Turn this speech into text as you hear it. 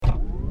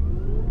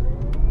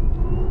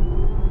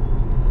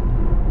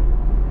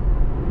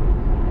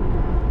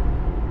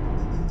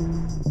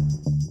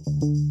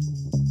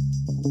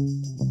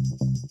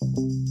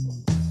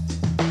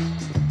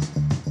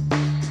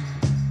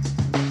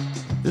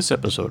This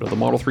episode of the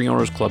Model 3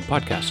 Owners Club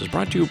podcast is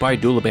brought to you by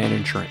Doulaban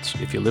Insurance.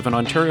 If you live in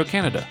Ontario,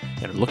 Canada,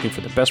 and are looking for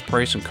the best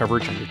price and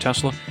coverage on your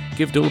Tesla,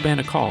 give Doulaban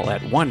a call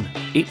at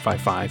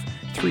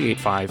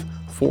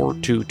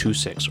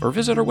 1-855-385-4226 or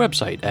visit our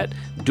website at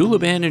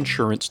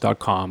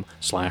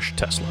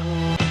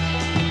doulabaninsurance.com/Tesla.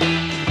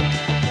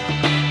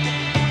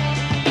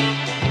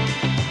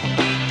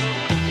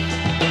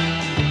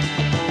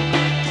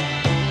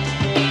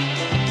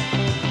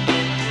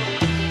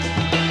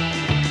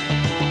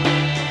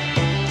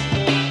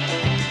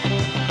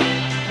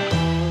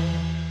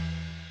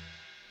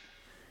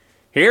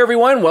 Hey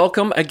everyone,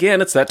 welcome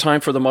again. It's that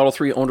time for the Model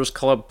 3 Owners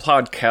Club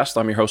podcast.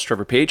 I'm your host,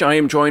 Trevor Page. I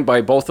am joined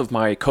by both of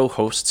my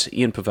co-hosts,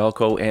 Ian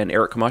Pavelko and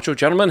Eric Camacho.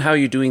 Gentlemen, how are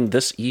you doing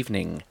this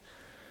evening?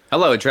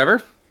 Hello,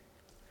 Trevor.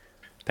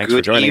 Thanks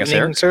for joining us, Eric. Good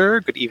evening,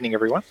 sir. Good evening,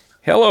 everyone.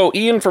 Hello,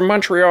 Ian from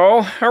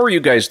Montreal. How are you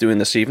guys doing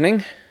this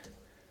evening?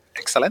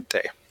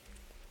 Excelente.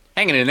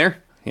 Hanging in there.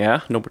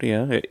 Yeah, nobody.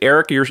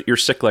 Eric, you're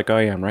sick like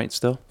I am, right?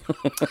 Still,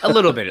 a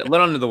little bit, a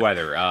little under the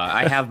weather.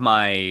 I have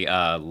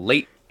my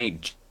late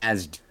night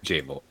jazz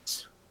DJ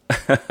voice.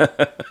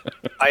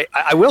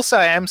 I will say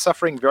I am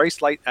suffering very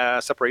slight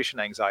separation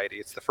anxiety.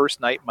 It's the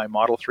first night my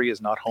Model 3 is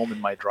not home in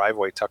my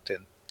driveway, tucked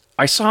in.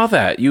 I saw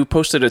that you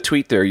posted a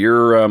tweet there.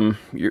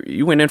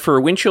 You went in for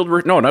a windshield.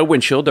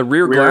 A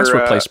rear glass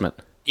replacement.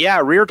 Yeah,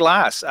 rear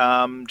glass.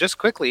 Just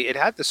quickly, it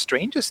had the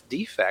strangest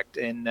defect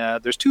in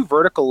there's two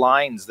vertical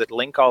lines that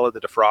link all of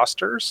the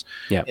defrosters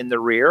in the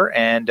rear,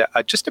 and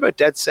just about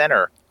dead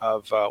center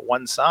of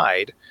one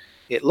side.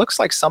 It looks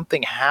like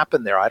something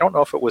happened there. I don't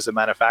know if it was a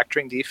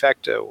manufacturing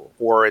defect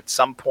or at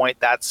some point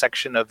that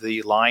section of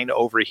the line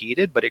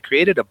overheated, but it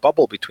created a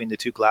bubble between the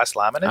two glass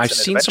laminates. I've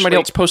seen somebody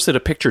else posted a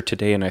picture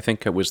today, and I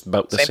think it was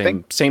about the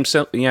same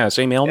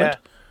ailment.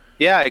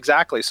 Yeah,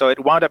 exactly. So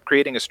it wound up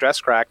creating a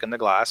stress crack in the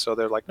glass. So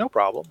they're like, no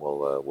problem,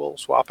 we'll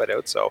swap it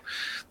out. So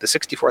the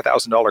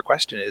 $64,000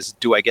 question is,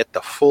 do I get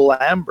the full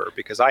amber?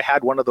 Because I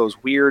had one of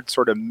those weird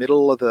sort of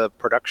middle of the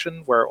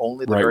production where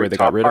only the very top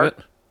part. Got rid of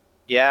it?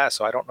 Yeah,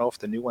 so I don't know if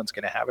the new one's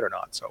going to have it or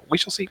not. So we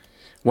shall see.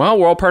 Well,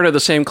 we're all part of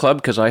the same club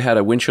because I had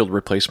a windshield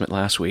replacement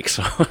last week.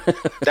 So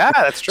yeah,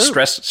 that's true.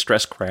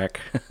 Stress crack.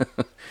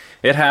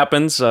 It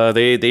happens.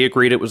 They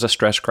agreed it was a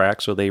stress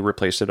crack, so they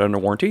replaced it under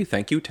warranty.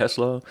 Thank you,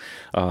 Tesla.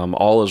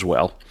 All is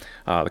well.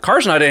 The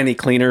car's not any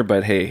cleaner,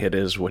 but hey, it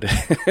is what it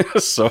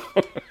is. So.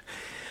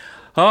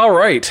 All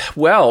right.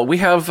 Well, we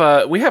have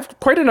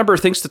quite a number of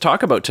things to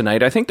talk about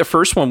tonight. I think the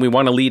first one we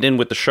want to lead in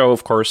with the show,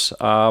 of course,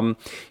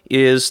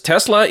 is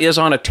Tesla is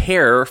on a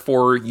tear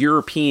for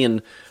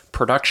European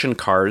production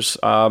cars.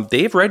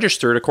 They've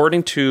registered,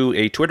 according to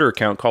a Twitter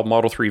account called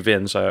Model 3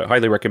 VINs. I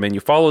highly recommend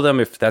you follow them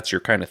if that's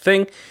your kind of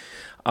thing.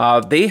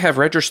 They have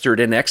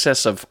registered in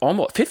excess of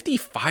almost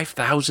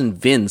 55,000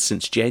 VINs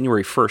since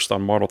January 1st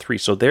on Model 3.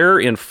 So they're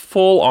in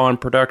full-on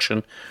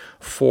production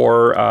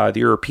for the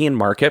European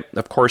market.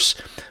 Of course,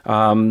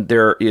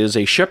 there is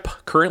a ship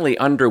currently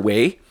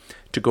underway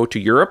to go to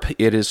Europe.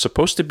 It is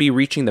supposed to be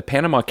reaching the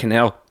Panama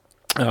Canal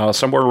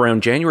somewhere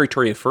around January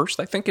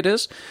 21st, I think it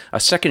is. A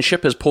second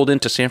ship has pulled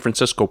into San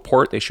Francisco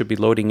port. They should be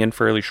loading in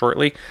fairly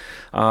shortly.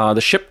 The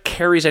ship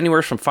carries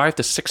anywhere from 5,000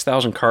 to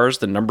 6,000 cars.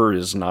 The number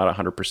is not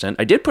 100%.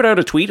 I did put out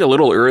a tweet a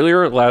little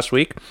earlier last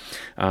week.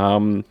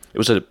 It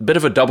was a bit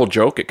of a double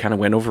joke. It kind of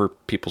went over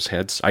people's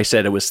heads. I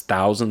said it was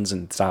thousands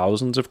and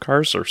thousands of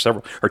cars, or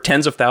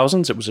tens of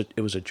thousands.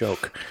 It was a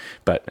joke,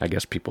 but I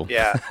guess people took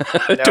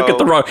it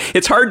the wrong.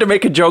 It's hard to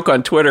make a joke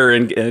on Twitter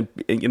and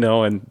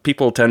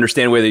people to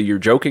understand whether you're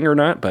joking or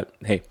not. But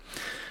hey,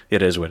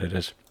 it is what it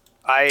is.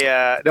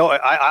 I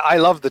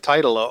love the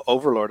title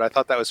Overlord. I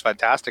thought that was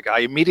fantastic. I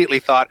immediately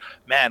thought,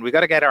 man, we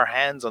got to get our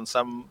hands on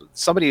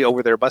somebody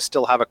over there must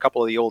still have a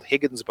couple of the old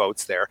Higgins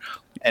boats there,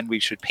 and we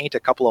should paint a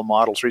couple of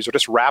Model 3s or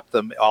just wrap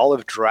them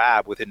olive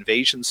drab with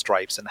invasion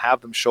stripes and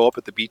have them show up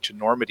at the beach in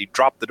Normandy,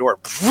 drop the door,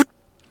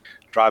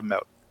 drive them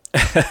out.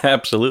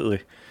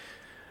 Absolutely.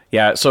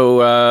 Yeah.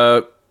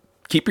 So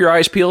keep your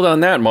eyes peeled on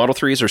that. Model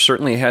 3s are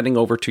certainly heading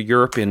over to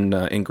Europe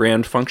in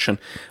grand function.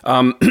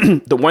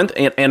 The one,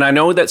 and I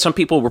know that some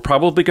people were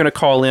probably going to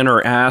call in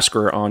or ask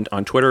or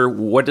on Twitter,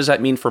 what does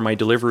that mean for my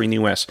delivery in the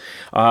US?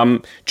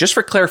 Just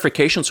for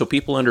clarification, so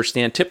people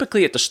understand,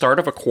 typically at the start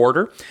of a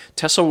quarter,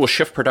 Tesla will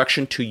shift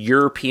production to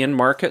European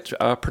market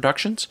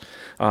productions.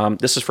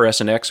 This is for S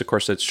and X, of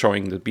course. It's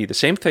showing to be the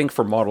same thing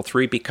for Model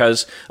 3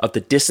 because of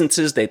the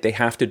distances that they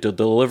have to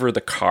deliver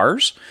the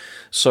cars.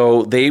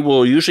 So they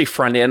will usually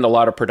front end a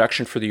lot of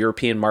production for the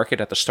European market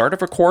at the start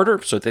of a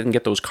quarter so they can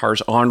get those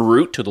cars en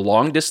route to the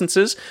long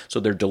distances. So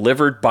they're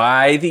delivered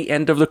by the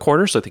end of the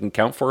quarter so they can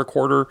count for a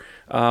quarter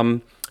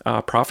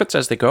profits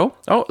as they go.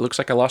 Oh, it looks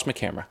like I lost my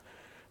camera.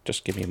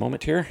 Just give me a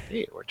moment here.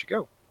 Hey, where'd you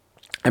go?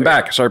 I'm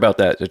back. Sorry about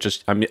that.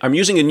 I'm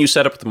using a new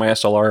setup with my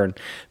SLR and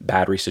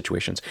battery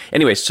situations.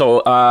 Anyway,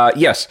 so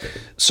yes.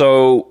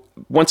 So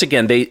once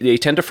again, they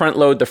tend to front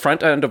load the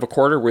front end of a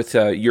quarter with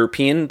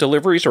European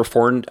deliveries or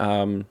foreign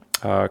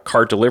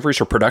car deliveries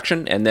or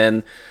production, and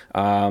then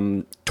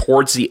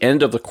towards the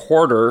end of the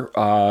quarter,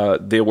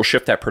 they will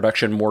shift that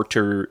production more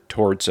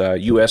towards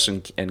U.S.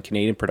 and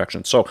Canadian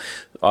production. So,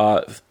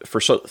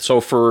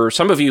 for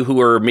some of you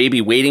who are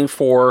maybe waiting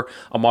for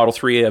a Model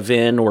 3, a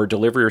VIN, or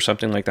delivery or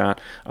something like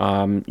that,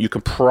 you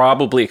can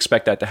probably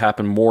expect that to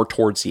happen more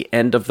towards the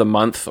end of the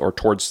month or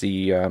towards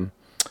the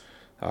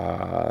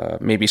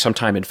maybe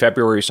sometime in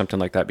February or something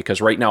like that,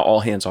 because right now all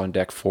hands on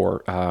deck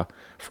for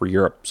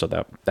Europe. So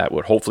that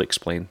would hopefully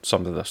explain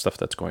some of the stuff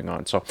that's going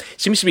on. So it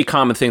seems to be a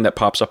common thing that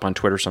pops up on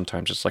Twitter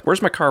sometimes. It's like,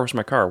 where's my car? Where's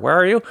my car? Where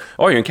are you?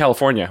 Oh, you're in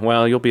California.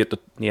 Well, you'll be at the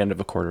end of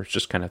a quarter. It's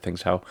just kind of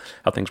things how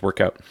things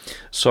work out.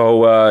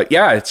 So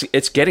yeah,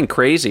 it's getting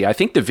crazy. I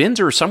think the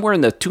VINs are somewhere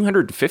in the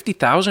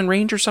 250,000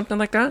 range or something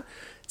like that.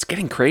 It's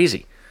getting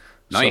crazy.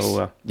 Nice.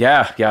 So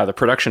yeah, the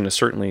production is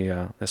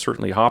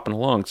certainly hopping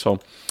along. So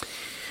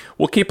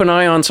we'll keep an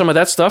eye on some of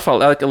that stuff.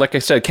 Like I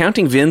said,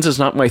 counting VINs is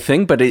not my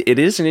thing, but it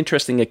is an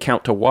interesting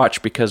account to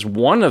watch, because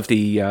one of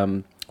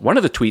the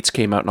tweets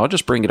came out, and I'll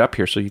just bring it up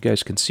here so you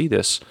guys can see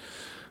this.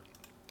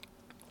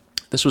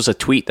 This was a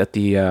tweet that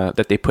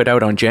they put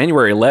out on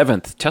January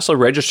 11th. Tesla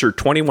registered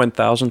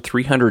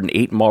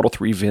 21,308 Model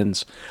 3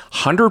 VINs,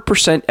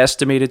 100%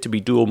 estimated to be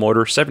dual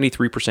motor,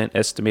 73%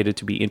 estimated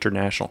to be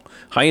international.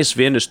 Highest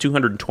VIN is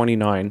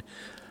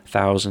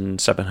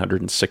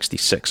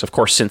 229,766. Of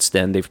course, since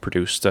then they've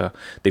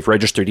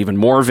registered even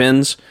more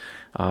VINs.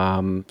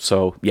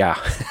 So yeah,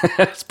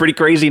 it's pretty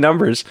crazy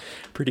numbers.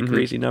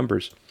 Crazy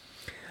numbers.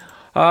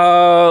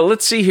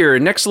 Let's see here.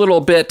 Next little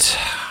bit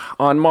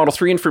on Model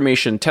 3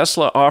 information.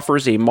 Tesla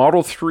offers a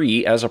Model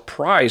 3 as a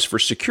prize for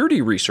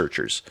security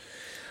researchers.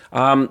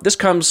 This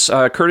comes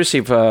courtesy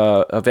of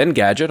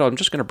Engadget. I'm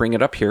just going to bring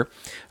it up here.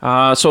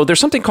 So there's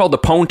something called the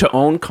Pwn to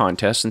Own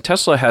contest, and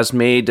Tesla has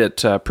made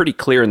it pretty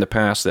clear in the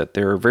past that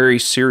they're very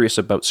serious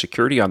about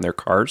security on their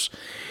cars.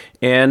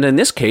 And in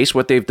this case,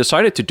 what they've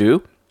decided to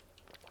do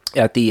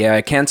at the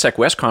CanSec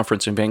West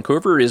conference in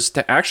Vancouver is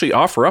to actually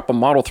offer up a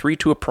Model 3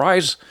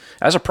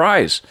 as a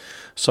prize.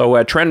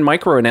 So Trend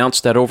Micro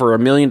announced that over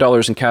 $1 million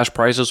in cash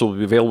prizes will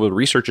be available to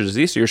researchers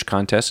this year's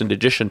contest. In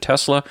addition,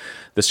 Tesla,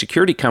 the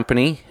security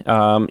company,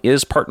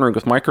 is partnering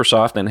with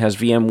Microsoft and has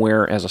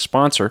VMware as a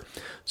sponsor.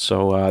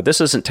 So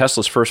this isn't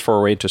Tesla's first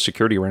foray into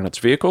security around its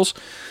vehicles.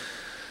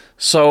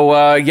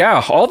 So,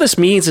 yeah, all this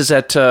means is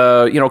that,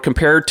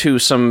 compared to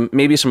some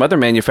other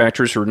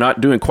manufacturers who are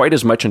not doing quite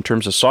as much in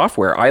terms of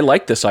software, I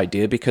like this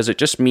idea because it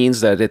just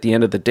means that at the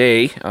end of the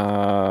day,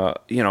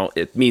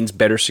 it means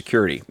better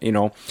security.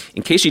 In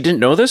case you didn't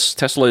know this,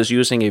 Tesla is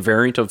using a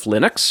variant of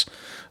Linux,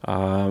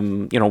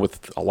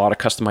 with a lot of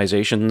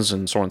customizations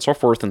and so on and so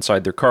forth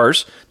inside their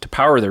cars to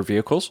power their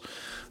vehicles.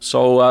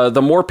 So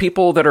the more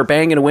people that are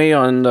banging away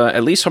on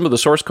at least some of the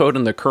source code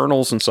and the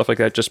kernels and stuff like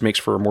that just makes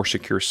for a more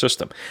secure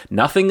system.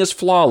 Nothing is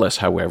flawless,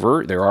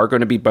 however. There are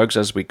going to be bugs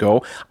as we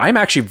go. I'm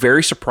actually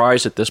very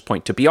surprised at this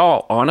point. To be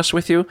all honest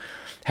with you,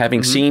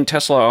 having seen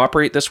Tesla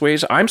operate this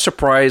ways, I'm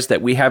surprised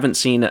that we haven't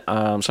seen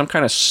some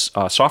kind of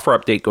software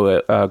update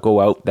go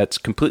out that's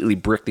completely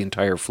bricked the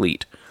entire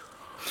fleet.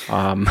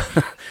 And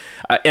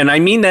I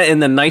mean that in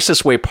the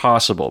nicest way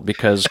possible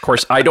because, of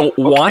course, I don't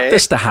want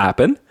this to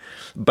happen.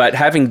 But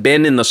having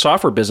been in the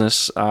software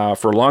business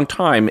for a long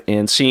time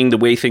and seeing the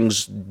way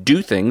things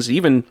do things,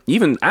 even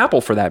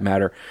Apple, for that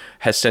matter,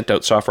 has sent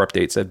out software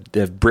updates that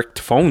have bricked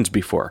phones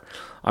before.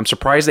 I'm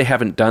surprised they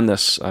haven't done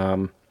this.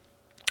 I'm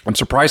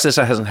surprised this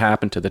hasn't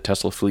happened to the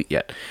Tesla fleet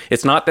yet.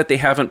 It's not that they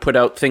haven't put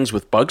out things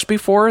with bugs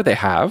before. They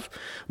have.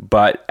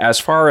 But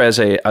as far as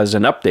an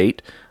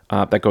update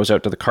that goes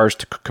out to the cars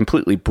to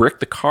completely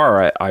brick the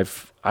car, I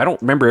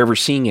don't remember ever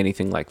seeing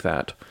anything like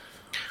that.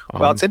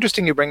 Well, it's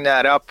interesting you bring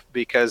that up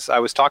because I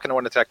was talking to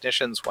one of the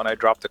technicians when I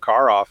dropped the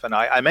car off, and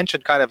I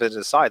mentioned kind of as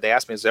an aside, they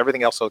asked me, is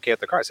everything else okay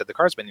at the car? I said, the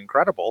car's been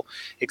incredible,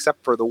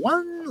 except for the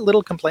one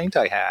little complaint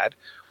I had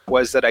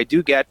was that I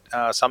do get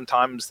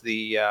sometimes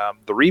the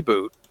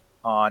reboot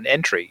on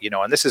entry,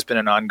 and this has been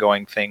an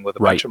ongoing thing with a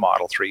bunch of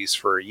Model 3s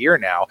for a year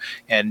now,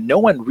 and no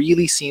one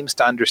really seems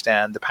to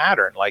understand the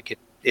pattern. Like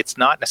it's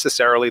not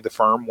necessarily the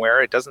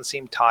firmware. It doesn't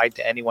seem tied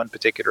to any one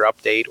particular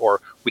update,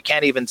 or we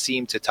can't even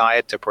seem to tie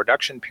it to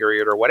production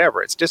period or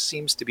whatever. It just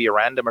seems to be a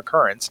random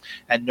occurrence,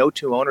 and no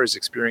two owners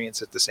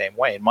experience it the same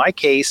way. In my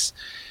case,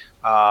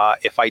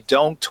 if I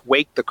don't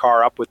wake the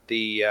car up with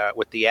the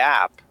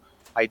app,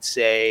 I'd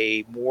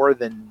say more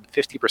than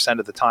 50%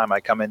 of the time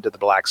I come into the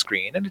black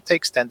screen, and it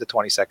takes 10 to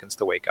 20 seconds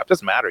to wake up.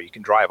 Doesn't matter. You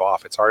can drive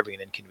off. It's hardly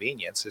an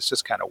inconvenience. It's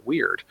just kind of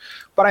weird.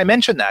 But I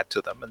mentioned that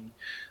to them, and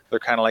they're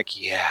kind of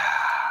like, yeah.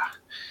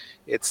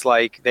 It's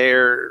like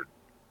they're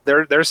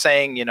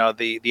saying, the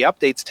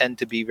updates tend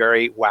to be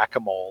very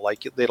whack-a-mole.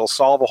 Like it'll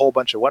solve a whole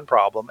bunch of one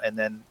problem, and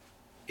then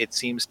it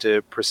seems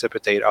to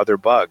precipitate other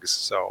bugs.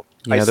 So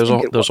yeah,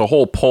 there's a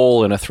whole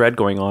poll and a thread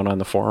going on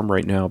the forum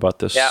right now about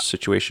this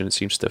situation. It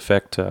seems to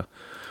affect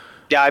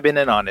Yeah, I've been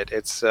in on it.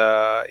 It's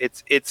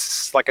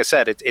like I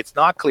said, it's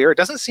not clear. It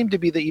doesn't seem to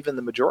be even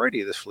the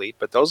majority of the fleet,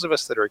 but those of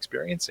us that are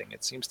experiencing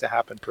it seems to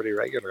happen pretty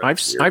regularly.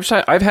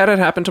 I've had it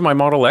happen to my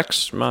Model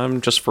X.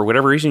 Just for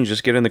whatever reason, you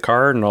just get in the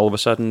car and all of a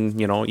sudden,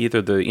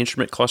 either the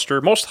instrument cluster,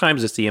 most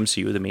times it's the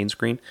MCU, the main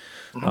screen,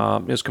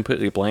 is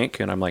completely blank,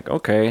 and I'm like,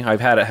 okay.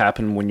 I've had it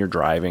happen when you're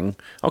driving.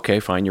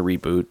 Okay, fine, you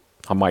reboot.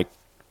 On my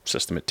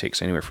system, it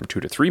takes anywhere from 2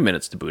 to 3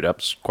 minutes to boot up.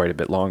 It's quite a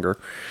bit longer.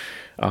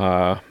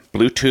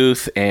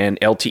 Bluetooth and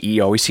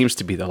LTE always seems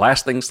to be the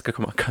last things to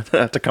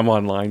come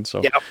online.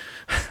 So, yeah,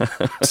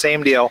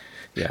 same deal.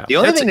 Yeah, the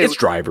only thing is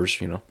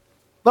drivers,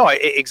 No,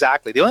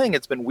 exactly. The only thing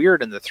that's been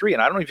weird in the 3,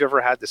 and I don't know if you've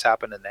ever had this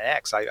happen in the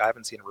X. I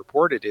haven't seen it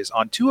reported. Is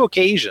on 2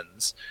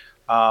 occasions,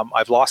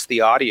 I've lost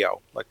the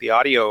audio. Like the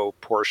audio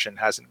portion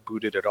hasn't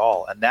booted at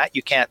all, and that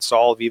you can't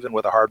solve even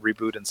with a hard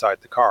reboot inside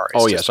the car.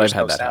 Yes, I've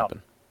had that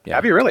happen. Yeah.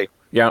 Have you really?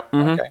 Yeah.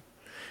 Mm-hmm. Okay.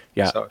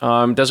 Yeah.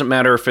 So, doesn't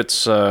matter if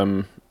it's.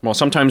 Well,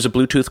 sometimes the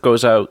Bluetooth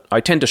goes out. I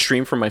tend to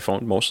stream from my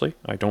phone mostly.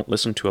 I don't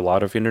listen to a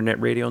lot of internet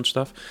radio and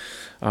stuff.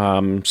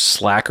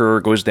 Slacker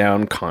goes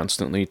down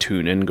constantly.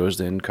 TuneIn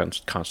goes in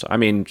constant. I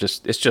mean,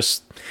 it's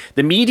just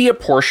the media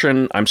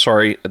portion. I'm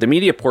sorry, the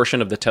media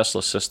portion of the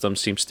Tesla system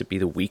seems to be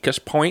the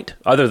weakest point.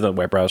 Other than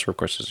web browser, of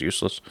course, is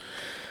useless.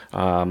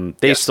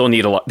 They still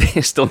need a lot.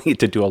 They still need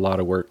to do a lot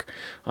of work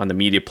on the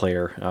media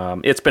player.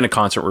 It's been a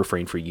constant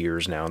refrain for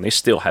years now, and they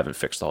still haven't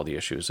fixed all the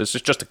issues. It's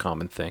just a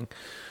common thing.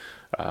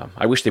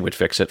 I wish they would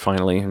fix it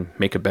finally and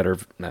make a better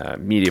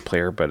media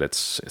player, but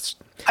it's.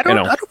 I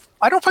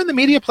don't find the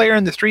media player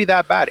in the 3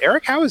 that bad.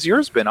 Eric, how has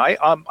yours been? I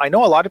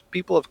know a lot of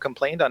people have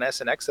complained on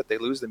SNX that they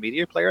lose the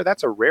media player.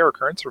 That's a rare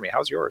occurrence for me.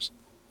 How's yours?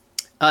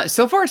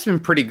 So far, it's been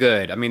pretty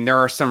good. I mean, there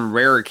are some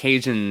rare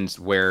occasions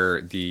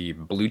where the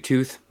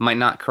Bluetooth might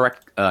not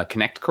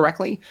connect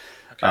correctly.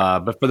 Okay.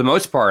 But for the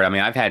most part, I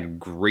mean, I've had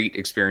great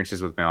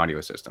experiences with my audio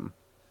system.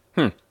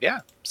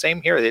 Yeah,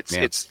 same here.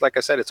 It's like I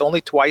said, it's only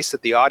twice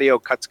that the audio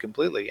cuts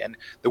completely. And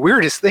the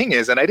weirdest thing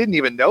is, and I didn't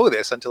even know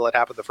this until it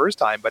happened the first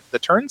time, but the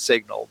turn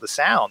signal, the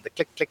sound, the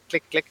click, click,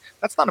 click, click,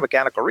 that's not a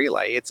mechanical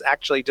relay. It's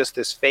actually just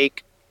this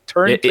fake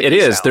turn. It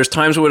is. Sound. There's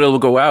times when it'll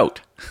go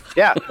out.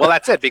 Yeah, well,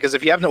 that's it. Because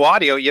if you have no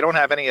audio, you don't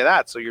have any of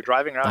that. So you're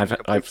driving around in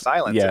complete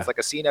silence. Yeah. It's like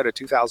a scene out of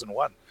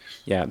 2001.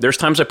 Yeah, there's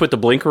times I put the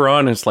blinker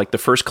on, and it's like the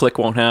first click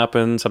won't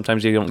happen.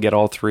 Sometimes you don't get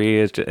all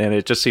 3, and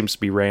it just seems to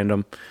be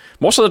random.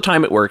 Most of the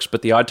time it works,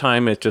 but the odd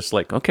time it's just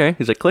like, okay,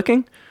 is it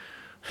clicking?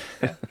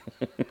 Yeah.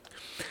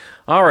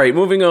 All right,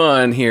 moving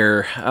on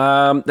here.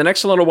 The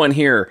next little one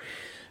here.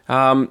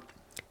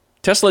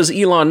 Tesla's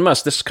Elon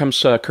Musk, this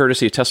comes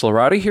courtesy of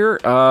Teslarati here,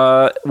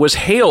 was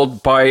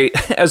hailed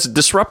as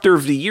Disruptor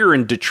of the Year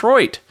in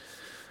Detroit.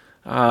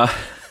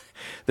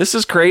 This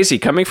is crazy,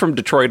 coming from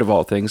Detroit of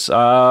all things.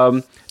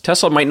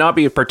 Tesla might not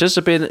be a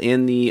participant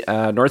in the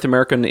North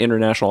American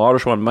International Auto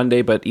Show on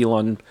Monday, but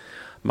Elon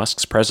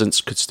Musk's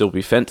presence could still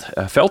be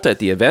felt at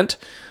the event.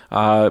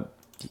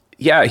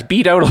 He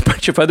beat out a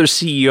bunch of other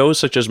CEOs,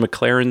 such as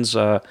McLaren's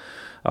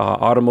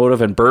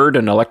Automotive and Bird,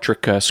 an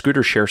electric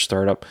scooter share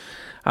startup.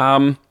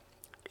 I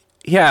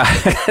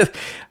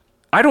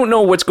don't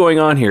know what's going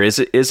on here. Is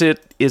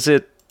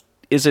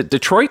it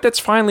Detroit that's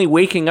finally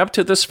waking up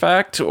to this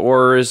fact,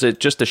 or is it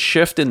just a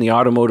shift in the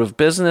automotive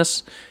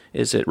business?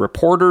 Is it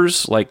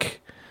reporters?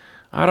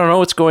 I don't know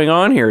what's going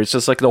on here. It's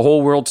just like the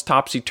whole world's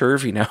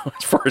topsy-turvy now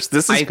as far as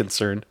this is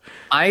concerned.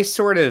 I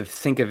sort of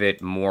think of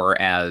it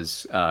more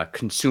as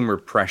consumer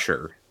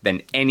pressure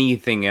than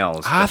anything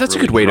else. That's really a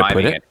good way to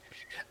put it.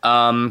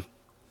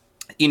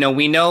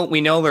 We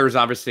know there's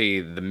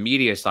obviously the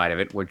media side of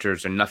it, which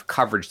there's enough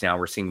coverage now.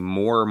 We're seeing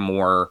more and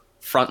more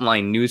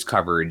frontline news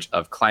coverage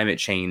of climate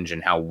change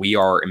and how we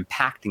are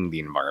impacting the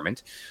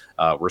environment.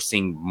 We're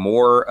seeing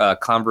more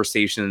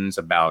conversations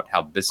about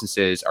how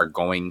businesses are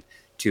going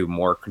to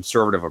more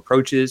conservative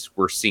approaches.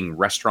 We're seeing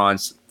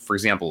restaurants, for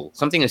example,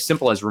 something as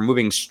simple as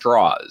removing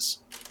straws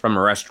from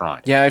a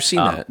restaurant. Yeah, I've seen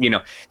that.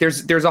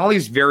 There's all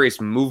these various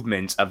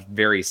movements of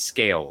various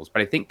scales,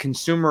 but I think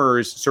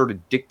consumers sort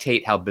of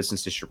dictate how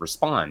businesses should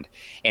respond.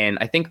 And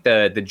I think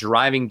the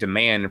driving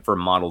demand for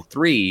Model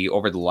 3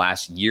 over the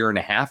last year and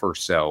a half or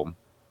so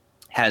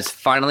has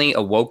finally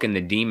awoken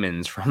the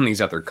demons from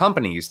these other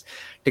companies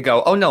to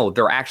go, oh no,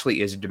 there actually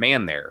is a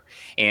demand there.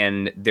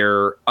 And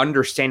they're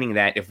understanding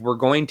that if we're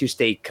going to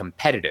stay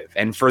competitive,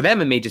 and for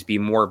them it may just be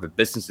more of a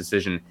business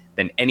decision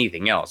than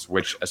anything else,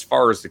 which as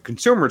far as the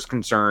consumer is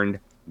concerned,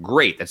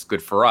 great, that's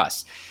good for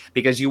us.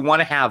 Because you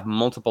want to have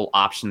multiple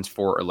options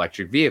for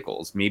electric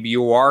vehicles. Maybe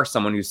you are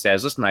someone who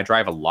says, listen, I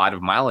drive a lot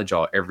of mileage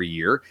every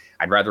year.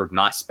 I'd rather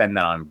not spend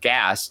that on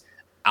gas.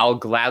 I'll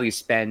gladly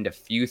spend a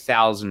few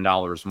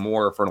 $1,000s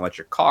more for an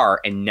electric car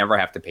and never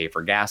have to pay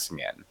for gas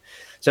again.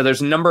 So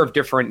there's a number of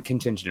different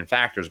contingent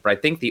factors, but I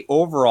think the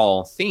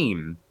overall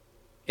theme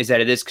is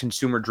that it is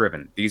consumer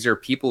driven. These are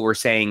people who are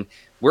saying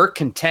we're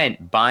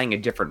content buying a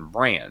different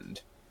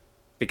brand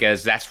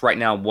because that's right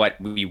now what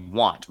we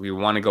want. We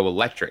want to go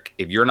electric.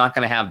 If you're not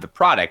going to have the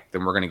product,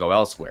 then we're going to go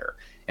elsewhere.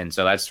 And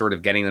so that's sort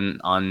of getting them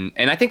on.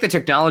 And I think the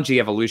technology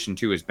evolution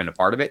too has been a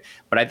part of it,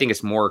 but I think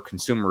it's more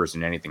consumers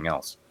than anything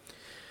else.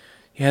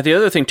 Yeah, the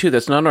other thing, too,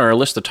 that's not on our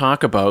list to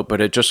talk about,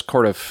 but it just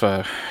sort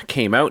of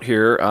came out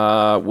here,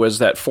 was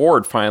that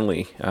Ford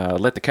finally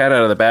let the cat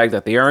out of the bag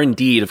that they are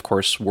indeed, of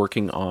course,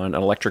 working on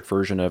an electric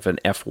version of an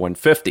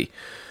F-150.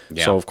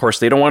 Yeah. So, of course,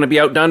 they don't want to be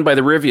outdone by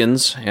the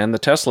Rivians and the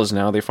Teslas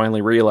now. They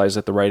finally realize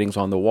that the writing's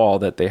on the wall,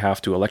 that they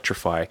have to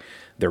electrify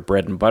their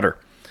bread and butter.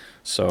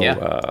 So,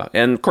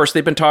 and of course,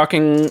 they've been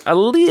talking a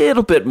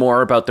little bit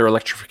more about their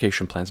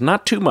electrification plans.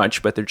 Not too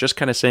much, but they're just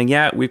kind of saying,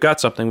 yeah, we've got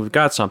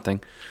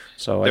something.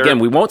 So again,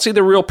 we won't see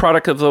the real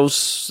product of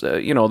those,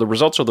 the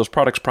results of those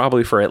products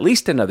probably for at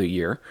least another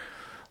year.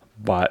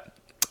 But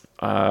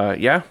what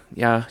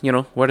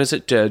is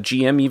it?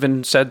 GM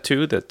even said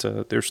too that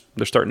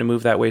they're starting to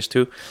move that ways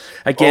too.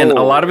 Again,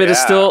 a lot of it is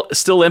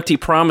still empty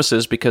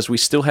promises because we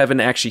still haven't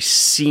actually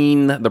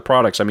seen the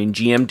products. I mean,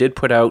 GM did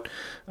put out.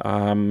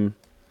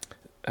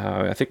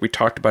 I think we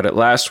talked about it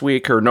last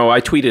week, or no,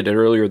 I tweeted it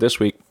earlier this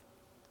week.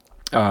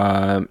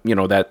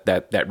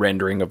 That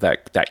rendering of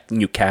that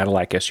new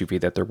Cadillac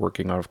SUV that they're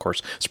working on, of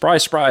course.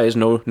 Surprise,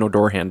 no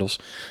door handles.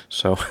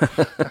 So,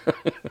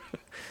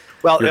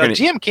 well,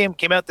 GM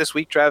came out this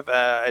week, Trev,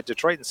 at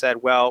Detroit and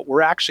said, well,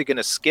 we're actually going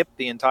to skip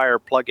the entire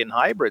plug-in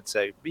hybrid.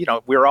 Say,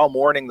 we're all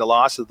mourning the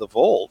loss of the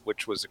Volt,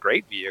 which was a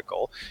great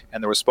vehicle,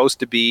 and there was supposed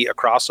to be a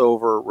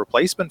crossover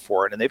replacement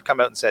for it, and they've come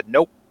out and said,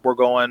 nope, we're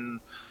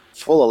going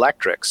full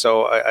electric.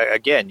 So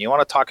again, you want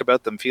to talk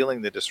about them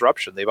feeling the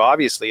disruption. They've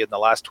obviously in the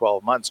last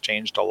 12 months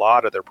changed a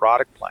lot of their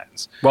product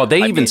plans. Well,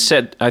 they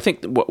said, I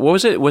think, what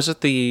was it? Was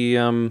it the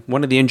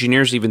one of the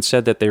engineers even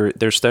said that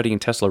they're studying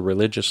Tesla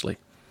religiously.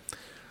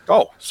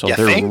 Oh, so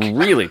they're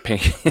really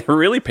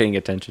paying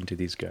attention to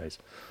these guys.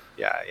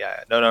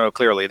 Yeah. No.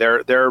 Clearly,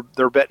 they're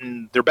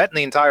betting the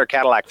entire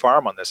Cadillac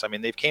farm on this. I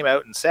mean, they've came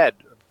out and said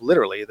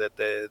literally that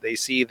they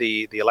see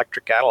the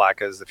electric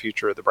Cadillac as the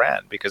future of the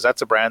brand, because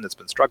that's a brand that's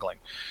been struggling,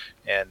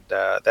 and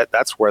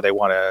that's where they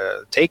want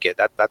to take it.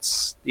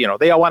 That's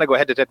they all want to go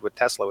head to head with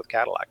Tesla with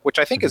Cadillac, which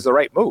I think is the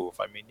right move.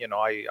 I mean,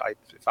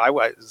 if I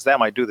was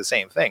them, I'd do the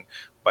same thing,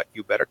 but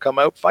you better come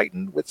out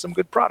fighting with some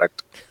good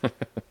product.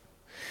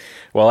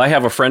 Well, I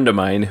have a friend of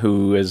mine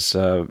who is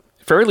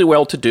fairly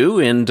well to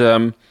do,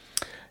 and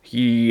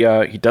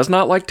he does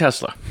not like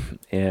Tesla.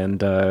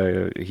 And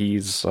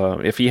he's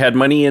if he had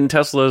money in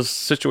Tesla's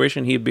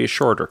situation, he'd be a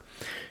shorter.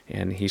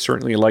 And he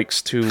certainly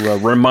likes to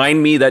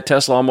remind me that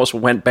Tesla almost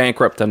went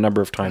bankrupt a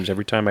number of times.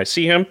 Every time I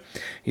see him,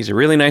 he's a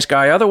really nice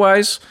guy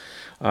otherwise.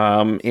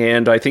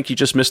 And I think he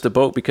just missed the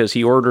boat because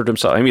he ordered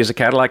himself. I mean, he's a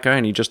Cadillac guy,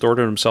 and he just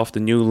ordered himself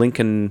the new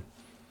Lincoln,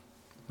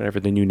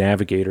 whatever the new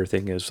Navigator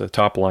thing is, the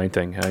top line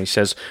thing. He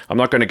says, I'm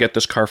not going to get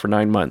this car for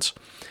 9 months.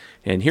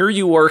 And here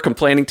you are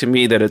complaining to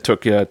me that it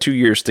took 2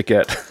 years to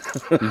get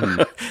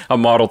a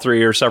Model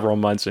 3 or several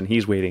months, and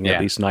he's waiting at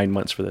least 9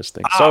 months for this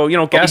thing. So,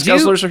 gas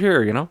guzzlers are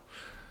here,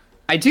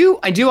 I do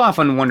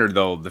often wonder,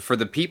 though, for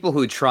the people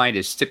who try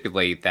to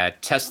stipulate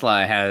that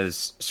Tesla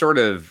has sort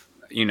of,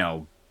 been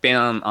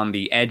on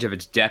the edge of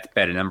its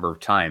deathbed a number of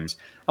times,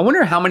 I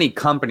wonder how many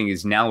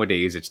companies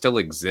nowadays that still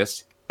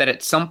exist that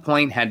at some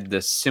point had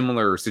this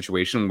similar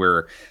situation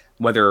where,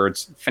 whether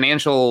it's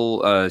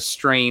financial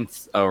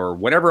strength or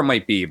whatever it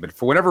might be, but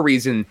for whatever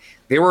reason,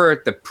 they were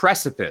at the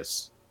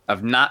precipice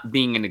of not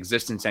being in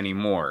existence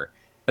anymore,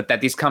 but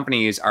that these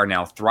companies are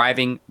now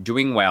thriving,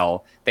 doing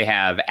well. They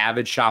have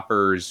avid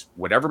shoppers,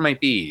 whatever it might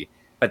be,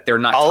 but they're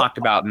not talked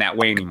about in that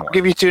way anymore. I'll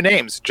give you two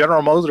names,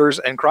 General Motors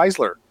and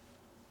Chrysler.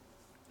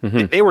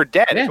 Mm-hmm. They were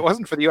dead. Yeah. If it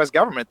wasn't for the U.S.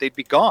 government, they'd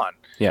be gone.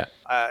 Yeah.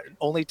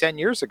 Only 10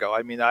 years ago.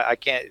 I mean, I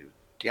can't.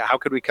 Yeah, how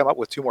could we come up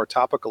with two more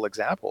topical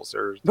examples?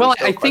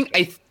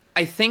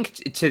 I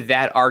think to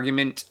that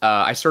argument,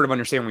 I sort of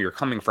understand where you're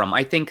coming from.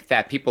 I think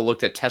that people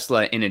looked at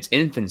Tesla in its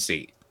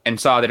infancy and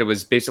saw that it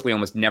was basically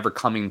almost never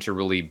coming to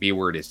really be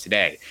where it is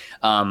today.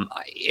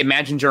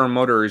 Imagine General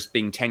Motors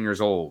being 10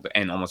 years old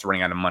and almost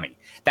running out of money.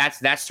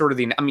 That's sort of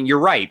you're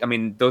right. I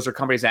mean, those are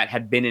companies that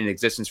had been in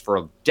existence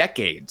for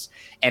decades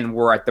and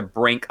were at the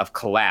brink of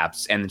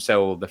collapse. And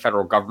so the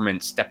federal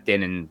government stepped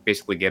in and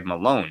basically gave them a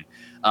loan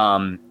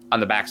on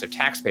the backs of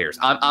taxpayers.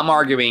 I'm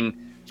arguing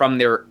from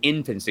their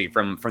infancy,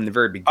 from the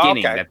very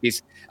beginning, that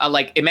these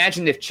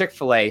imagine if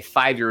Chick-fil-A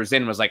 5 years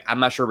in was like, I'm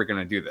not sure we're going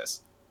to do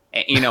this.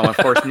 Of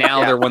course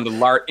now they're one of the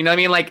large,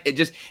 it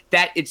just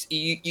that it's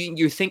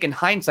you think in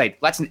hindsight,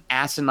 that's an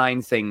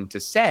asinine thing to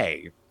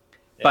say.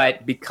 Yeah.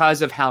 But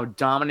because of how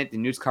dominant the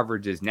news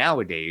coverage is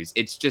nowadays,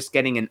 it's just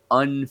getting an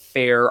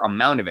unfair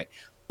amount of it.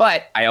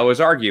 But I always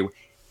argue,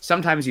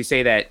 sometimes you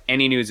say that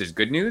any news is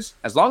good news.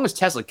 As long as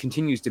Tesla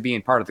continues to be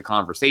in part of the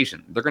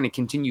conversation, they're going to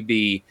continue to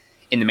be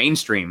in the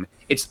mainstream.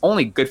 It's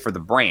only good for the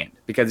brand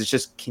because it's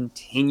just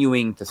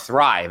continuing to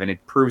thrive, and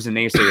it proves the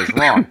naysayers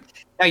wrong.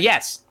 Now,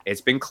 yes,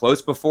 it's been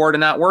close before to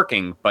not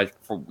working, but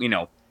for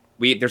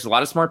there's a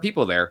lot of smart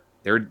people there.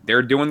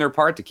 They're doing their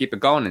part to keep it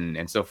going,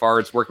 and so far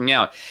it's working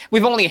out.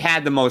 We've only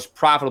had the most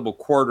profitable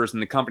quarters in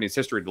the company's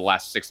history the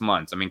last 6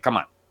 months. I mean, come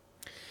on.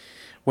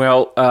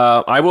 Well,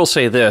 I will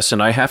say this,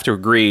 and I have to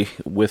agree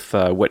with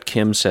what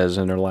Kim says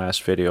in her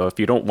last video. If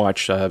you don't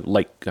watch the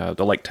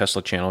Like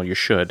Tesla channel, you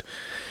should.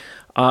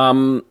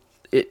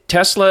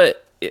 Tesla,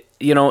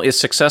 is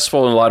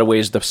successful in a lot of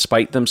ways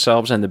despite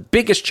themselves. And the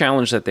biggest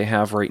challenge that they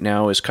have right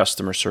now is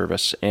customer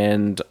service.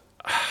 And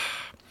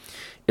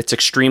it's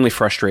extremely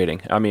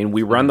frustrating. I mean,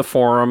 we run the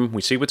forum,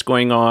 we see what's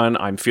going on.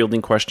 I'm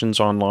fielding questions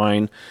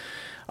online.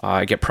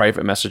 I get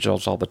private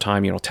messages all the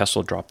time.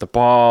 Tesla dropped the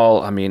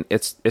ball. I mean,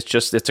 it's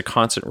a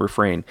constant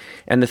refrain.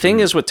 And the thing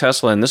is with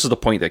Tesla, and this is the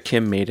point that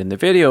Kim made in the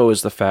video,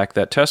 is the fact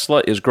that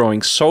Tesla is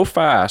growing so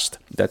fast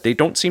that they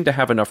don't seem to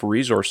have enough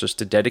resources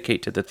to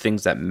dedicate to the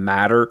things that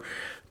matter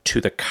to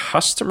the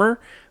customer.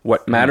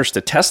 What matters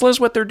to Tesla is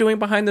what they're doing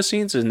behind the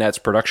scenes, and that's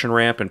production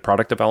ramp and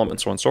product development,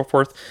 so on and so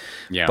forth.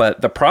 Yeah. But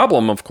the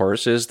problem, of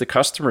course, is the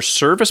customer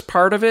service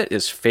part of it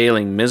is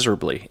failing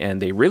miserably, and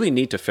they really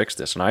need to fix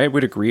this. And I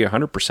would agree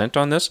 100%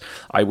 on this.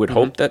 I would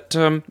hope that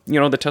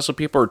the Tesla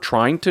people are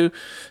trying to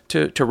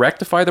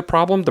rectify the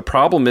problem. The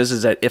problem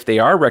is that if they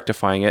are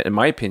rectifying it, in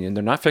my opinion,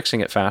 they're not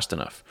fixing it fast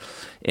enough.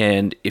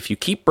 And if you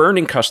keep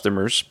burning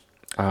customers,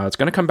 it's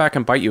going to come back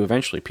and bite you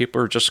eventually.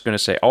 People are just going to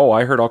say, oh,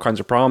 I heard all kinds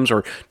of problems,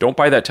 or don't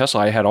buy that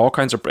Tesla. I had all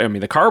kinds of,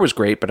 the car was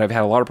great, but I've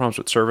had a lot of problems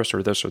with service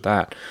or this or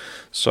that.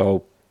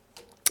 So,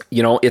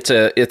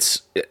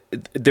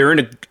 they're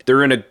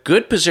in a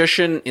good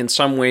position in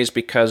some ways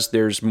because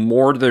there's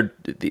more,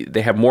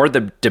 they have more of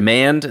the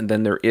demand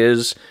than there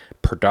is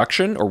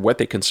production or what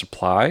they can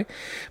supply.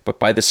 But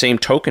by the same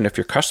token, if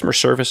your customer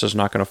service is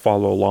not going to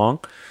follow along,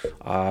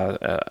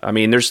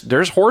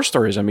 there's horror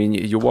stories. I mean,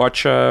 you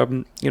watch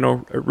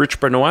Rich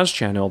Benoit's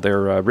channel,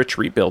 their Rich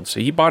Rebuilds.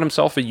 He bought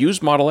himself a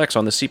used Model X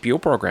on the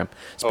CPO program.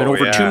 It's been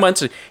over 2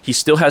 months. He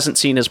still hasn't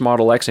seen his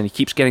Model X, and he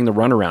keeps getting the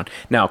runaround.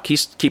 Now,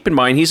 keep in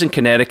mind, he's in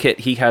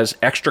Connecticut. He has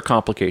extra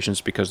complications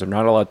because they're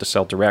not allowed to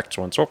sell direct,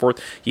 so on and so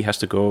forth. He has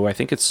to go, I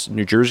think it's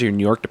New Jersey or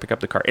New York, to pick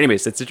up the car.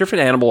 Anyways, it's a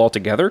different animal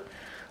altogether.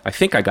 I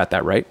think I got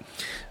that right.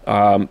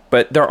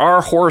 But there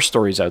are horror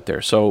stories out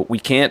there, so we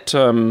can't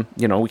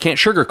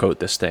sugarcoat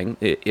this thing.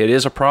 It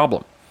is a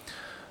problem.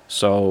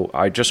 So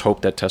I just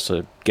hope that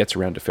Tesla gets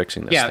around to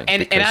fixing this thing.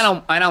 Yeah,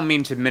 and I don't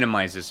mean to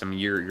minimize this. I mean,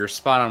 you're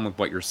spot on with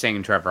what you're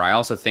saying, Trevor. I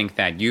also think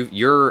that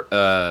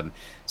your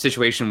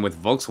situation with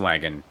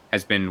Volkswagen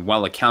has been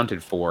well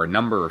accounted for a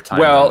number of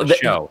times on the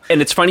show.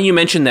 And it's funny you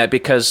mentioned that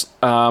because,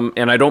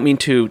 and I don't mean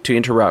to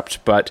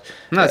interrupt, but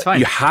no, it's fine.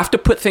 You have to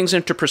put things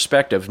into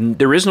perspective.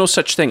 There is no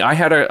such thing. I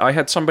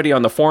had somebody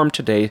on the forum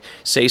today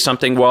say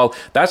something, well,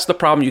 that's the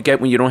problem you get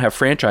when you don't have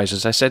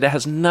franchises. I said, that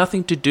has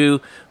nothing to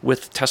do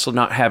with Tesla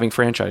not having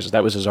franchises.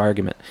 That was his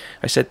argument.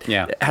 I said,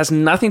 it has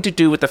nothing to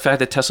do with the fact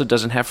that Tesla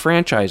doesn't have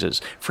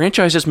franchises.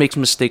 Franchises make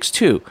mistakes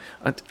too.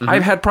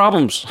 I've had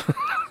problems.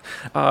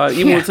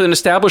 Even with an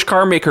established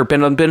car maker,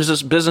 been in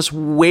business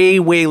way,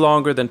 way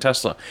longer than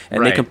Tesla,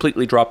 and they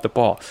completely dropped the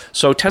ball.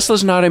 So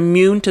Tesla's not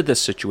immune to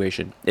this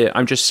situation.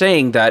 I'm just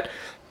saying that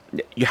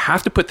you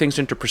have to put things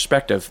into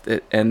perspective,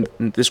 and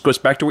this goes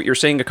back to what you were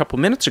saying a couple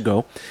minutes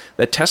ago,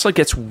 that Tesla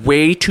gets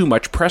way too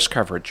much press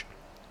coverage.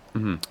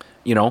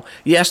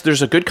 Yes,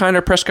 there's a good kind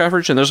of press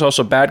coverage, and there's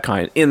also bad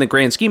kind. In the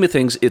grand scheme of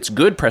things, it's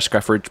good press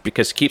coverage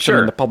because it keeps them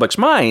in the public's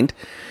mind.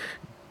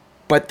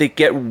 But they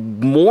get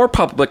more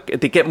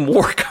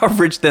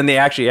coverage than they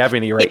actually have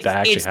any right to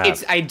actually have.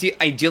 It's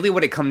ideally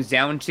what it comes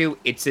down to.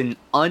 It's an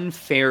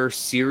unfair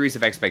series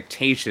of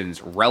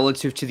expectations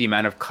relative to the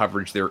amount of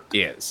coverage there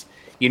is.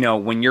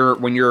 When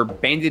you're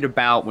bandied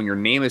about, when your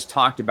name is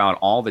talked about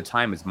all the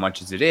time as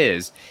much as it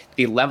is,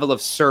 the level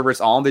of service,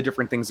 all the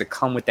different things that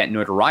come with that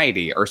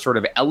notoriety are sort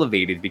of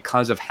elevated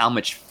because of how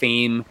much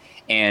fame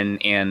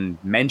and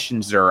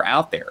mentions there are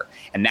out there.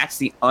 And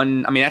that's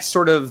that's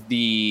sort of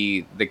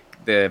the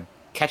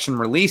catch and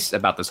release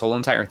about this whole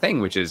entire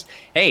thing, which is,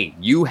 hey,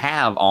 you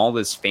have all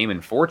this fame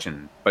and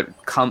fortune, but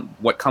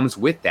what comes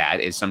with that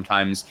is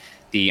sometimes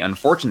the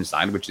unfortunate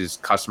side, which is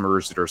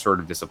customers that are sort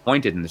of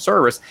disappointed in the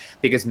service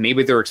because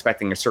maybe they're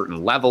expecting a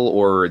certain level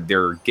or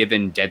they're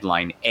given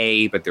deadline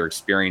A, but their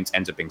experience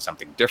ends up being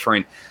something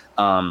different.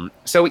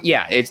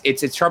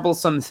 It's a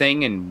troublesome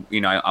thing, and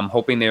I'm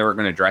hoping they are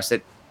going to address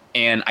it.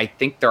 And I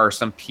think there are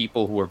some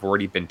people who have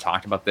already been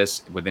talked about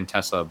this within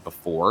Tesla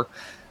before.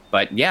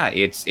 But yeah,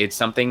 it's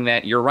something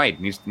that you're right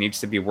needs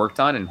to be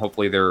worked on, and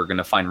hopefully they're going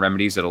to find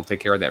remedies that'll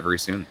take care of that very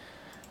soon.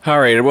 All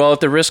right. Well,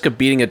 at the risk of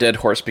beating a dead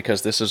horse,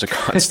 because this is a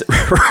constant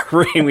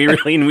refrain, we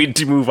really need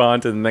to move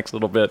on to the next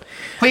little bit.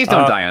 Please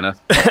don't die on us.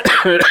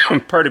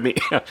 Pardon me.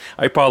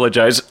 I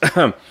apologize.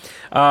 The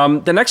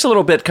next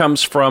little bit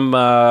comes from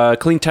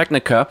Clean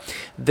Technica.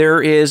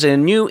 There is a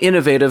new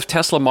innovative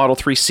Tesla Model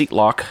 3 seat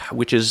lock,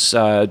 which is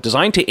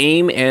designed to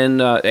aim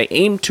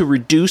to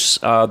reduce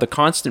the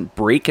constant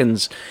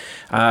break-ins.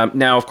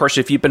 Now, of course,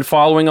 if you've been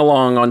following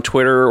along on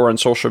Twitter or on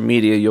social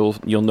media,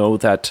 you'll know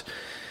that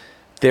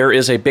there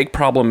is a big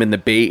problem in the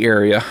Bay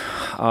Area,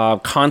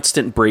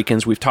 constant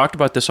break-ins. We've talked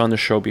about this on the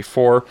show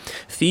before.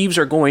 Thieves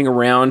are going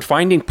around,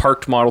 finding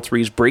parked Model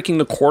 3s, breaking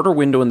the quarter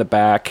window in the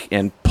back,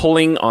 and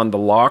pulling on the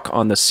lock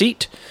on the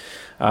seat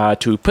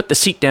to put the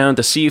seat down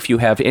to see if you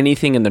have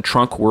anything in the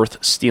trunk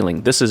worth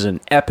stealing. This is an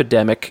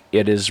epidemic.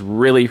 It is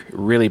really,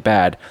 really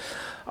bad.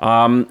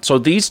 So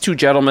these two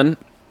gentlemen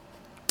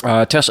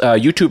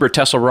YouTuber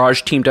Tesla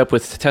Raj teamed up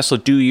with Tesla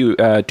Do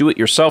It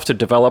Yourself to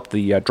develop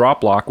the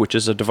Drop Lock, which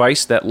is a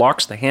device that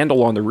locks the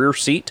handle on the rear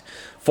seat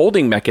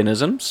folding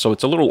mechanism. So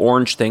it's a little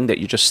orange thing that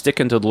you just stick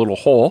into the little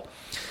hole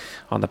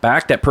on the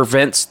back that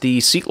prevents the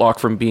seat lock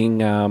from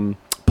being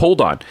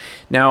pulled on.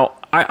 Now,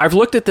 I've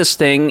looked at this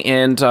thing,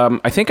 and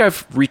I think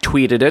I've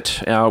retweeted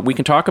it. We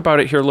can talk about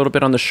it here a little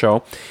bit on the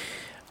show.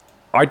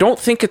 I don't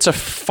think it's a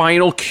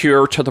final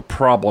cure to the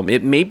problem.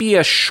 It may be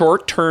a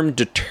short-term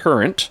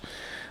deterrent,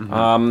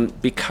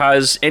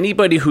 because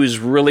anybody who's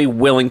really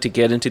willing to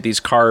get into these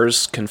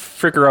cars can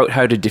figure out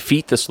how to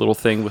defeat this little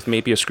thing with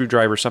maybe a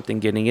screwdriver or something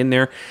getting in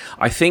there.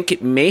 I think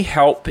it may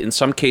help in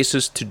some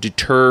cases to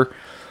deter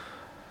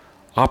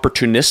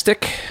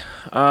opportunistic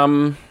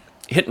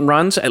hit and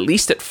runs, at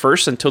least at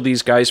first, until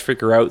these guys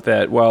figure out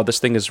that, well, this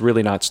thing is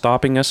really not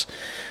stopping us.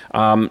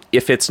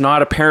 If it's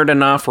not apparent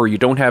enough, or you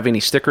don't have any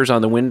stickers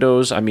on the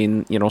windows, I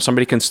mean,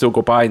 somebody can still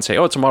go by and say,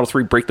 oh, it's a Model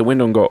 3, break the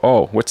window and go,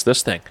 oh, what's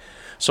this thing?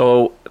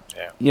 So,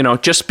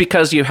 just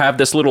because you have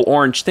this little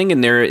orange thing in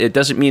there, it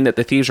doesn't mean that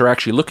the thieves are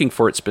actually looking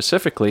for it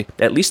specifically,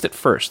 at least at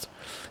first.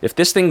 If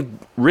this thing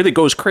really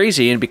goes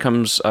crazy and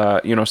becomes,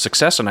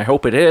 success, and I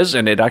hope it is,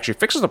 and it actually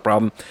fixes the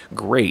problem,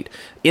 great.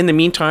 In the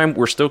meantime,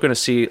 we're still going to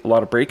see a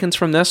lot of break-ins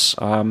from this.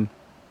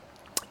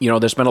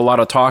 There's been a lot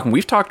of talk, and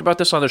we've talked about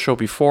this on the show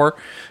before.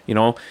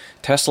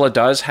 Tesla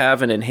does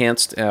have an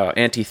enhanced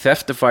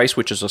anti-theft device,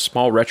 which is a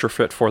small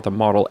retrofit for the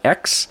Model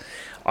X.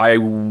 I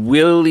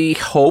really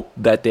hope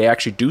that they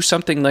actually do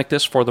something like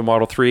this for the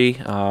Model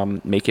 3,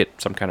 make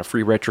it some kind of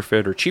free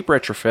retrofit or cheap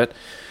retrofit,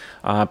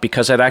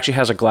 because it actually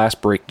has a glass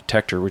break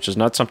detector, which is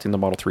not something the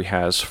Model 3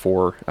 has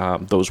for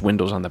those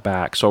windows on the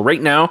back. So right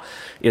now,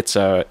 it's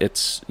a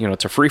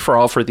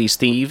free-for-all for these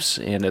thieves,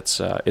 and it's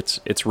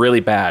really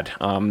bad.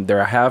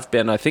 There have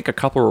been, I think, a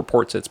couple of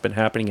reports that's been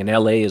happening in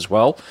LA as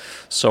well.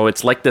 So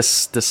it's like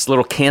this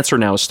little cancer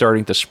now is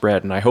starting to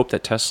spread, and I hope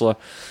that Tesla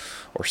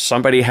or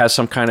somebody has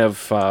some kind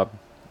of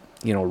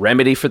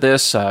remedy for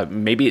this.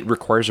 Maybe it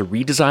requires a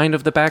redesign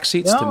of the back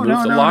seats to move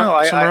the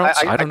lock somewhere else.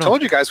 I don't know. I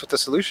told you guys what the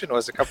solution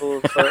was a couple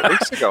of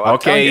weeks ago.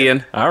 Okay,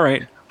 Ian. All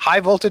right.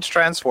 High voltage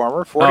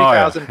transformer,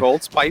 40,000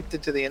 volts piped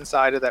into the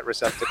inside of that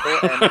receptacle,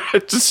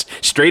 and just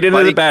straight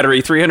into the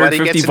battery,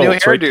 350 volts.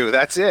 New hairdo. Right?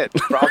 That's it.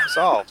 Problem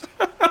solved.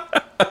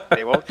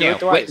 They won't do it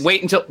twice.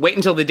 Wait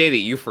until the day that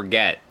you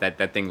forget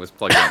that thing was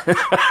plugged in.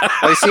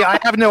 Well, you see, I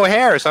have no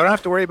hair, so I don't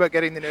have to worry about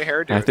getting the new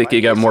hairdo. I think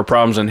you got more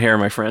problems than hair,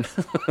 my friend.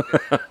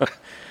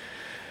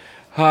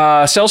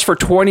 Sells for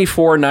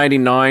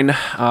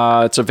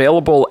 $24.99. It's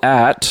available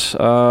at,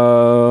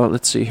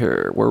 let's see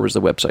here, where was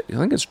the website? I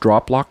think it's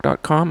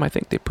droplock.com. I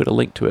think they put a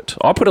link to it.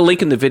 I'll put a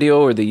link in the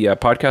video or the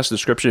podcast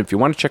description. If you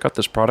want to check out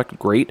this product,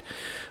 great.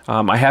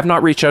 I have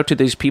not reached out to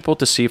these people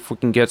to see if we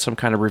can get some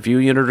kind of review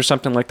unit or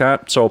something like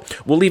that. So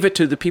we'll leave it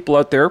to the people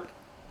out there.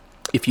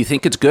 If you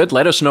think it's good,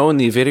 let us know in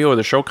the video or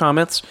the show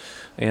comments,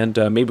 and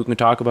maybe we can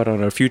talk about it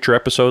on a future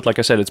episode. Like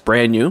I said, it's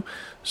brand new.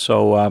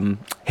 So,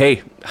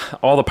 hey,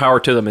 all the power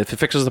to them. If it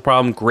fixes the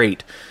problem,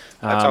 great.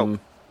 Let's hope.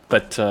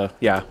 But,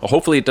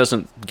 hopefully it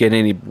doesn't get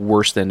any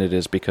worse than it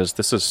is, because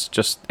this is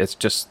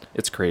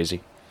it's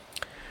crazy.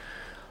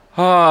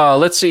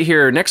 Let's see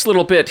here. Next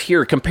little bit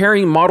here.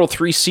 Comparing Model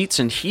 3 seats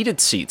and heated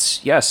seats.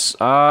 Yes,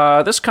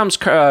 this comes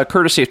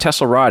courtesy of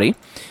Tesla Roddy.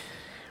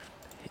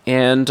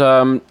 And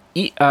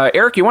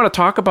Eric, you want to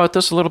talk about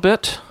this a little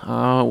bit?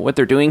 What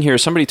they're doing here,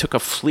 somebody took a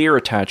FLIR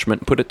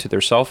attachment and put it to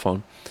their cell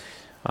phone,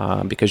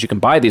 because you can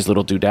buy these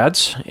little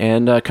doodads,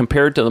 and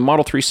compared to the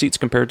Model 3 seats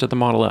compared to the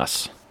Model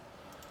S.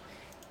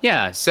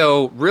 Yeah,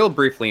 so real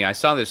briefly, I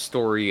saw this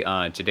story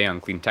today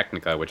on Clean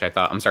Technica, which I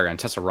thought, on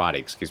Tesla Roddy,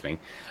 excuse me.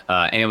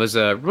 And it was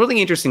a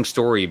really interesting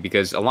story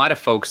because a lot of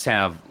folks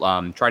have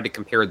tried to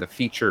compare the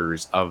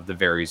features of the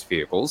various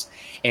vehicles.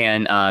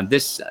 And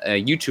this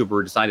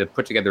YouTuber decided to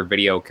put together a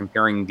video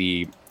comparing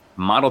the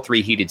Model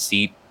 3 heated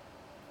seat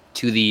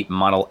to the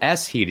Model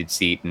S heated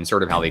seat and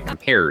sort of how they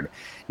compared.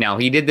 Now,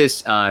 he did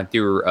this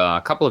through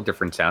a couple of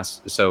different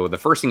tests. So the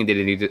first thing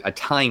he did a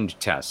timed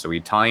test. So he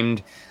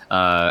timed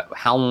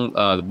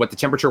what the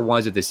temperature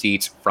was of the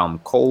seats from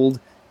cold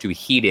to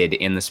heated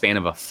in the span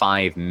of a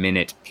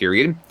 5-minute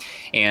period.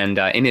 And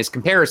in his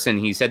comparison,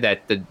 he said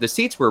that the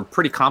seats were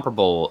pretty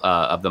comparable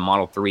of the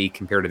Model 3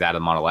 compared to that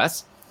of the Model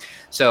S.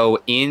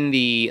 So in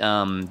the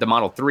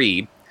Model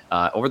 3,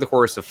 over the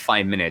course of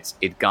 5 minutes,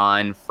 it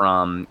gone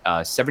from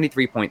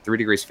 73.3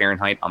 degrees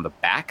Fahrenheit on the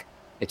back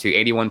to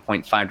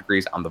 81.5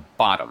 degrees on the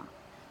bottom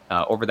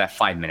over that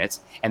 5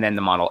 minutes. And then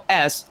the Model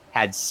S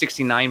had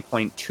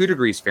 69.2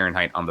 degrees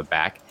Fahrenheit on the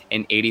back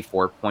and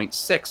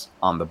 84.6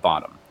 on the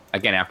bottom,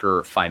 again,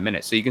 after 5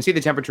 minutes. So you can see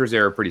the temperatures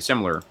there are pretty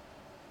similar.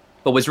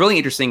 But what's really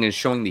interesting is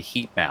showing the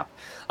heat map.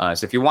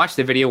 So if you watch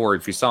the video, or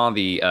if you saw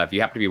if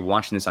you happen to be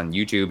watching this on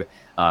YouTube,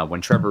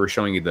 when Trevor was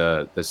showing you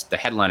the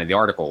headline of the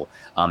article,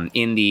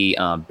 in the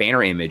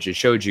banner image, it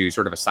showed you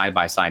sort of a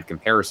side-by-side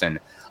comparison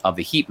of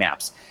the heat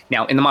maps.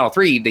 Now, in the Model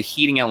 3, the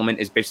heating element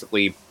is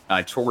basically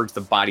towards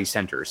the body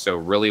center. So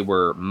really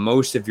where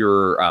most of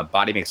your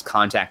body makes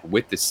contact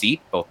with the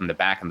seat, both in the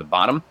back and the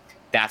bottom.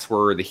 that's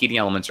where the heating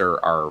elements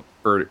are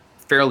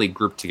fairly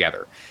grouped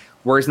together.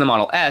 Whereas in the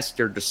Model S,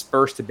 they're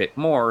dispersed a bit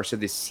more, so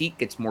the seat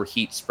gets more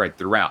heat spread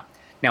throughout.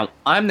 Now,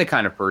 I'm the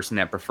kind of person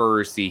that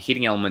prefers the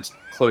heating elements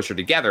closer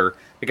together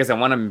because I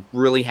want to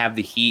really have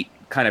the heat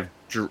kind of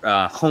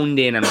honed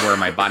in on where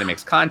my body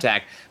makes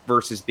contact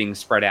versus being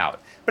spread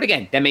out. But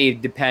again, that may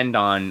depend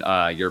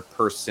on your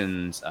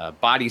person's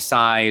body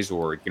size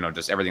or,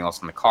 just everything else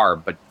in the car.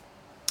 But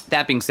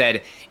that being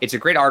said, it's a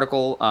great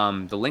article.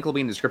 The link will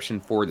be in the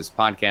description for this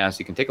podcast.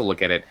 You can take a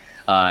look at it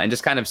and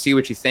just kind of see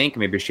what you think,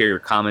 maybe share your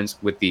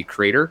comments with the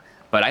creator.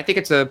 But I think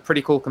it's a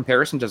pretty cool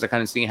comparison just to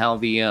kind of see how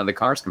the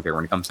cars compare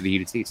when it comes to the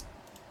heated seats.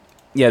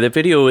 Yeah, the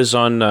video is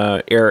on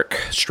Eric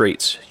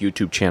Straight's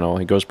YouTube channel.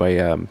 He goes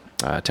by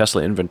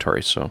Tesla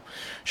Inventory. So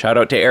shout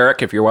out to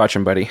Eric if you're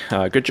watching, buddy.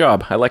 Good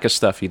job. I like his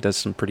stuff. He does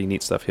some pretty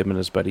neat stuff, him and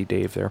his buddy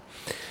Dave there.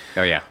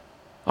 Oh, yeah.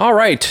 All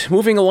right,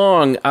 moving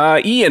along.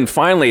 Ian,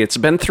 finally, it's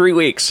been 3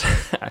 weeks.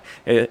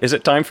 Is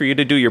it time for you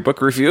to do your book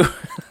review?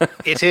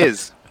 It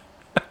is.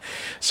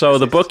 So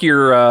the book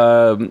you're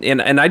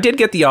and I did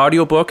get the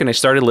audiobook and I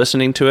started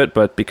listening to it,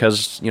 but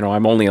because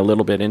I'm only a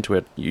little bit into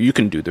it, you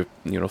can do the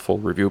full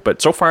review.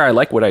 But so far I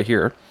like what I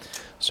hear.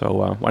 So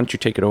why don't you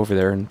take it over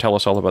there and tell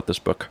us all about this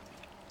book?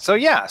 So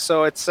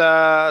it's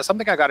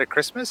something I got at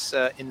Christmas,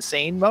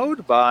 Insane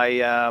Mode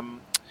by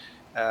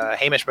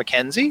Hamish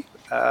Mackenzie.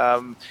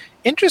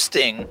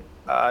 Interesting.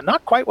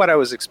 Not quite what I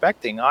was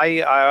expecting.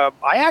 I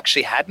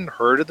actually hadn't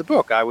heard of the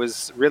book. I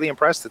was really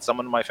impressed that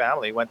someone in my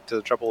family went to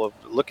the trouble of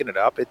looking it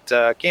up.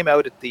 It came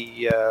out at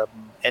the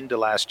end of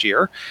last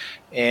year,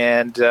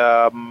 and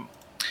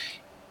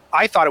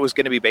I thought it was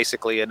going to be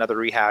basically another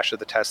rehash of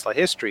the Tesla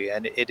history,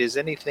 and it is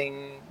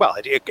anything. Well,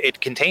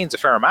 it contains a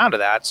fair amount of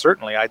that.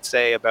 Certainly, I'd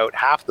say about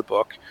half the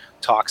book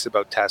talks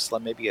about Tesla,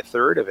 maybe a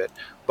third of it.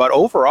 But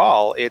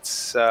overall,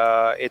 it's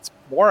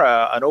more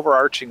an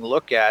overarching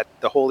look at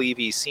the whole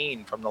EV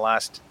scene from the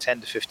last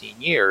 10 to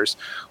 15 years,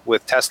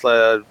 with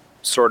Tesla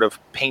sort of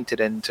painted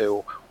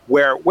into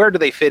where do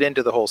they fit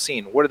into the whole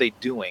scene? What are they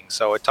doing?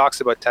 So it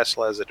talks about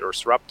Tesla as a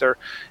disruptor,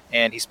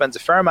 and he spends a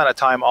fair amount of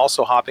time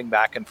also hopping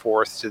back and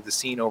forth to the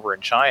scene over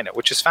in China,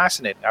 which is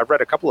fascinating. I've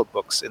read a couple of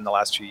books in the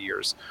last few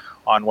years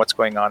on what's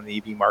going on in the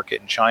EV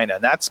market in China,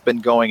 and that's been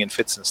going in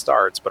fits and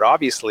starts. But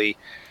obviously,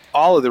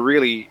 all of the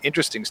really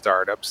interesting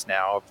startups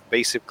now have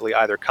basically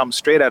either come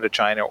straight out of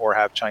China or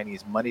have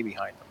Chinese money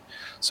behind them.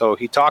 So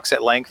he talks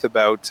at length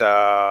about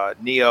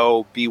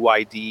NIO,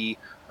 BYD,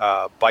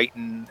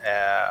 Byton,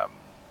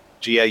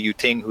 Jia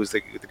Yuting, who's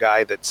the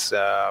guy that's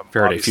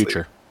Faraday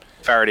Future.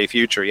 Faraday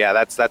Future, yeah,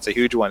 that's a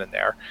huge one in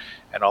there,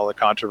 and all the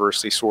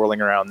controversy swirling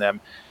around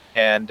them.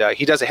 And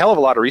he does a hell of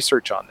a lot of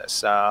research on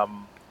this.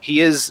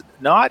 He is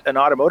not an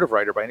automotive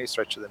writer by any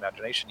stretch of the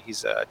imagination.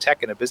 He's a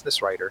tech and a business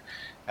writer.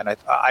 And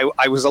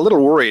I was a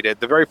little worried.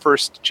 At the very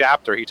first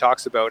chapter, he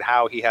talks about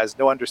how he has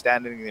no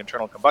understanding of the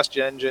internal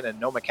combustion engine and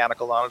no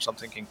mechanical knowledge. So I'm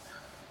thinking,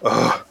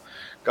 oh,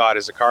 God,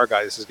 as a car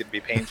guy, this is going to be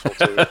painful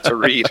to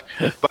read.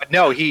 But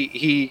no,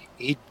 he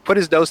put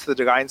his nose to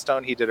the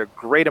grindstone. He did a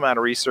great amount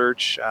of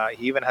research.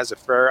 He even has a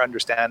fair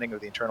understanding of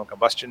the internal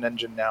combustion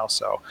engine now.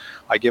 So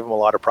I give him a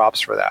lot of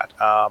props for that.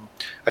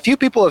 A few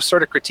people have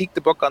sort of critiqued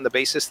the book on the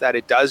basis that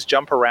it does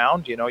jump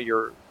around.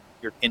 You're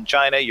in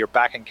China, you're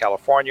back in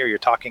California, you're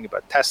talking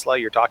about Tesla,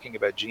 you're talking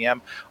about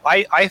GM.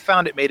 I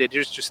found it made it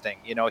interesting.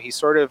 He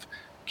sort of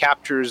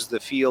captures the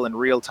feel in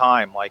real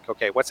time, like,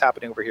 okay, what's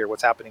happening over here?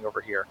 What's happening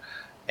over here?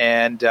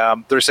 And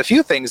there's a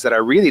few things that I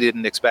really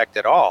didn't expect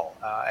at all.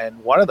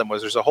 And one of them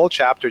was there's a whole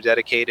chapter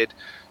dedicated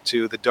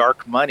to the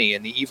dark money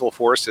and the evil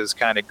forces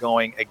kind of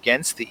going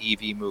against the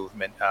EV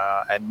movement,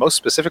 and most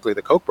specifically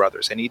the Koch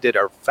brothers. And he did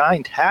a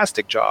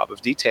fantastic job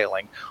of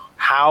detailing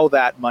how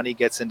that money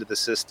gets into the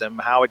system,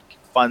 how it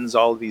funds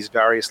all of these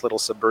various little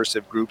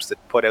subversive groups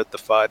that put out the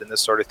FUD and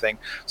this sort of thing.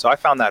 So I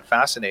found that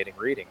fascinating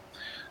reading.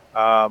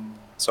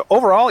 So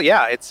overall,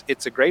 yeah,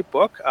 it's a great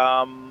book.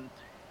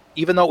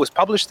 Even though it was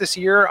published this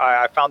year,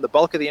 I found the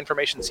bulk of the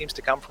information seems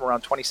to come from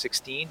around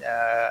 2016,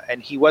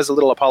 and he was a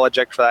little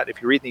apologetic for that. If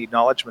you read the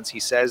acknowledgments, he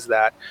says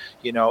that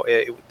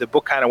the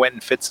book kind of went in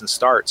fits and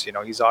starts.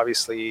 He's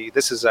obviously,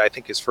 this is I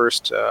think his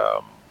first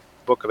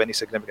book of any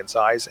significant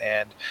size,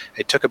 and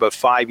it took about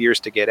 5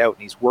 years to get out,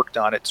 and he's worked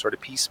on it sort of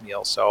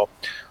piecemeal. So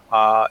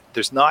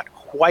there's not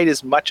quite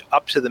as much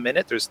up to the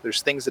minute.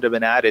 There's things that have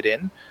been added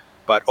in,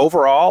 but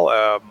overall,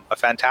 a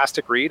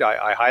fantastic read.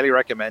 I highly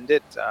recommend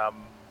it.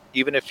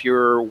 Even if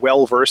you're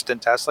well versed in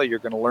Tesla, you're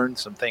going to learn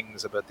some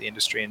things about the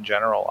industry in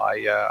general.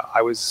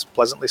 I was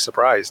pleasantly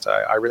surprised.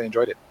 I really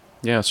enjoyed it.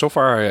 Yeah, so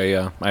far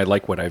I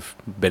like what I've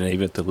been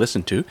able to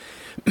listen to.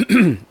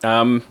 You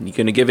going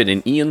to give it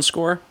an Ian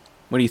score?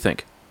 What do you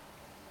think?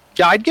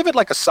 Yeah, I'd give it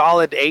like a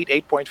solid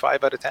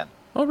 8.5 out of 10.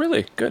 Oh,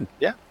 really? Good.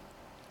 Yeah.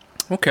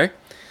 Okay.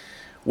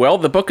 Well,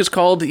 the book is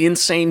called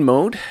Insane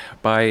Mode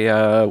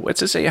by,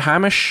 what's it say,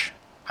 Hamish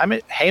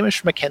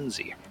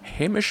Mackenzie.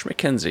 Hamish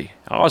Mackenzie.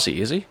 Aussie,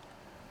 is he?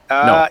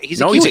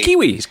 He's a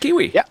Kiwi. He's a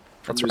Kiwi. Yeah.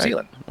 from New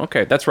Zealand.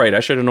 Okay, that's right. I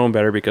should have known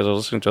better because I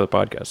was listening to the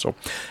podcast. So,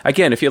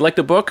 again, if you like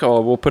the book,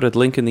 we'll put a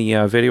link in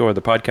the video or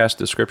the podcast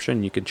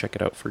description. You can check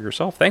it out for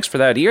yourself. Thanks for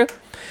that, Ian.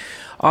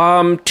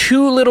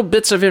 Two little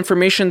bits of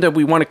information that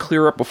we want to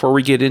clear up before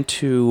we get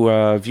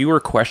into viewer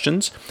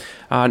questions.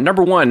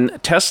 Number one,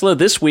 Tesla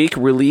this week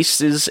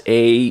releases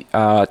a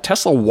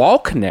Tesla wall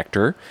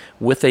connector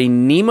with a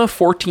NEMA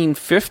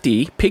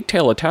 1450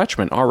 pigtail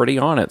attachment already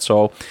on it.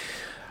 So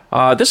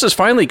this is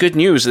finally good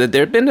news. There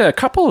had been a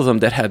couple of them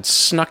that had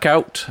snuck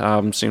out.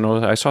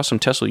 So, I saw some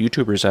Tesla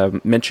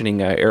YouTubers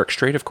mentioning Eric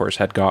Strait, of course,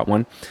 had got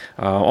one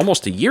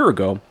almost a year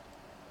ago.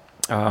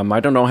 I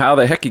don't know how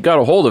the heck he got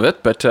a hold of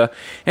it, but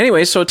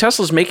anyway, so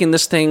Tesla's making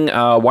this thing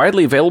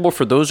widely available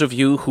for those of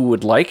you who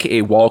would like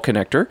a wall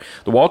connector.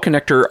 The wall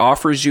connector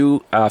offers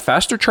you a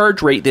faster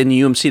charge rate than the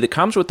UMC that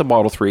comes with the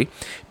Model 3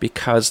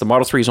 because the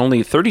Model 3 is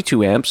only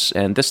 32 amps,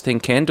 and this thing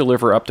can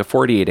deliver up to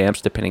 48 amps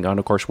depending on,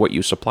 of course, what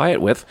you supply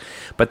it with.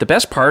 But the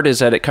best part is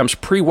that it comes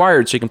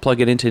pre-wired, so you can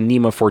plug it into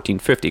NEMA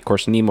 1450. Of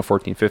course, NEMA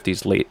 1450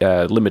 is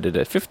limited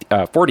at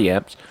 40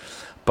 amps.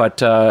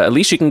 But at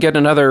least you can get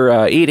another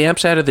 8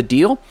 amps out of the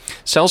deal.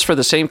 Sells for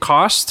the same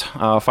cost,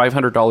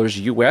 $500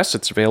 US.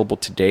 It's available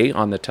today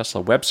on the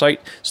Tesla website.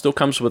 Still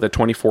comes with a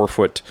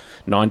 24-foot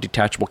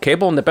non-detachable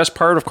cable. And the best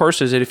part, of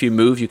course, is that if you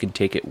move, you can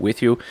take it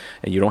with you.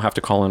 And you don't have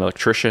to call an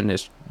electrician.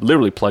 It's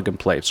literally plug and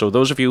play. So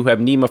those of you who have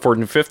NEMA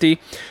 1450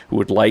 who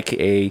would like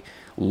a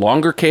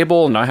longer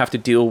cable and not have to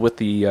deal with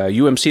the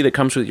UMC that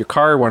comes with your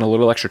car, want a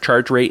little extra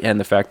charge rate, and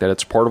the fact that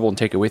it's portable and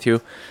take it with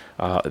you,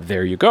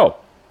 there you go.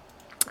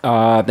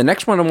 The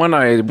next one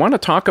I want to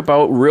talk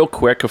about real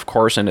quick, of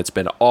course, and it's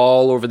been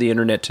all over the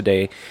internet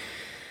today.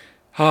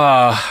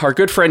 Our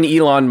good friend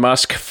Elon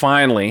Musk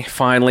finally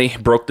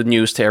broke the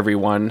news to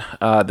everyone.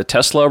 The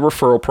Tesla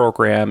referral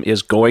program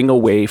is going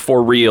away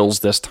for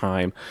reals this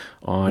time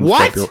on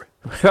February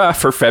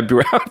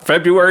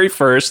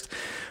 1st.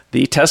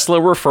 The Tesla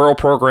referral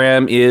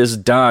program is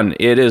done.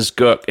 It is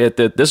cooked.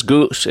 This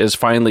goose is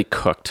finally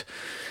cooked.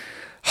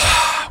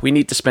 We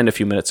need to spend a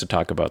few minutes to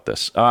talk about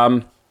this.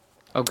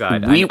 Oh,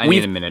 God, I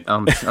need a minute.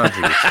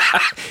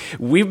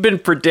 We've been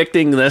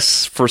predicting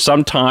this for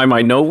some time.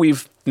 I know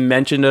we've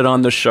mentioned it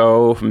on the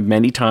show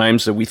many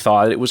times that we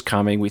thought it was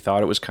coming.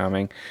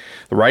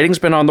 The writing's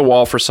been on the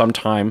wall for some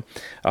time.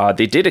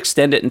 They did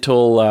extend it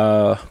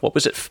until,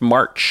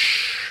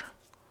 March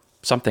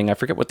something. I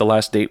forget what the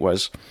last date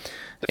was.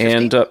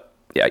 And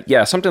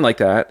yeah, something like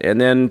that.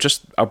 And then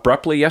just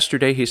abruptly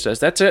yesterday, he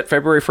says, that's it,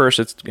 February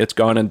 1st, it's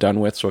gone and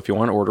done with. So if you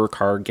want to order a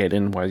car, get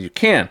in while you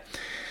can.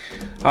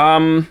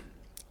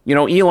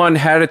 Elon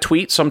had a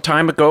tweet some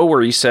time ago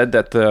where he said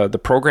that the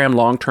program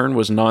long-term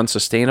was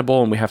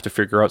non-sustainable and we have to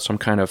figure out some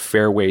kind of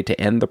fair way to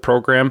end the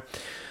program.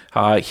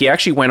 He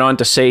actually went on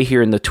to say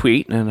here in the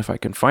tweet, and if I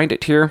can find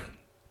it here,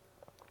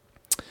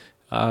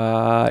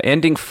 so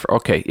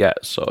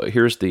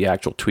here's the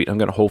actual tweet. I'm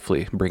going to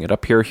hopefully bring it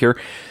up here.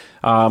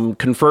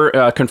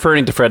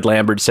 Conferring to Fred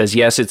Lambert, says,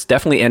 yes, it's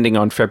definitely ending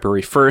on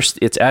February 1st.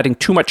 It's adding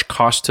too much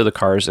cost to the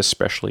cars,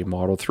 especially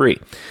Model 3.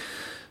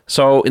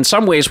 So in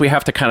some ways, we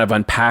have to kind of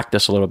unpack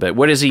this a little bit.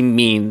 What does he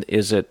mean?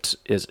 Is it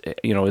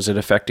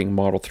affecting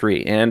Model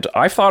 3? And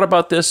I've thought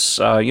about this.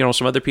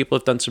 Some other people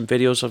have done some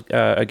videos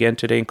again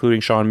today, including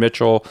Sean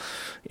Mitchell,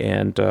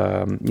 and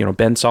Ben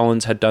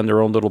Sullins had done their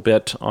own little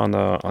bit on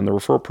the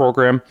referral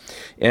program.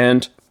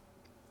 And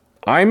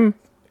I'm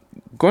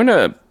going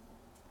to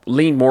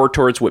lean more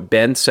towards what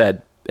Ben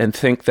said and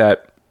think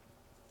that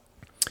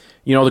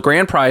the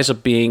grand prize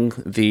of being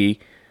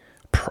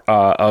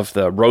of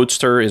the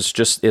Roadster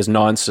is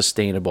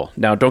non-sustainable.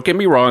 Now, don't get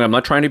me wrong. I'm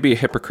not trying to be a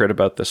hypocrite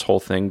about this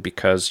whole thing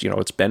because,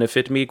 it's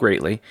benefited me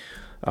greatly.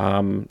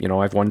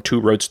 I've won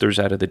 2 Roadsters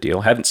out of the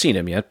deal. Haven't seen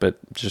them yet, but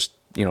just,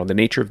 the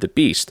nature of the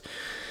beast.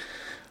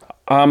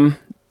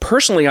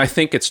 Personally, I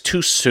think it's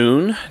too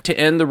soon to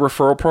end the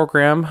referral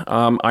program.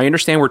 I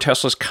understand where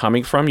Tesla's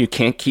coming from. You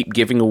can't keep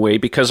giving away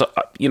because,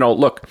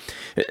 look,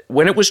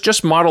 when it was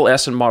just Model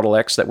S and Model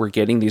X that were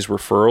getting these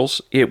referrals,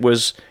 it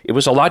was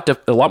a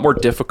lot more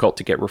difficult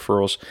to get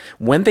referrals.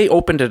 When they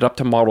opened it up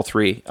to Model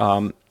 3,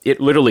 it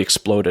literally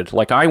exploded.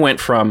 Like I went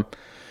from,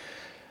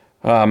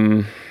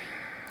 I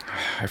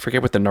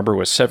forget what the number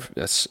was,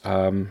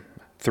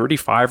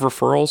 35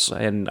 referrals,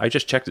 and I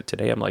just checked it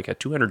today. I'm like at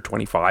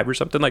 225 or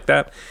something like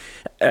that,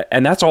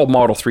 and that's all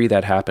Model 3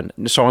 that happened.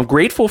 So I'm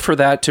grateful for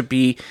that to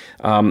be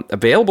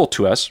available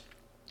to us.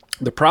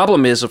 The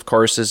problem is, of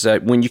course, is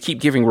that when you keep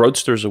giving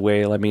Roadsters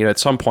away, I mean, at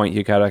some point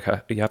you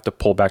have to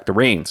pull back the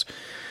reins.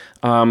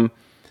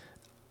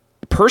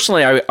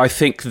 Personally, I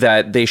think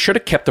that they should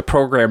have kept the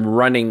program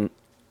running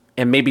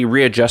and maybe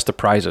readjust the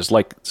prices,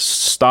 like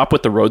stop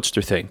with the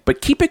Roadster thing,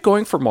 but keep it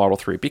going for Model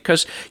 3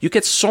 because you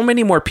get so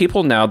many more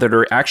people now that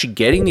are actually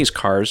getting these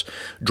cars,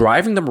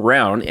 driving them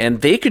around, and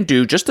they can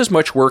do just as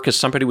much work as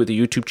somebody with a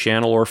YouTube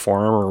channel or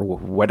forum or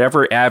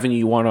whatever avenue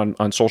you want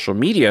on social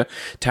media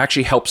to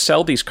actually help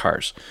sell these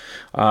cars.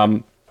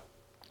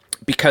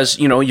 Because,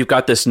 you've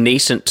got this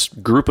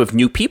nascent group of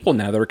new people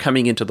now that are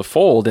coming into the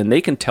fold, and they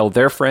can tell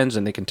their friends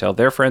and they can tell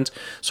their friends.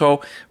 So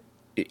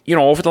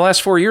over the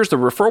last 4 years, the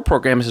referral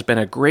program has been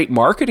a great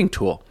marketing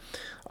tool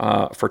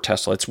for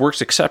Tesla. It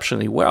works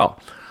exceptionally well.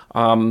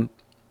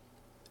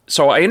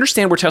 So I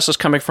understand where Tesla's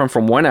coming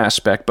from one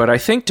aspect, but I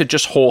think to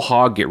just whole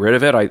hog get rid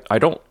of it, I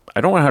don't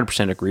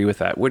 100% agree with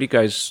that. What do you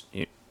guys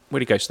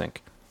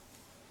think?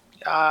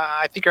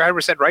 I think you're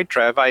 100% right,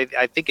 Trev. I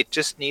think it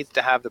just needs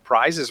to have the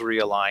prizes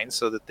realigned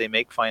so that they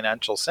make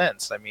financial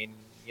sense. I mean,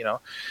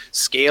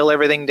 scale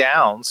everything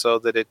down so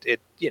that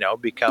it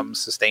becomes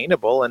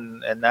sustainable,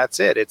 and that's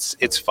it.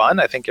 It's fun.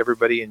 I think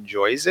everybody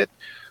enjoys it.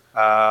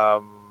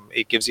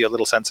 It gives you a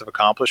little sense of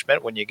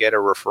accomplishment when you get a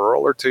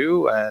referral or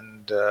two,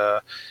 and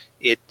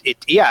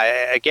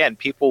again,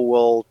 people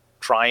will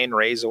try and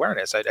raise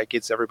awareness. It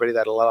gives everybody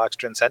that a little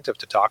extra incentive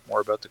to talk more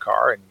about the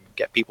car and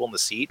get people in the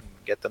seat and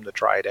get them to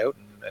try it out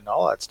and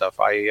all that stuff.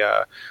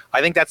 I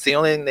think that's the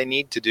only thing they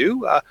need to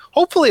do.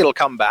 Hopefully it'll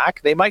come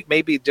back. They might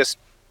maybe just,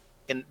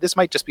 and this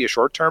might just be a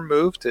short-term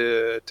move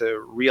to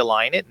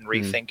realign it and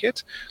rethink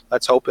it.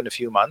 Let's hope in a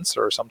few months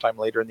or sometime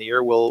later in the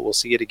year we'll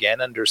see it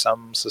again under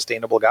some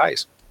sustainable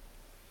guise.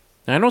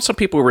 I know some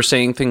people were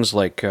saying things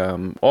like,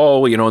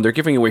 they're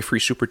giving away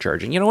free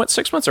supercharging. You know what?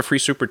 6 months of free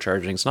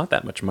supercharging is not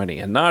that much money,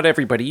 and not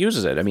everybody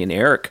uses it. I mean,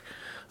 Eric,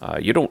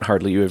 you don't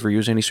hardly ever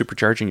use any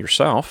supercharging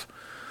yourself.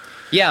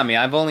 Yeah, I mean,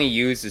 I've only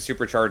used the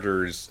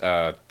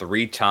superchargers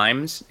 3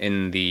 times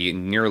in the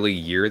nearly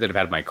year that I've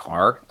had my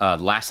car.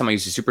 Last time I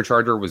used a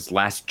supercharger was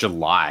last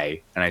July,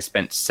 and I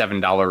spent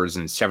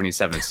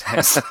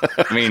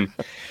 $7.77. I mean,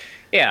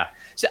 yeah.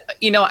 So,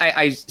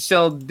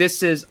 so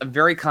this is a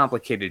very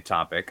complicated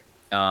topic.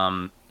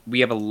 We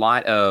have a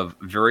lot of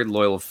very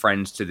loyal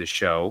friends to the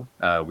show.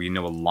 We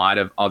know a lot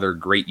of other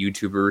great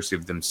YouTubers who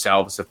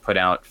themselves have put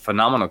out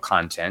phenomenal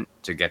content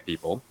to get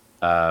people.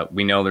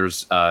 We know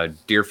there's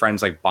dear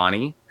friends like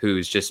Bonnie,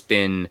 who's just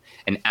been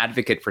an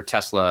advocate for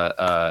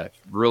Tesla.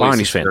 Really,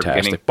 Bonnie's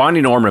fantastic.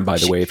 Bonnie Norman, by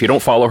the way, if you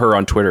don't follow her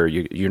on Twitter,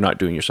 you're not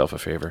doing yourself a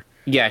favor.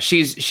 Yeah,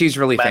 she's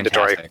really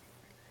mandatory. Fantastic.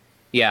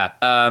 Yeah,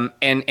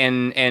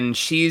 and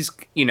she's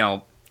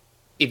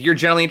if you're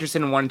generally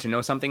interested in wanting to know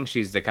something,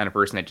 she's the kind of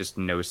person that just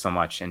knows so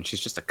much, and she's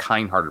just a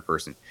kind-hearted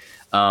person.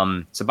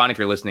 So Bonnie, if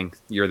you're listening,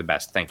 you're the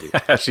best. Thank you.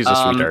 She's a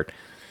sweetheart.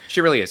 She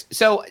really is.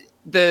 So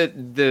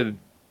the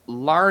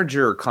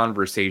larger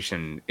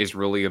conversation is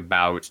really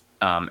about,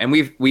 and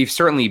we've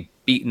certainly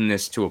beaten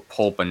this to a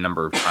pulp a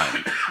number of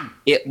times.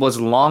 It was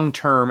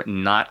long-term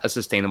not a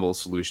sustainable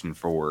solution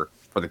for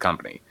the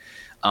company.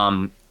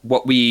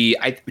 What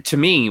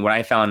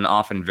I found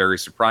often very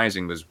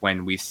surprising was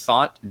when we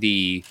thought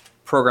the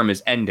program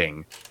is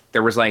ending,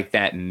 there was like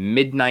that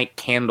midnight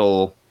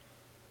candle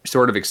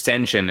sort of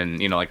extension, and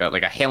like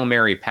a Hail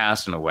Mary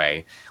pass in a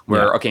way,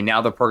 where okay,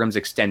 now the program's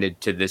extended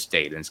to this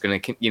date, and it's gonna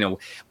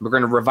we're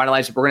gonna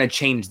revitalize it, we're gonna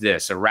change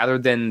this. So rather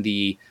than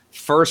the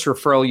first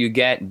referral you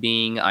get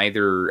being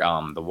either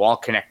the wall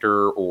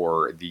connector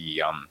or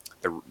the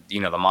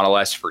Model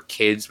S for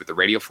kids with the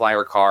radio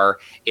flyer car,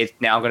 it's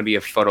now going to be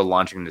a photo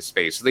launching into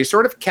space. So they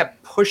sort of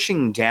kept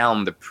pushing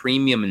down the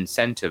premium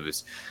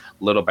incentives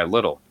little by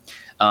little.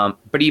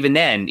 But even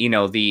then,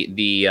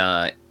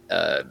 the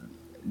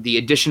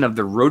addition of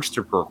the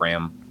Roadster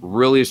program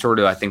really sort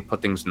of, I think,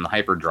 put things in the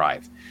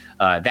hyperdrive.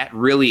 That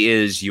really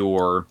is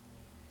your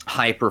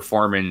high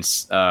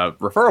performance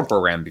referral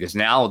program, because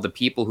now the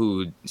people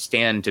who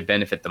stand to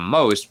benefit the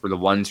most were the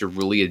ones who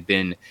really had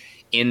been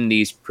in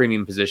these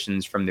premium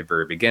positions from the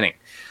very beginning.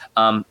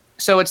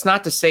 So it's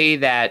not to say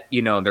that,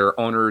 there are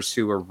owners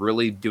who are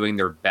really doing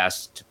their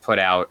best to put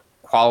out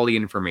quality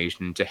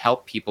information to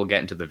help people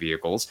get into the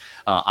vehicles.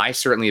 I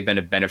certainly have been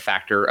a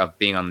benefactor of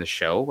being on the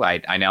show.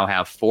 I now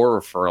have 4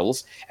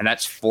 referrals, and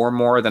that's 4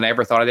 more than I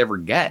ever thought I'd ever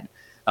get.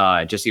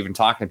 Just even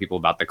talking to people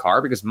about the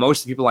car, because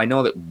most of the people I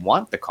know that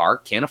want the car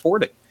can't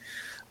afford it.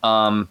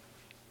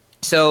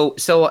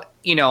 So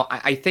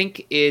I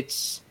think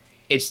it's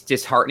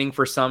disheartening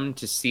for some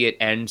to see it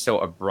end so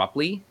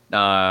abruptly.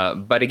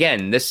 But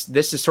again, this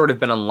has sort of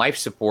been on life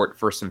support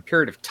for some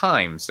period of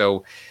time.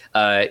 So,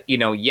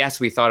 yes,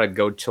 we thought it'd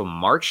go till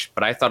March,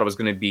 but I thought it was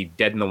going to be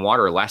dead in the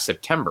water last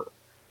September.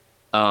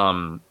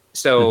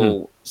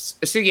 So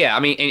yeah, I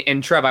mean,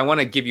 and Trev, I want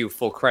to give you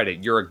full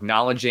credit. You're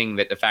acknowledging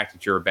that the fact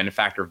that you're a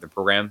benefactor of the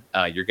program,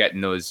 you're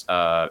getting those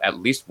at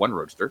least one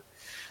Roadster.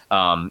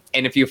 And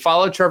if you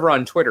follow Trevor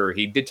on Twitter,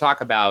 he did talk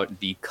about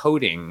the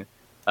coding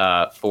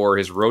for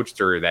his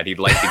Roadster that he'd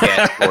like to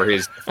get for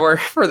his for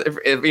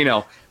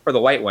the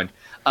white one.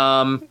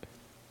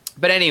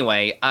 But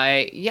anyway,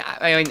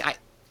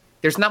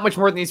 there's not much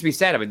more that needs to be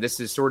said. I mean, this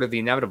is sort of the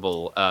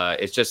inevitable.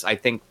 It's just, I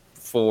think,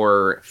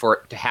 for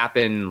it to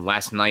happen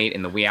last night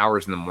in the wee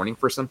hours in the morning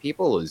for some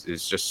people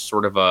is just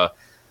sort of a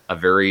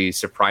very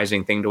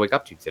surprising thing to wake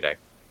up to today.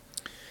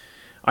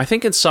 I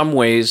think in some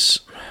ways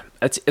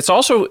it's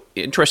also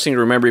interesting to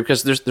remember,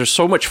 because there's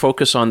so much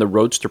focus on the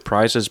Roadster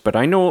prizes, but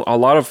I know a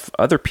lot of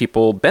other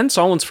people. Ben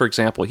Sullins, for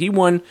example, he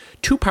won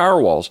 2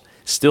 Powerwalls,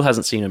 still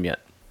hasn't seen them yet.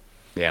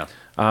 Yeah.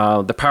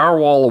 The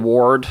Powerwall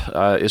Award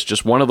is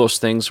just one of those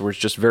things where it's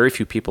just very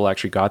few people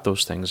actually got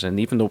those things, and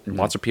even though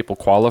lots of people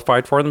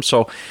qualified for them.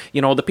 So,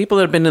 the people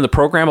that have been in the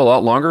program a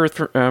lot longer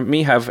than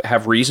me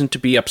have reason to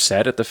be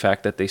upset at the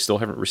fact that they still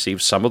haven't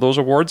received some of those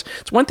awards.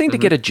 It's one thing to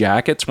get a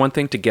jacket. It's one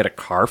thing to get a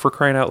car, for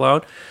crying out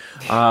loud.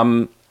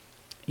 And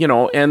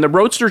the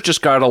Roadster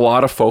just got a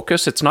lot of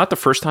focus. It's not the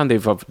first time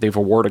they've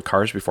awarded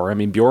cars before. I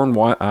mean, Bjorn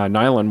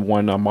Nyland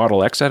won a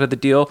Model X out of the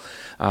deal.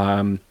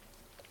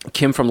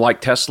 Kim from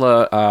Like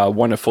Tesla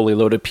won a fully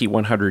loaded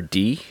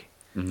P100D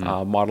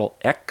Model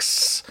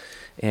X,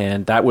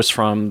 and that was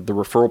from the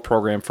referral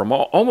program from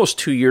almost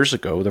 2 years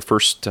ago. The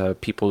first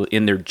people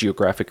in their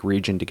geographic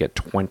region to get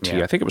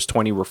 20. I think it was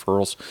 20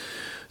 referrals.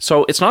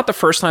 So it's not the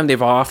first time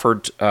they've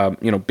offered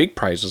big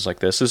prizes like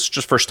this. This is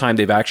just the first time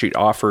they've actually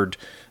offered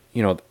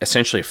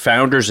essentially a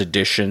founder's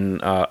edition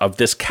of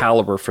this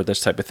caliber for this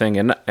type of thing.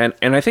 And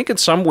I think in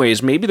some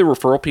ways maybe the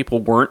referral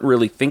people weren't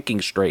really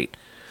thinking straight.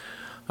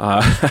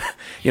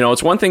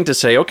 It's one thing to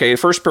say, okay,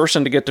 first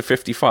person to get to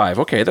 55.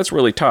 Okay, that's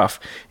really tough.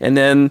 And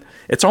then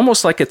it's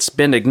almost like it's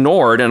been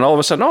ignored, and all of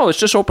a sudden, let's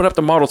just open up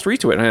the Model 3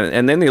 to it.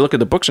 And then they look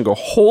at the books and go,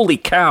 holy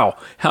cow,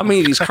 how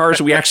many of these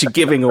cars are we actually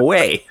giving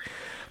away?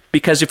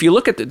 Because if you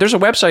look at, there's a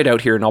website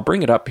out here, and I'll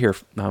bring it up here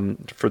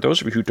for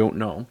those of you who don't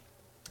know.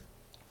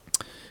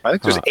 I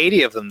think there's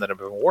 80 of them that have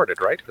been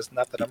awarded, right? Isn't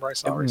that the number I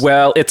saw recently?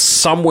 Well, it's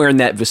somewhere in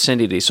that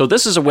vicinity. So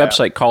this is a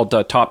website called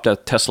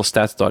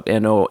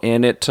top.teslastats.no,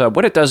 and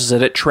what it does is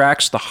that it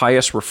tracks the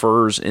highest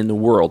referrers in the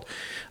world.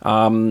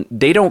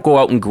 They don't go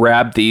out and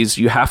grab these.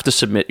 You have to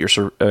submit your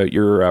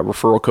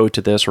referral code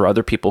to this, or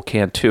other people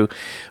can too.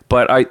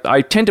 But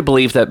I tend to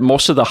believe that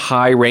most of the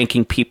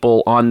high-ranking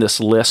people on this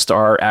list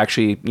are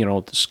actually,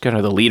 this kind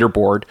of the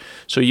leaderboard.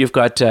 So you've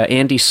got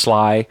Andy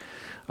Sly,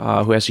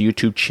 who has a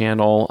YouTube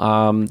channel.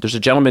 There's a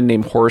gentleman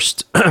named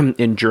Horst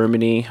in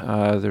Germany.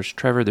 There's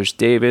Trevor, there's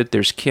David,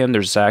 there's Kim,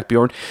 there's Zach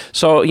Bjorn.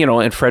 So,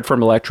 and Fred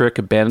from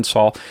Electric, Ben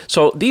Saul.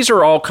 So these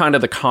are all kind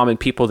of the common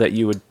people that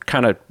you would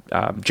kind of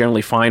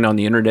generally find on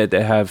the internet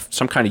that have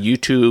some kind of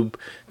YouTube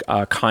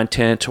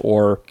content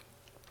or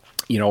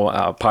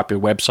a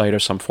popular website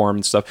of some form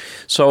and stuff.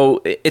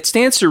 So it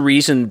stands to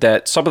reason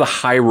that some of the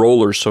high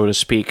rollers, so to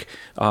speak,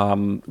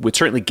 would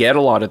certainly get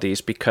a lot of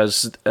these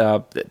because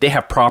they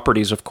have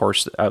properties, of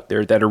course, out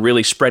there that are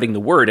really spreading the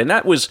word. And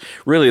that was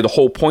really the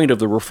whole point of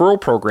the referral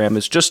program,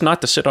 is just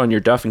not to sit on your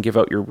duff and give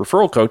out your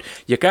referral code.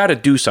 You got to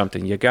do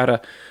something. You got to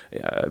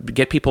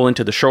get people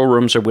into the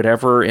showrooms or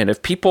whatever. And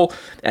if people,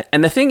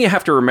 and the thing you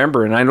have to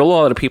remember, and I know a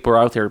lot of people are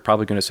out there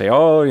probably going to say,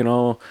 all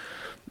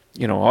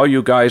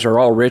you guys are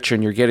all rich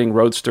and you're getting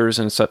Roadsters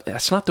and stuff.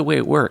 That's not the way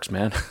it works,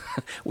 man.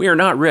 We are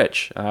not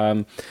rich.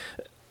 A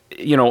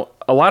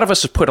lot of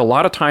us have put a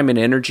lot of time and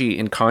energy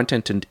and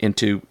content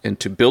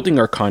into building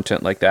our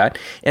content like that.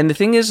 And the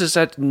thing is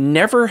that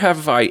never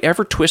have I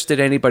ever twisted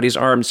anybody's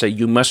arm and say,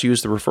 you must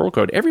use the referral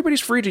code. Everybody's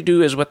free to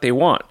do is what they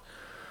want,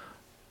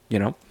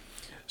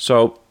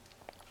 So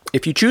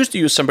if you choose to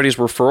use somebody's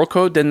referral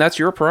code, then that's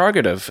your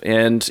prerogative.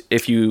 And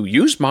if you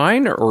used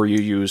mine, or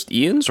you used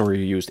Ian's, or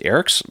you used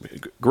Eric's,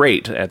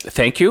 great.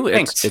 Thank you.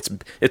 Thanks.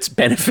 It's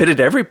benefited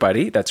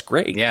everybody. That's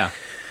great. Yeah.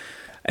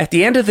 At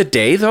the end of the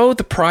day, though,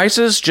 the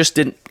prizes just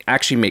didn't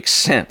actually make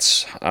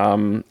sense.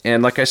 And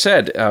like I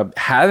said,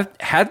 had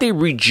they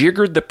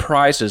rejiggered the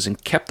prizes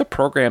and kept the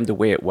program the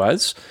way it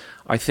was,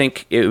 I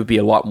think it would be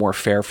a lot more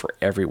fair for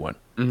everyone.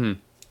 Mm-hmm.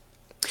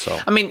 So,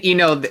 I mean,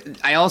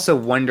 I also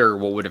wonder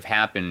what would have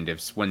happened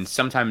when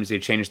sometimes they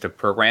changed the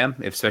program,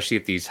 especially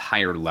at these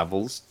higher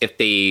levels, if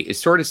they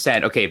sort of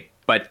said, okay,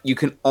 but you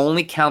can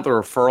only count the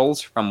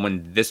referrals from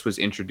when this was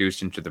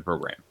introduced into the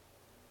program.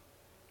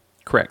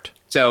 Correct.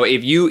 So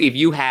if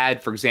you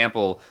had, for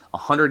example,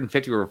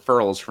 150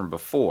 referrals from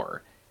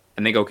before,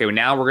 and they go, okay, well,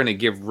 now we're going to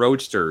give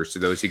Roadsters to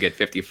those who get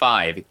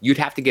 55, you'd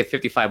have to get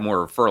 55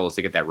 more referrals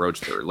to get that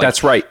Roadster.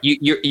 That's right.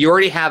 You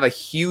already have a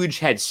huge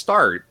head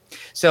start.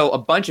 So a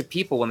bunch of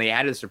people, when they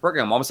added this to the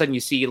program, all of a sudden you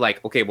see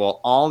okay, well,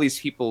 all these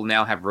people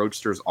now have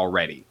Roadsters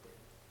already.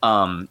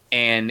 And,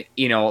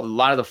 a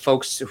lot of the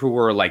folks who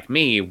were like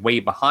me,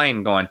 way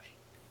behind, going,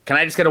 can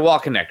I just get a wall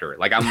connector?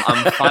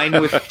 I'm fine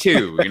with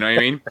two, you know what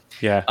I mean?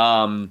 Yeah.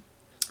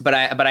 But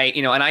I,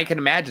 and I can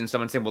imagine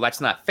someone saying, well, that's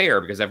not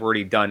fair because I've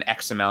already done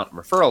X amount of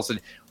referrals.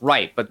 And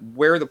right. But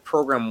where the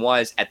program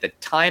was at the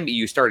time that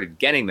you started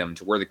getting them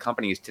to where the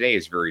company is today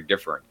is very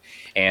different.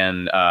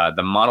 And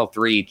the Model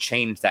 3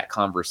 changed that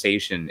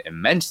conversation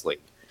immensely.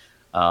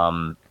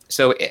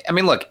 So, I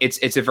mean, look,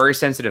 it's a very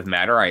sensitive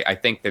matter. I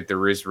think that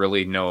there is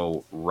really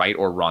no right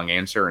or wrong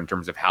answer in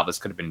terms of how this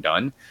could have been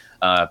done.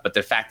 But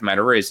the fact of the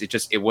matter is,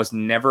 it was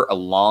never a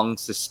long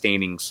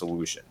sustaining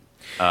solution.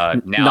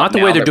 Not the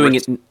way they're doing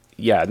it.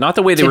 Yeah, not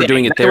the way they were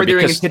doing it there. We're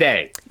doing it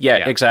today.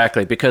 Yeah,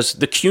 exactly. Because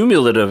the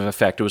cumulative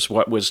effect was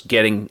what was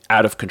getting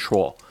out of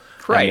control.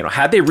 Right. And,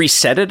 had they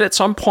reset it at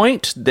some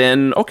point,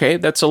 then okay,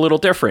 that's a little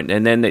different,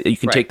 and then you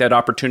can take that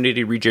opportunity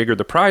to rejigger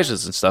the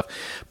prizes and stuff.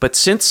 But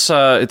since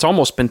it's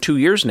almost been 2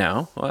 years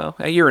now, well,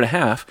 a year and a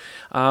half,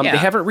 they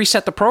haven't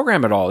reset the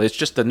program at all. It's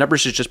just the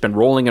numbers has just been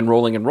rolling and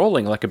rolling and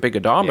rolling like a big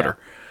odometer.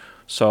 Yeah.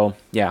 So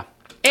yeah.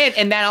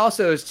 And that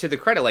also is to the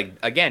credit. Like,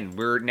 again,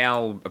 we're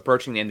now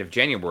approaching the end of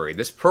January.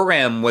 This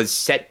program was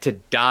set to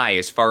die,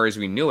 as far as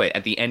we knew it,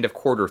 at the end of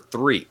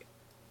Q3.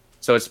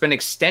 So it's been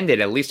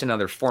extended at least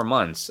another 4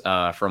 months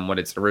from what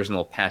its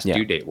original past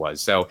due date was.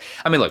 So,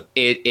 I mean, look,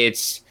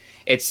 it's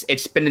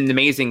been an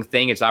amazing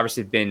thing. It's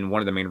obviously been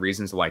one of the main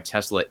reasons why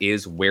Tesla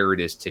is where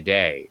it is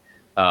today.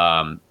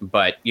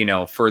 But, you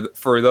know,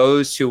 for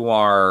those who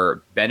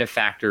are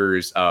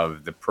benefactors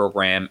of the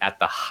program at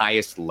the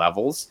highest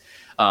levels,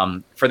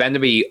 for them to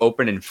be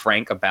open and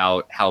frank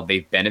about how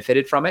they've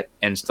benefited from it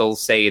and still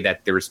say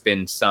that there's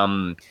been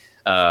some,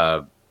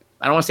 I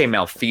don't want to say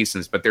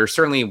malfeasance, but there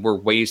certainly were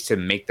ways to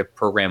make the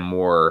program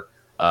more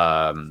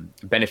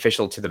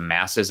beneficial to the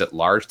masses at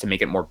large, to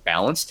make it more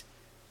balanced.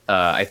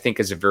 I think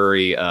is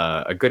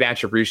a good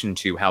attribution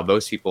to how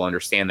those people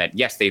understand that,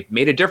 yes, they've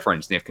made a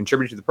difference and they've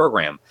contributed to the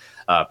program,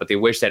 but they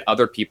wish that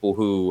other people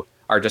who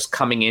are just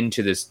coming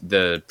into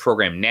the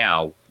program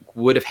now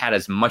would have had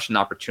as much an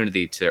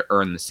opportunity to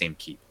earn the same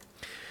keep.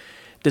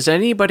 Does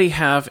anybody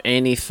have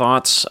any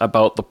thoughts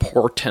about the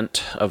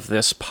portent of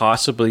this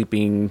possibly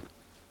being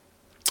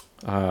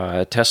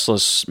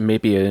Tesla's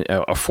maybe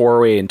a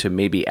foray into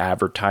maybe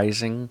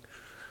advertising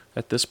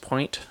at this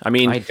point? I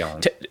mean, I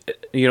don't.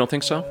 You don't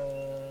think so?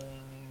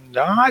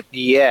 Not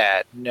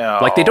yet, no.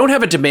 Like, they don't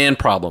have a demand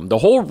problem. The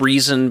whole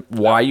reason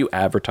why you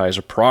advertise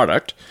a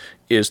product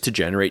is to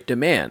generate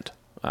demand,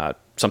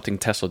 something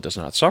Tesla does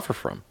not suffer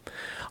from.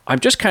 I'm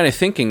just kind of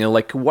thinking,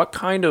 like, what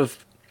kind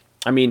of...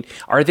 I mean,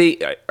 are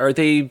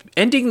they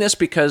ending this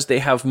because they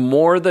have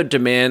more of the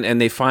demand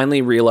and they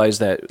finally realize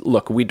that,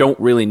 look, we don't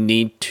really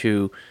need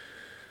to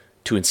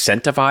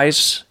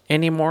incentivize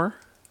anymore?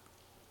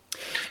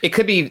 It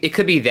could be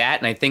that,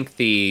 and I think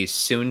the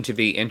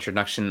soon-to-be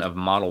introduction of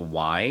Model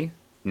Y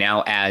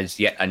now adds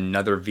yet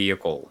another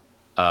vehicle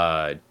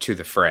to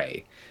the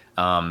fray.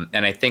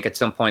 And I think at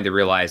some point they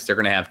realize they're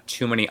going to have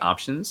too many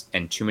options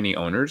and too many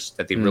owners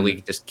that they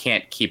really just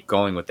can't keep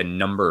going with the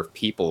number of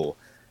people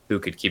who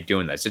could keep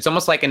doing this. It's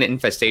almost like an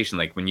infestation.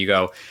 Like when you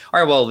go, all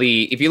right, well,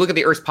 if you look at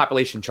the Earth's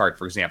population chart,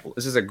 for example,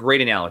 this is a great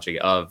analogy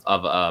of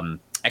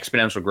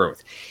exponential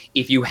growth.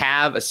 If you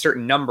have a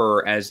certain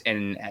number as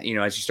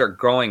you start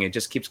growing, it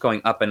just keeps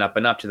going up and up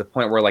and up to the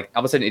point where, like,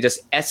 all of a sudden it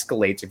just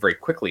escalates very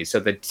quickly. So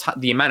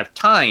the amount of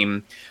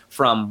time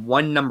from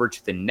one number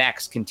to the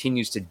next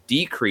continues to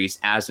decrease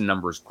as the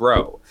numbers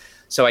grow.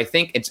 So I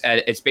think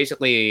it's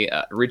basically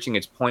reaching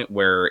its point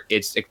where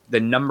the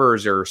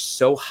numbers are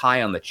so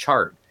high on the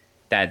chart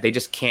that they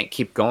just can't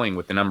keep going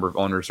with the number of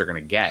owners they're going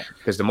to get,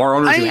 because the more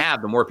owners you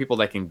have, the more people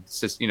that can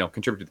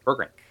contribute to the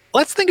program.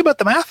 Let's think about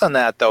the math on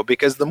that, though,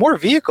 because the more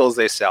vehicles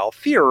they sell,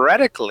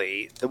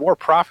 theoretically, the more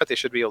profit they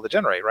should be able to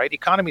generate, right?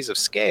 Economies of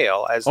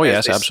scale as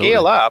they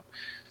scale up.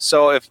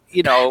 So if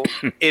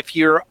if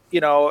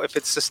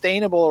it's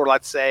sustainable, or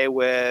let's say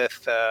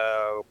with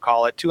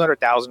call it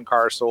 200,000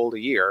 cars sold a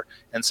year,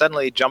 and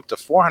suddenly jump to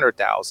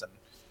 400,000,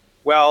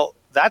 well,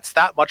 that's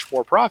that much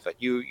more profit.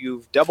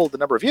 You've doubled the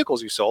number of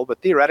vehicles you sold, but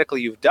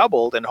theoretically you've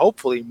doubled and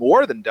hopefully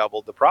more than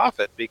doubled the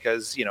profit,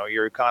 because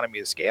your economy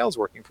of scale is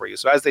working for you.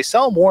 So as they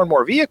sell more and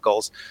more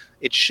vehicles,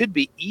 it should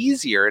be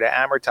easier to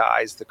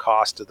amortize the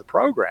cost of the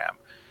program.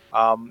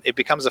 It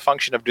becomes a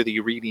function of, do they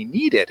really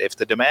need it? If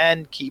the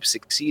demand keeps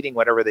exceeding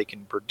whatever they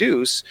can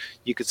produce,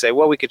 you could say,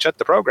 well, we could shut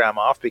the program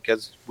off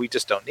because we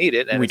just don't need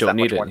it. And we don't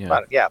need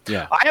it.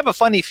 Yeah. I have a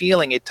funny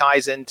feeling it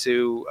ties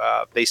into,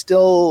 there's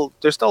still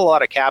a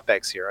lot of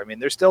CapEx here. I mean,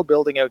 they're still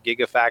building out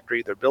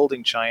Gigafactory. They're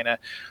building China.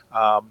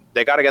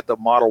 They got to get the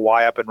Model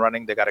Y up and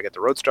running. They got to get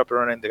the Roadster up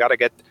and running. They got to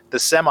get the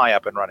Semi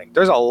up and running.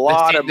 There's a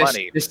lot of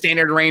money. The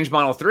standard range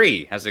Model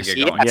 3 has to get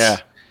going.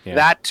 Yeah.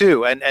 That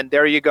too, and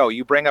there you go.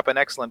 You bring up an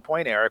excellent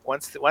point, Eric.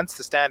 Once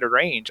the standard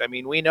range, I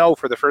mean, we know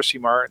for the first few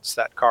months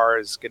that car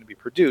is going to be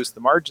produced, the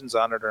margins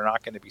on it are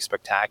not going to be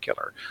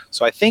spectacular.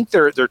 So I think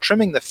they're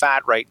trimming the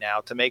fat right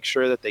now to make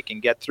sure that they can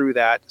get through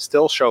that,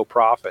 still show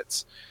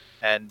profits,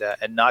 and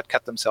not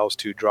cut themselves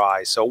too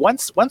dry. So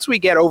once we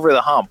get over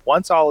the hump,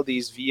 once all of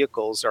these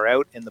vehicles are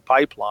out in the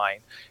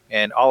pipeline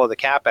and all of the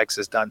CapEx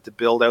is done to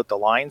build out the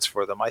lines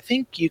for them, I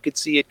think you could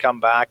see it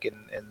come back in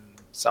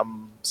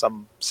some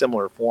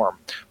similar form.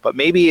 But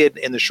maybe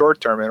in the short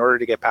term, in order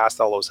to get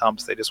past all those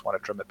humps, they just want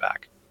to trim it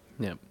back.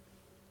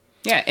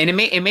 Yeah, and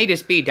it may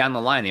just be down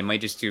the line, they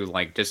might just do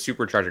just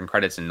supercharging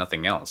credits and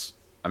nothing else.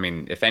 I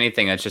mean, if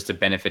anything, that's just a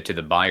benefit to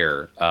the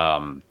buyer.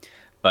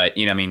 But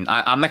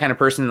I'm the kind of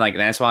person,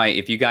 that's why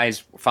if you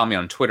guys follow me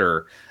on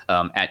Twitter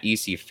at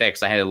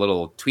ECFix, I had a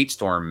little tweet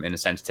storm in a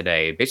sense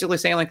today, basically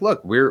saying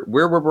look, we're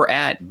where we're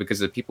at because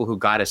of the people who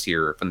got us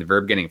here from the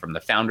very beginning, from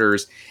the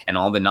founders and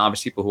all the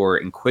novice people who are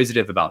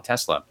inquisitive about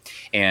Tesla.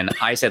 And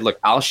I said, look,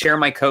 I'll share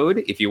my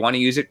code. If you want to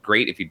use it,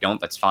 great. If you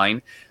don't, that's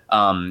fine.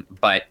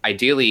 But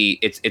ideally,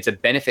 it's a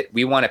benefit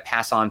we want to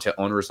pass on to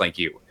owners like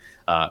you.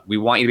 We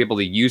want you to be able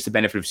to use the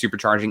benefit of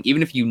supercharging,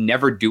 even if you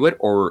never do it,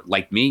 or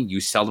like me, you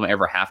seldom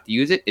ever have to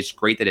use it. It's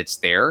great that it's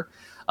there,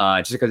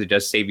 just because it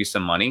does save you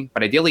some money.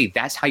 But ideally,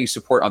 that's how you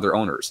support other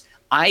owners.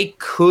 I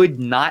could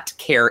not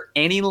care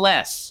any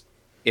less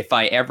if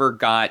I ever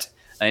got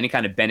any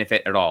kind of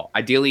benefit at all.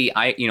 Ideally,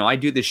 I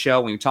do this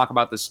show when we talk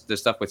about this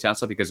stuff with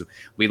Tesla because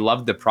we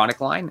love the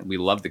product line, we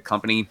love the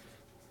company,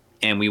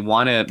 and we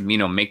want to,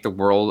 make the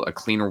world a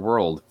cleaner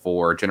world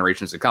for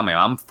generations to come.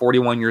 I'm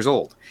 41 years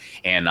old,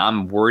 and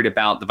I'm worried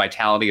about the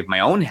vitality of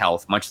my own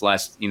health, much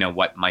less,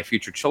 what my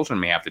future children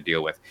may have to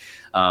deal with.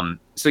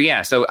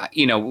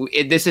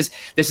 This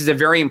is a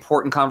very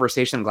important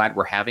conversation. I'm glad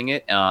we're having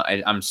it.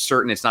 I'm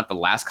certain it's not the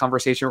last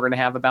conversation we're going to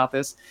have about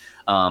this.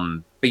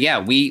 But yeah,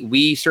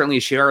 we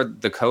certainly share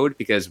the code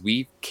because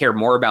we care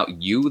more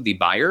about you, the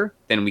buyer,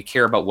 than we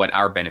care about what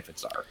our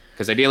benefits are.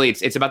 Because ideally,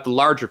 it's about the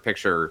larger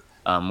picture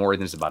more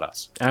than it's about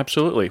us.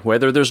 Absolutely.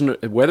 Whether there's a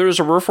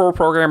referral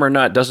program or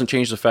not doesn't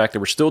change the fact that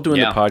we're still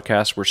doing the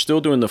podcast, we're still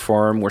doing the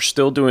forum, we're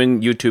still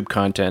doing YouTube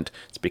content.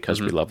 It's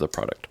because we love the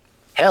product.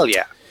 Hell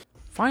yeah.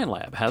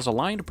 FineLab has a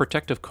line of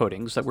protective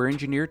coatings that were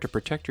engineered to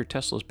protect your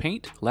Tesla's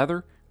paint,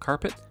 leather,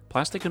 carpet,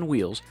 plastic, and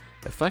wheels,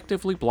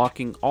 effectively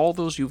blocking all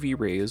those UV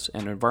rays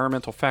and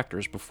environmental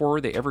factors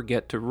before they ever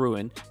get to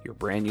ruin your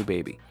brand new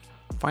baby.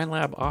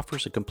 FineLab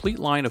offers a complete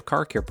line of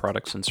car care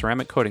products and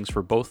ceramic coatings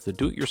for both the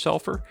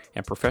do-it-yourselfer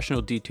and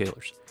professional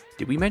detailers.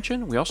 Did we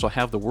mention we also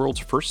have the world's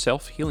first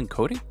self-healing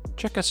coating?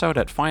 Check us out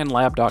at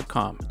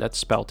finelab.com, that's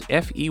spelled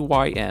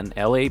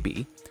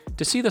FEYNLAB,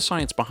 to see the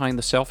science behind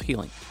the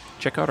self-healing.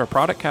 Check out our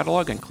product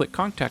catalog and click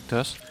Contact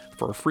Us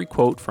for a free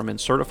quote from a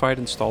certified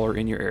installer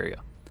in your area.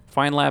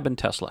 FineLab and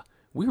Tesla,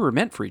 we were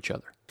meant for each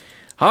other.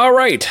 All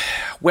right.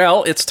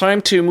 Well, it's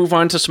time to move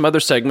on to some other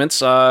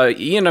segments.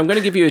 Ian, I'm going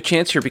to give you a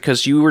chance here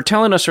because you were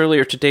telling us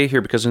earlier today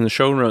here, because in the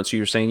show notes you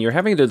were saying you're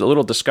having a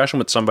little discussion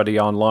with somebody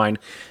online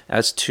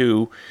as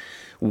to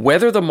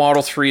whether the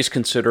Model 3 is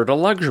considered a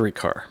luxury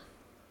car.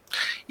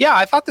 Yeah,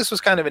 I thought this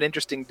was kind of an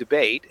interesting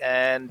debate,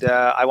 and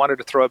I wanted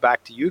to throw it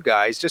back to you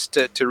guys. Just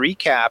to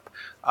recap,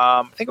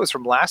 I think it was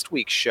from last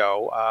week's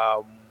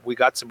show. We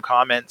got some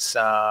comments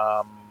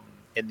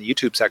in the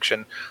YouTube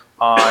section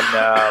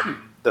on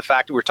the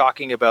fact that we're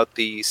talking about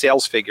the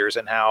sales figures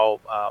and how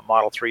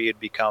Model 3 had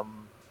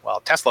become,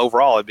 Tesla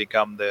overall had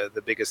become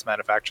the biggest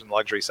manufacturer in the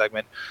luxury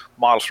segment.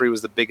 Model 3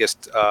 was the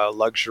biggest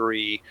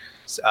luxury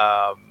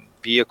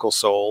vehicle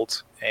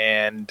sold.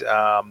 And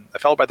a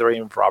fellow by the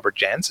name of Robert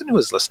Jansen, who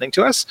was listening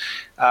to us,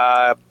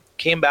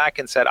 came back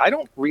and said, I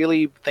don't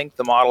really think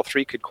the Model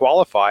 3 could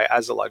qualify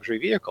as a luxury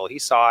vehicle. He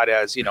saw it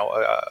as,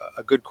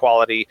 a good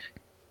quality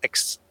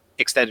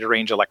extended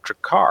range electric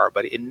car,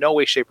 but in no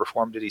way, shape, or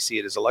form did he see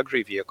it as a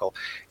luxury vehicle.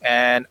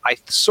 And I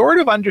sort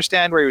of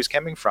understand where he was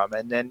coming from.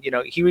 And then,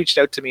 he reached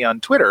out to me on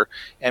Twitter,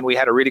 and we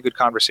had a really good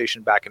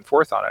conversation back and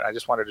forth on it. I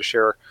just wanted to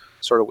share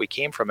sort of we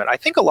came from it. I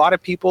think a lot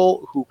of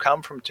people who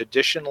come from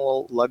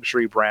traditional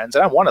luxury brands,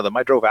 and I'm one of them,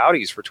 I drove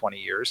Audis for 20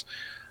 years,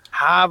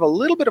 have a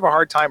little bit of a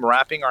hard time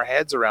wrapping our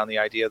heads around the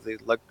idea of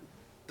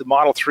the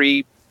Model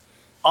 3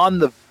 on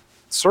the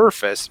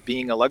surface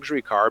being a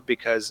luxury car,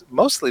 because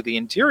mostly the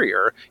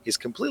interior is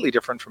completely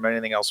different from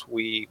anything else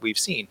we've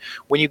seen.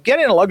 When you get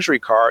in a luxury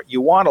car,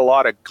 you want a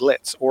lot of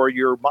glitz, or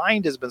your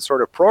mind has been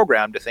sort of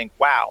programmed to think,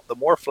 wow, the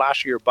more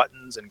flashier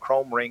buttons and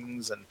chrome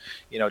rings and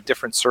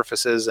different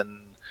surfaces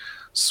and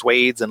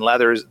suedes and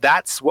leathers,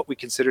 that's what we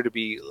consider to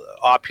be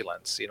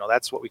opulence.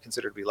 That's what we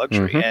consider to be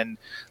luxury. And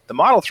the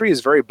Model 3 is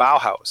very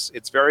Bauhaus.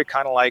 It's very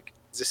kind of like,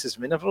 this is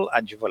minimal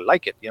and you will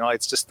like it.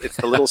 It's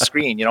the little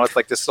screen, it's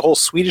like this whole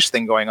Swedish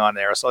thing going on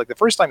there. So like the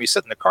first time you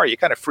sit in the car, you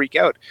kind of freak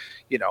out.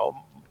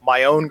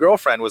 My own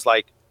girlfriend was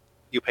like,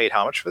 you paid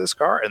how much for this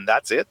car? And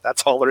that's it.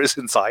 That's all there is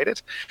inside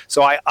it.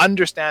 So I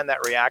understand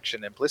that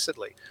reaction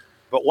implicitly.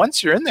 But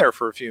once you're in there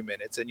for a few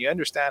minutes and you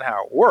understand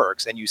how it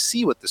works and you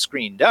see what the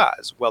screen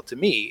does, well, to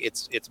me,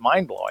 it's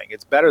mind-blowing.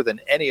 It's better than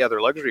any other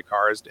luxury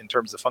cars in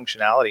terms of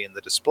functionality in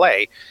the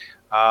display.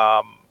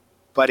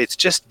 But it's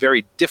just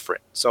very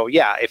different. So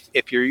yeah,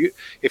 if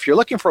you're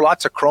looking for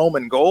lots of chrome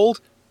and gold,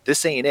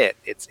 this ain't it.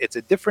 It's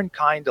a different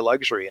kind of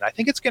luxury, and I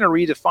think it's going to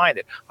redefine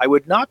it. I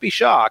would not be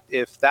shocked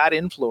if that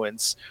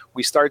influence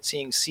we start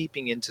seeing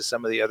seeping into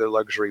some of the other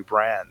luxury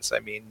brands. I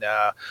mean,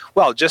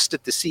 just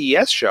at the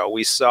CES show,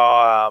 we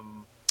saw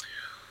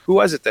who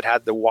was it that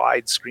had the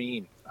wide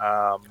screen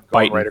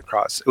going right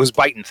across? It was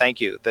Byton, thank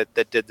you,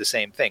 that did the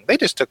same thing. They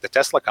just took the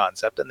Tesla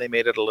concept and they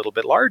made it a little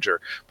bit larger.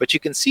 But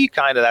you can see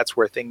kind of that's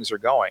where things are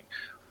going.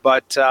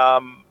 But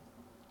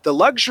the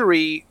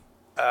luxury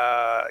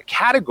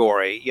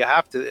category, you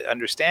have to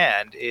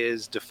understand,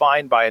 is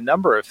defined by a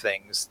number of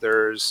things.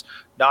 There's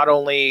not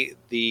only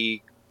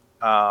the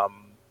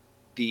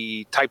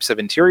types of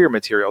interior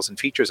materials and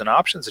features and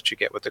options that you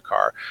get with the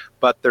car,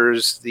 but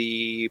there's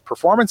the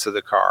performance of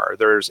the car,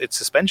 there's its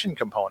suspension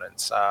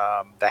components,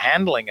 the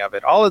handling of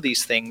it. All of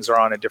these things are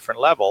on a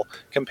different level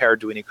compared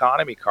to an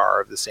economy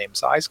car of the same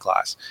size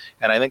class.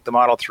 And I think the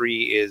Model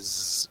 3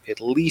 is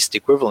at least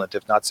equivalent,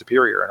 if not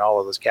superior, in all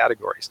of those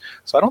categories.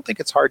 So I don't think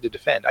it's hard to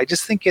defend. I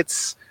just think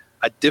it's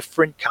a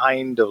different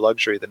kind of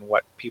luxury than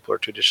what people are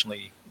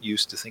traditionally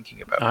used to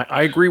thinking about.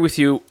 I agree with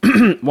you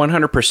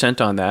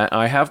 100% on that.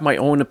 I have my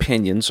own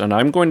opinions, and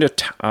I'm going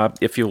to,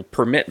 if you'll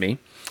permit me,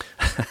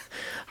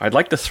 I'd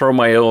like to throw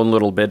my own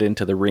little bit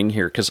into the ring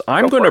here, because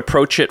I'm going to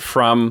approach it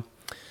from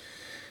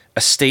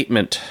a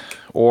statement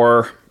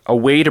or a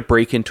way to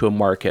break into a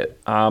market.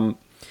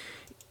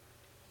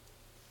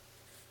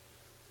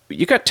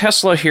 You got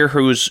Tesla here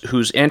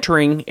who's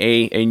entering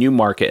a new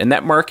market, and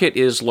that market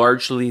is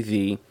largely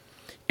the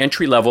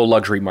entry-level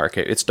luxury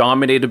market. It's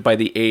dominated by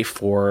the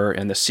A4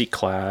 and the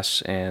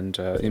C-Class and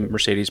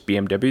Mercedes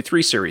BMW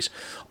 3 Series,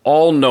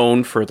 all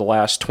known for the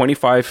last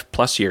 25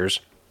 plus years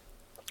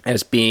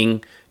as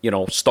being,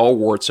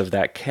 stalwarts of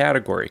that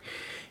category.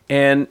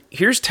 And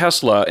here's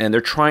Tesla, and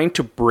they're trying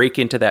to break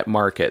into that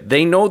market.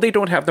 They know they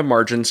don't have the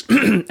margins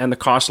and the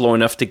cost low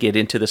enough to get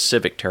into the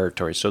Civic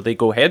territory, so they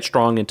go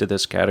headstrong into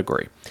this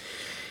category.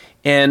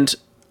 And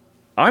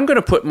I'm going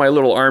to put my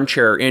little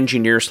armchair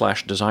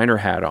engineer/designer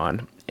hat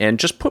on and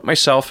just put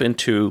myself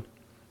into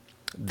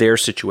their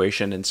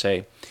situation and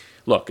say,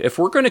 look, if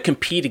we're going to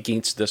compete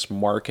against this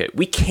market,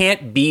 we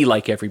can't be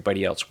like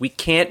everybody else. We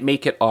can't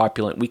make it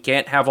opulent. We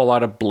can't have a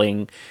lot of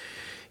bling,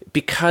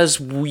 because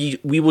we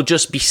will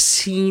just be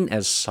seen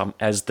as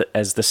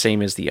the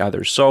same as the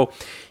others. So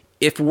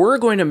if we're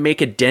going to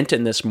make a dent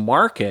in this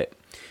market,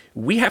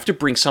 we have to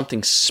bring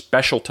something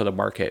special to the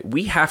market.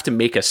 We have to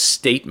make a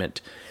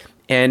statement.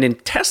 And in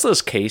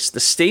Tesla's case,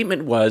 the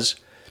statement was,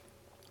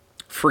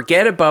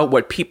 forget about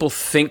what people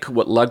think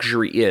what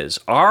luxury is.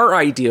 Our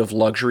idea of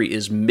luxury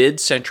is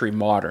mid-century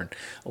modern.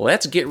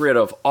 Let's get rid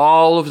of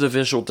all of the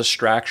visual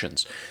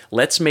distractions.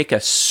 Let's make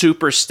a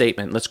super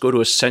statement. Let's go to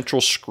a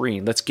central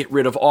screen. Let's get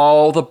rid of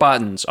all the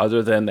buttons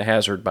other than the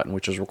hazard button,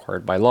 which is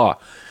required by law.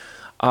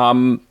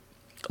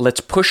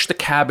 Let's push the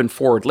cabin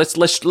forward. Let's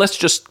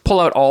just pull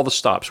out all the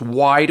stops.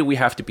 Why do we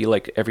have to be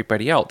like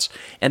everybody else?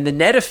 And the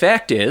net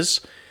effect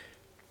is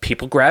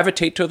people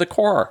gravitate to the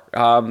core.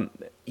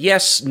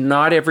 Yes,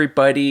 not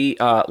everybody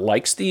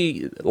likes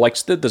the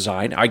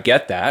design. I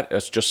get that.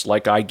 It's just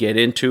like I get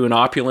into an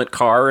opulent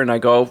car and I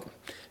go,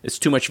 it's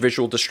too much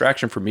visual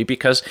distraction for me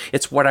because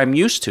it's what I'm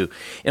used to.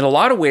 In a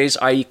lot of ways,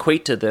 I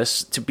equate to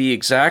this to be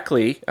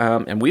exactly,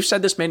 and we've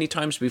said this many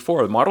times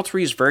before, the Model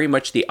 3 is very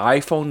much the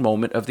iPhone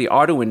moment of the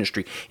auto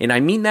industry. And I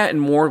mean that in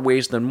more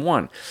ways than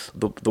one.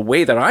 The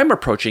way that I'm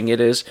approaching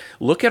it is,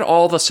 look at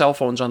all the cell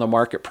phones on the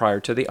market prior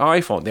to the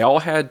iPhone. They all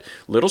had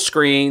little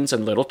screens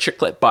and little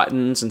chiclet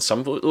buttons and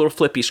some little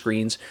flippy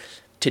screens.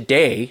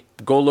 Today,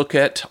 go look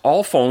at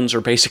all phones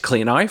are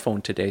basically an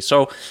iPhone today.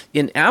 So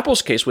in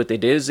Apple's case, what they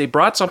did is they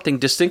brought something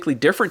distinctly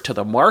different to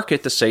the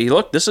market to say,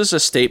 look, this is a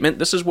statement.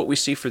 This is what we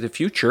see for the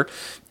future.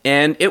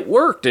 And it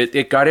worked.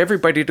 It got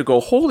everybody to go,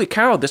 holy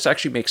cow, this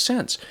actually makes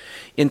sense.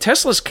 In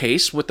Tesla's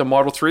case, with the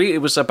Model 3, it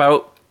was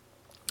about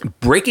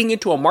breaking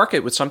into a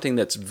market with something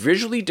that's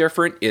visually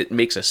different. It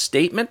makes a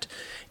statement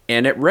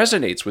and it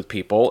resonates with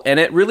people and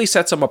it really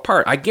sets them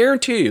apart. I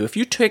guarantee you, if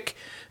you take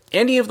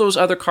any of those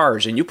other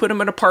cars and you put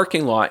them in a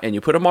parking lot and you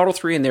put a Model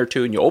 3 in there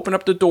too and you open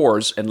up the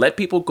doors and let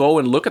people go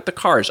and look at the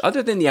cars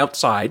other than the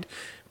outside,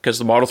 because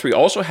the Model 3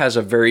 also has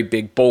a very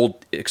big,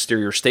 bold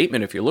exterior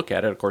statement if you look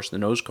at it. Of course, the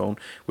nose cone,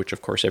 which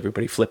of course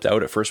everybody flipped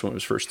out at first when it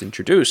was first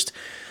introduced.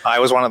 I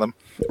was one of them.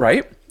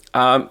 Right?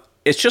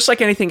 It's just like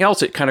anything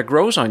else, it kind of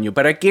grows on you.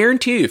 But I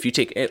guarantee you, if you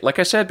take, like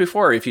I said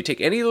before, if you take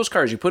any of those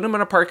cars, you put them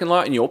in a parking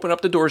lot and you open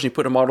up the doors and you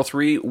put a Model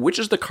 3, which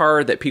is the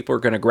car that people are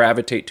going to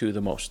gravitate to the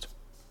most?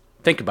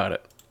 Think about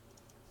it.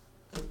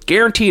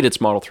 Guaranteed it's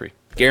Model 3.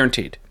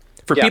 Guaranteed.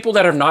 For people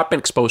that have not been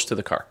exposed to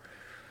the car.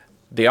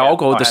 They all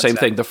go the same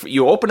thing.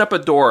 You open up a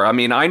door. I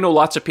mean, I know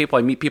lots of people.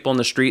 I meet people on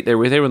the street. They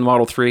were there with the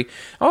Model 3.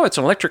 Oh, it's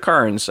an electric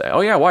car. And say,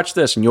 oh, yeah, watch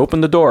this. And you open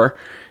the door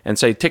and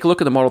say, take a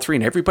look at the Model 3.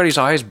 And everybody's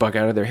eyes bug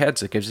out of their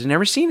heads because they've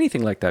never seen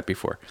anything like that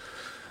before.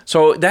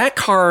 So that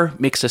car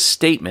makes a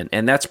statement,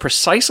 and that's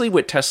precisely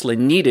what Tesla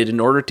needed in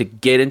order to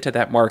get into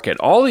that market.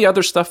 All the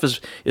other stuff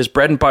is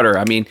bread and butter.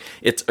 I mean,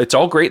 it's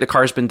all great. The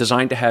car's been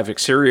designed to have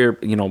exterior,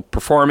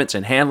 performance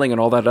and handling and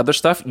all that other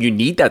stuff. You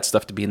need that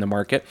stuff to be in the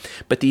market.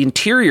 But the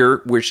interior,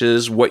 which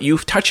is what you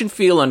touch and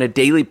feel on a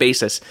daily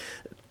basis,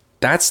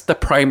 that's the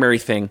primary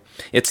thing.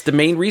 It's the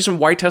main reason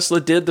why Tesla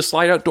did the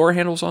slide-out door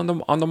handles on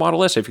the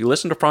Model S. If you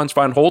listen to Franz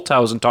von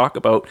Holtzhausen talk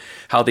about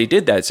how they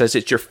did that, it says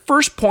it's your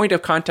first point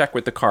of contact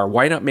with the car.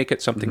 Why not make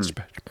it something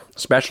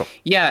special?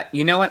 Yeah,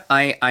 you know what?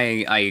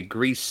 I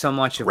agree so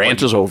much. Of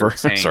Rant is over.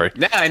 Sorry.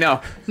 Yeah, I know.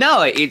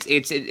 No, it's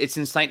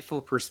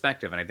insightful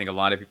perspective, and I think a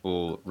lot of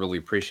people really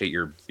appreciate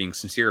your being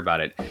sincere about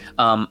it.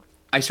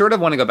 I sort of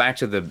want to go back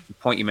to the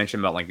point you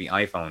mentioned about like the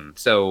iPhone.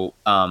 So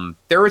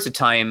there was a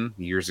time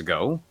years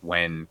ago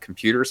when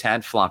computers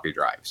had floppy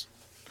drives.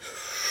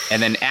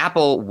 And then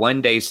Apple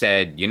one day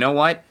said, you know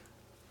what?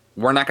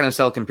 We're not going to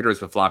sell computers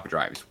with floppy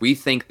drives. We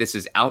think this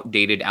is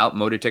outdated,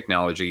 outmoded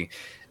technology.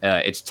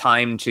 It's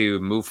time to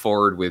move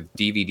forward with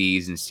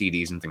DVDs and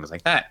CDs and things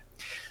like that.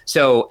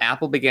 So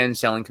Apple began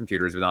selling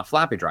computers without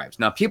floppy drives.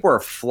 Now people are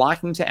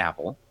flocking to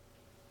Apple,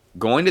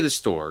 going to the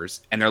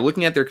stores, and they're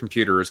looking at their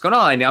computers, going, oh,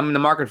 I'm in the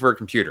market for a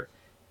computer.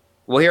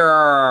 Well, here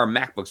are our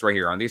MacBooks right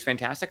here. Aren't these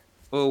fantastic?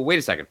 Well, wait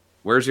a second.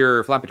 Where's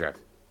your floppy drive?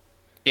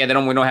 Yeah,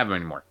 we don't have them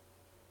anymore.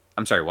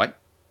 I'm sorry, what?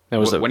 That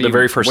was the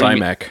very first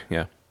iMac,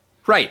 yeah.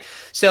 Right.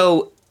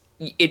 So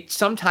it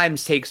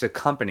sometimes takes a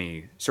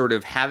company sort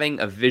of having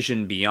a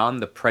vision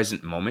beyond the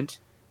present moment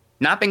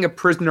not being a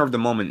prisoner of the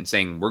moment and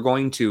saying we're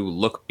going to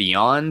look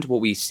beyond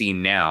what we see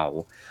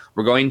now.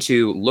 We're going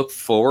to look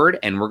forward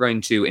and we're going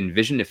to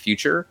envision a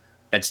future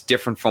that's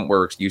different from what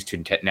we're used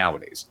to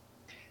nowadays.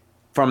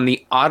 From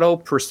the auto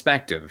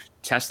perspective,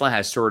 Tesla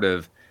has sort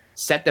of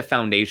set the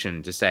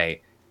foundation to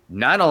say,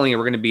 not only are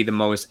we going to be the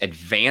most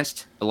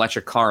advanced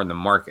electric car in the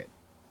market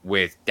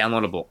with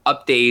downloadable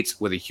updates,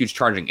 with a huge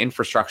charging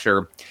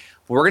infrastructure, but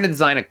we're going to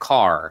design a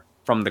car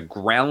from the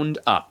ground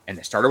up. And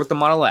they started with the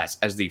Model S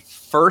as the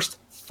first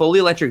fully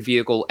electric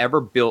vehicle ever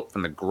built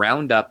from the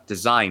ground up,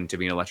 designed to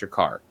be an electric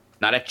car.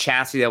 Not a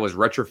chassis that was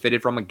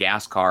retrofitted from a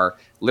gas car,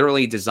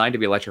 literally designed to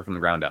be electric from the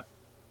ground up.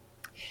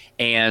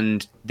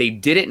 And they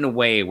did it in a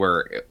way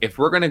where if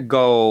we're going to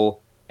go,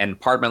 and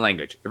pardon my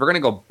language, if we're going to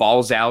go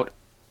balls out,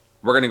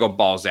 we're going to go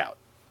balls out.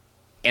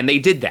 And they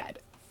did that.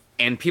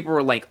 And people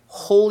were like,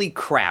 holy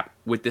crap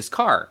with this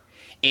car.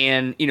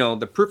 And, you know,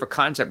 the proof of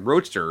concept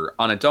Roadster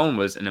on its own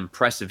was an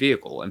impressive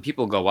vehicle. And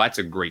people go, well, that's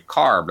a great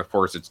car. But of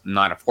course, it's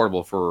not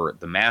affordable for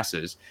the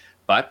masses.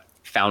 But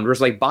founders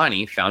like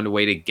Bonnie found a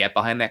way to get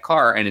behind that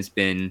car. And it's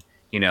been,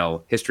 you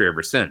know, history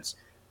ever since.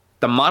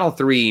 The Model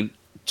 3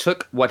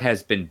 took what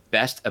has been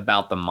best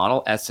about the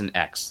Model S and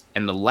X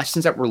and the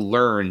lessons that were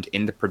learned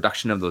in the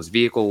production of those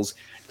vehicles,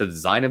 the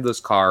design of those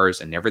cars,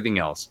 and everything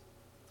else.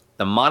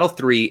 The Model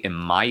 3, in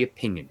my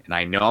opinion, and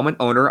I know I'm an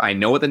owner, I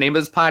know what the name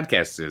of this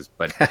podcast is,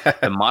 but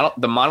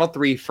the Model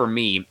 3 for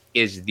me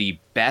is the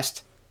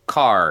best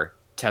car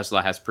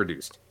Tesla has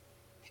produced.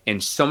 In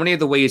so many of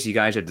the ways you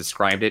guys have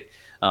described it,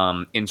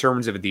 in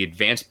terms of the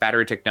advanced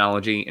battery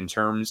technology, in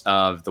terms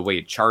of the way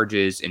it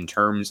charges, in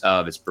terms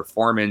of its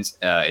performance,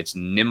 its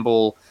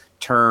nimble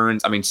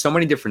turns, I mean, so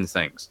many different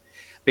things.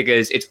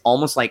 Because it's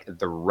almost like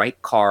the right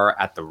car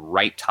at the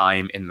right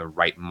time in the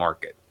right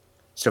market.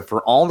 So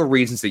for all the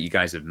reasons that you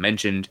guys have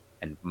mentioned,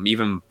 and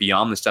even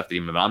beyond the stuff that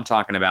even I'm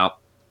talking about,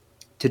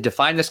 to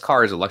define this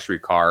car as a luxury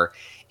car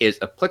is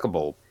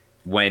applicable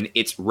when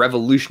it's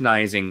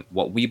revolutionizing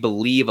what we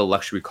believe a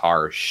luxury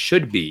car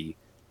should be,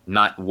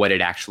 not what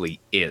it actually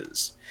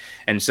is.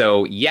 And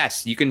so,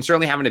 yes, you can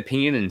certainly have an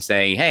opinion and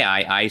say, hey,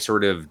 I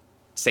sort of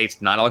say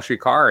it's not a luxury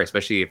car,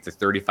 especially if the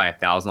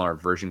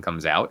 $35,000 version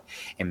comes out.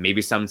 And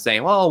maybe some say,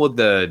 well,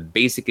 the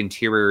basic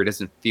interior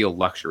doesn't feel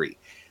luxury.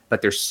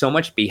 But there's so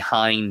much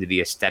behind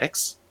the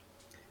aesthetics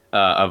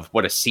of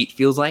what a seat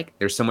feels like.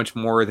 There's so much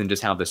more than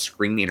just how the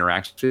screen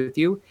interacts with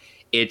you.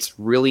 It's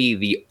really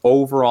the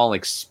overall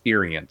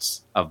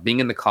experience of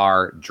being in the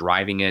car,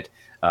 driving it,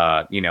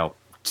 you know,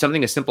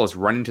 something as simple as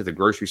running to the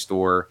grocery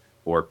store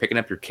or picking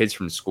up your kids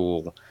from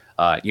school.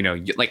 You know,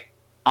 like,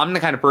 I'm the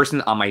kind of person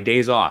on my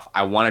days off,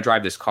 I want to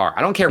drive this car.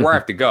 I don't care where I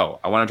have to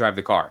go. I want to drive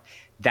the car.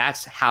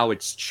 That's how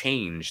it's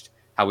changed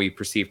how we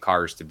perceive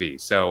cars to be.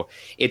 So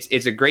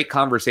it's a great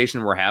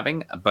conversation we're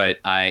having, but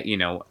you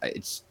know,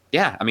 it's,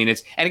 yeah, I mean,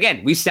 it's, and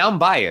again, we sound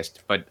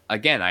biased, but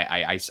again,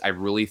 I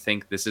really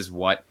think this is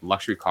what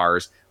luxury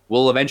cars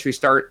will eventually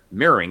start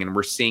mirroring. And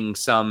we're seeing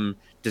some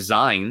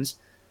designs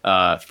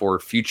for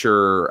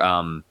future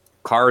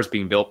cars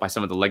being built by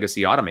some of the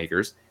legacy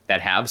automakers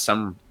that have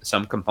some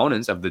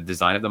components of the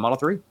design of the Model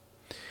 3.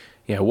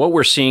 Yeah, what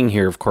we're seeing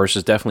here, of course,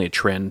 is definitely a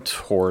trend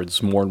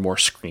towards more and more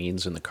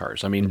screens in the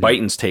cars. I mean,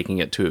 Byton's taking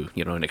it to,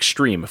 you know, an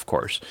extreme, of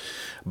course.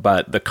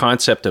 But the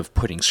concept of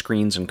putting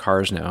screens in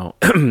cars now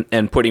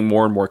and putting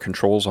more and more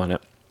controls on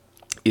it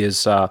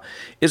is a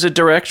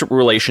direct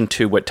relation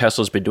to what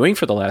Tesla's been doing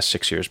for the last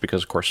 6 years,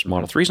 because, of course,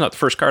 Model 3 is not the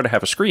first car to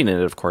have a screen in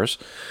it, of course.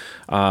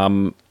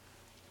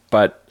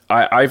 But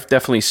I've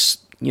definitely,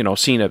 you know,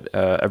 seen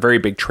a very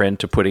big trend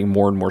to putting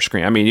more and more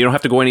screen. I mean, you don't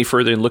have to go any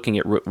further than looking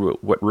at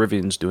what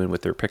Rivian's doing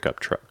with their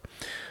pickup truck.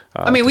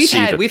 I mean,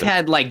 we've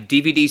had like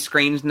DVD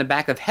screens in the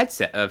back of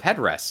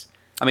headrests.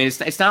 I mean,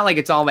 it's not like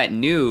it's all that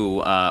new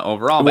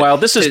overall. But well,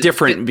 this is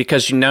different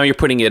because now you're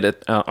putting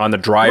it on the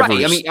driver's.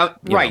 Right. I mean,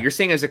 right. You're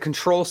saying as a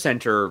control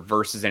center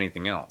versus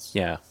anything else.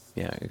 Yeah.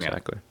 Yeah.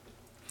 Exactly.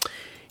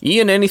 Yeah.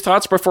 Ian, any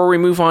thoughts before we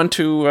move on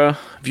to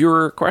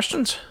viewer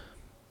questions?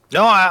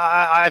 No,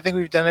 I think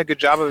we've done a good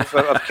job of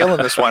killing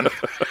this one.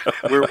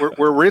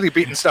 We're really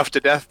beating stuff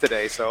to death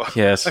today. So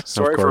yes,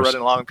 sorry for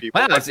running long,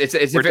 people. Wow, this is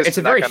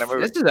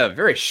a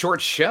very short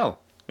show.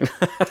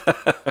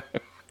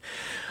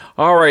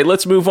 All right,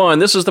 let's move on.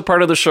 This is the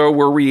part of the show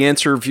where we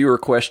answer viewer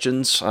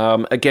questions.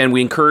 Again,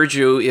 we encourage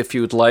you, if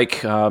you'd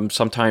like,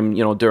 sometime,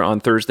 you know,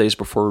 on Thursdays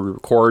before we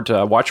record,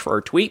 watch for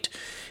our tweet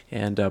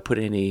and put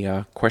any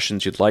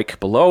questions you'd like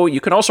below. You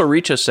can also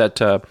reach us at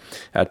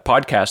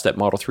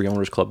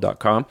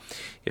podcast@model3ownersclub.com.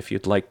 If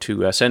you'd like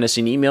to send us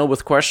an email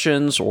with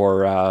questions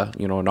or,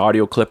 you know, an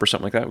audio clip or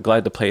something like that, we're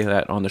glad to play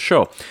that on the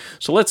show.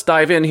 So let's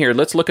dive in here.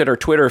 Let's look at our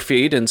Twitter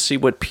feed and see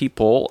what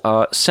people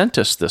sent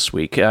us this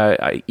week.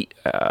 Ian,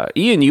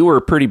 you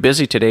were pretty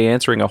busy today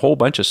answering a whole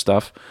bunch of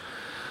stuff.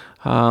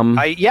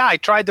 I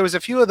tried. There was a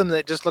few of them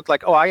that just looked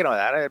like, oh, I know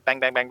that. I bang,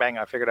 bang, bang, bang.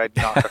 I figured I'd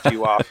knock a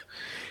few off.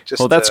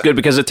 Well, that's good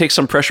because it takes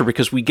some pressure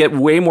because we get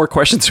way more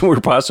questions than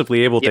we're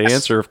possibly able to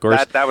answer, of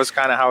course. That was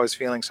kind of how I was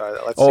feeling. So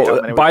let's see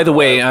how many by the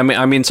way,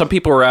 I mean, some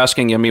people are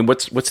asking, I mean,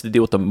 what's the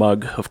deal with the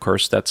mug? Of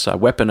course, that's a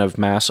weapon of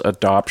mass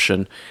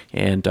adoption.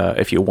 And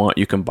if you want,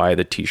 you can buy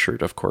the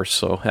T-shirt, of course.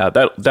 So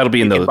that'll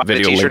be in the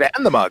video the T-shirt link.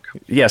 And the mug.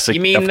 Yes,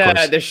 you mean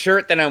the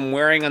shirt that I'm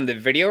wearing on the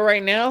video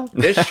right now?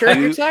 This shirt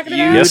you're talking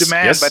about? You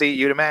demand, buddy.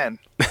 You demand.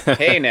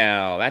 Hey,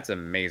 now that's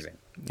amazing.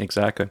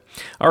 Exactly.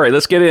 All right,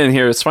 let's get in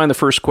here. Let's find the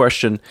first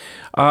question.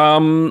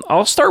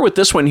 I'll start with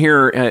this one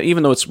here,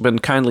 even though it's been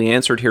kindly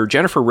answered here.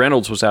 Jennifer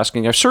Reynolds was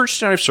asking, I've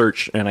searched,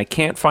 and I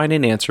can't find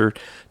an answer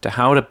to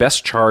how to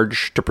best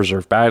charge to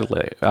preserve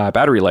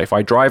battery life.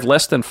 I drive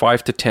less than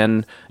 5 to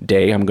 10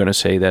 day. I'm going to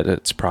say that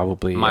it's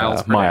probably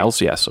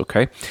miles. Yes,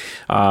 okay.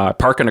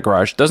 Park in a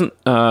garage. Doesn't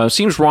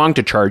seems wrong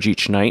to charge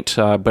each night,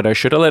 but I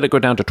should have let it go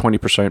down to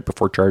 20%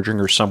 before charging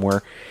or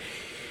somewhere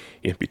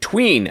in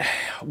between.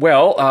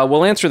 Well,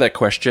 we'll answer that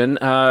question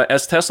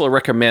as Tesla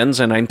recommends,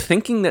 and I'm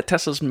thinking that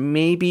Tesla's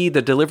maybe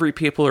the delivery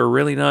people are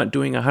really not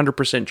doing a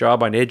 100%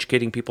 job on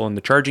educating people on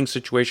the charging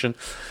situation.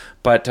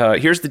 But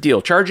here's the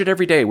deal. Charge it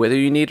every day, whether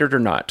you need it or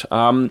not.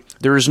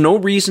 There is no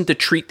reason to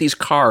treat these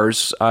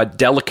cars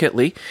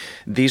delicately.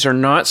 These are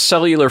not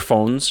cellular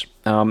phones,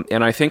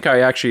 and I think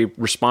I actually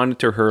responded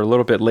to her a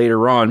little bit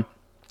later on.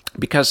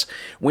 Because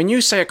when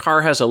you say a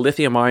car has a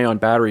lithium-ion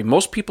battery,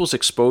 most people's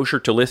exposure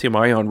to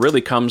lithium-ion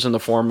really comes in the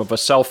form of a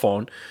cell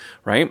phone,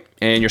 right?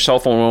 And your cell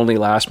phone only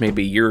lasts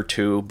maybe a year or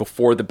two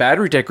before the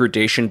battery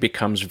degradation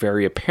becomes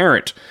very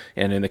apparent.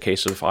 And in the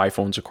case of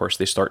iPhones, of course,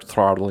 they start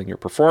throttling your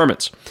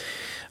performance.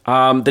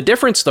 The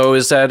difference, though,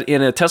 is that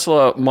in a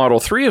Tesla Model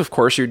 3, of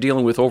course, you're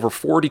dealing with over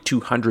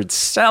 4,200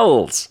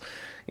 cells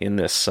in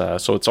this.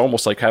 So it's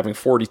almost like having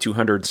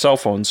 4,200 cell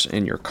phones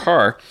in your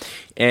car.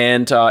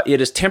 And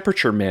it is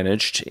temperature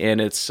managed,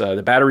 and it's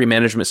the battery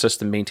management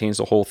system maintains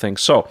the whole thing.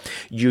 So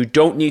you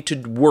don't need to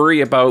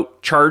worry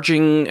about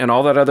charging and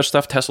all that other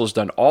stuff. Tesla's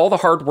done all the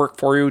hard work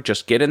for you.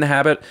 Just get in the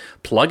habit,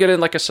 plug it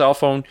in like a cell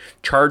phone,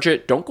 charge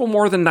it. Don't go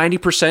more than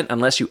 90%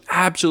 unless you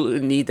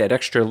absolutely need that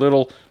extra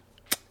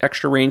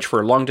range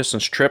for a long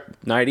distance trip.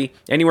 90,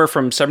 anywhere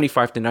from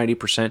 75 to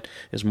 90%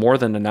 is more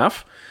than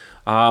enough.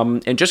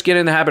 And just get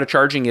in the habit of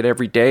charging it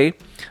every day.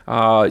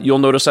 You'll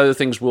notice other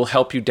things will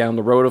help you down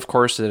the road, of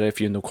course, that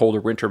if you're in the colder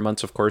winter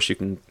months, of course, you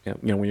can,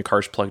 when your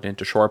car's plugged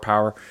into shore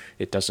power,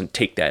 it doesn't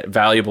take that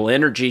valuable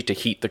energy to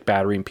heat the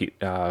battery and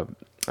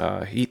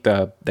heat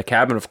the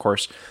cabin, of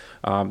course,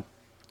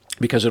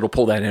 because it'll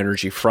pull that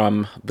energy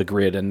from the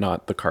grid and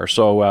not the car.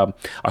 So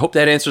I hope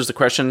that answers the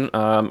question.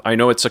 I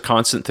know it's a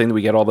constant thing that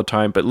we get all the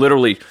time, but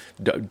literally,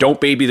 don't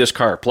baby this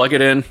car. Plug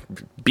it in,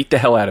 beat the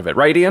hell out of it.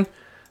 Right, Ian?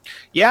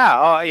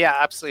 Yeah, yeah,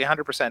 absolutely,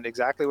 100%,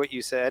 exactly what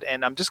you said.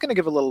 And I'm just going to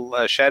give a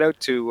little shout out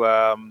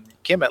to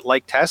Kim at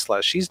Like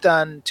Tesla. She's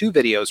done 2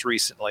 videos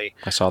recently.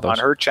 I saw those on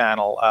her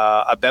channel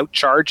about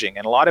charging,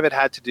 and a lot of it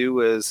had to do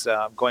with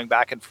going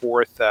back and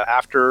forth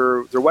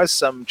after there was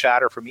some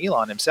chatter from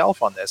Elon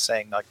himself on this,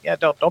 saying like, yeah,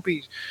 don't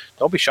be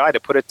shy to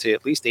put it to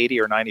at least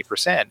 80 or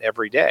 90%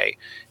 every day.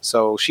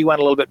 So she went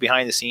a little bit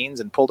behind the scenes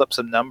and pulled up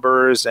some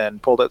numbers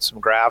and pulled out some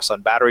graphs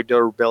on battery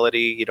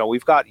durability.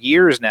 We've got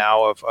years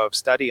now of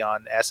study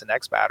on S and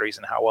X batteries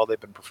and how well they've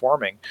been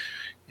performing.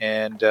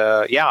 And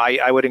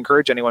I would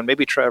encourage anyone,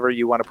 maybe Trevor,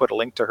 you want to put a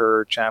link to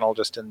her channel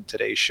just in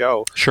today's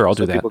show. Sure, I'll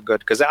do that. People good,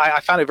 because I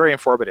found it very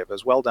informative. It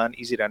was well done,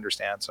 easy to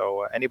understand.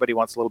 So anybody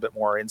wants a little bit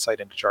more insight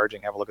into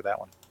charging, have a look at that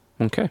one.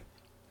 Okay.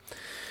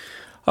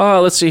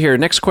 Let's see here.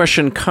 Next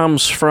question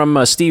comes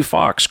from Steve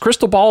Fox.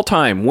 Crystal ball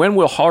time. When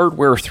will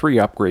Hardware 3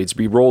 upgrades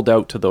be rolled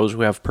out to those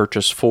who have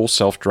purchased full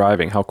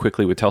self-driving? How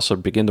quickly would Tesla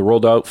begin to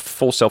roll out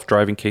full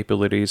self-driving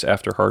capabilities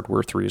after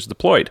Hardware 3 is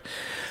deployed?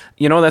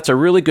 That's a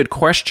really good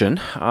question.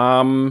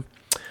 I'm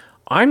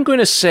going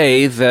to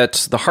say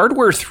that the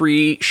Hardware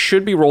 3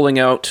 should be rolling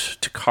out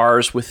to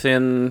cars by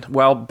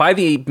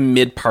the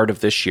mid part of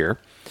this year.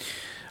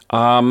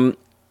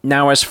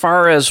 Now, as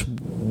far as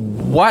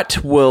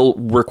what will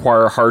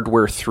require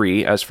Hardware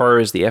 3, as far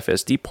as the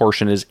FSD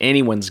portion, is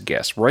anyone's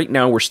guess. Right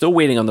now, we're still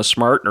waiting on the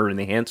Smart or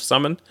Enhanced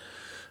Summon,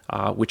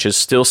 which is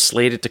still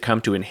slated to come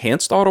to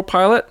Enhanced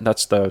Autopilot.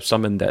 That's the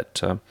summon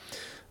that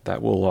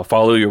will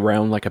follow you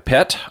around like a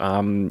pet.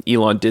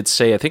 Elon did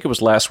say, I think it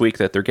was last week,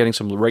 that they're getting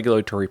some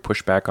regulatory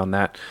pushback on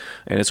that,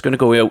 and it's going to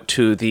go out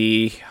to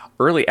the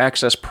early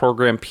access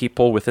program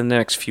people within the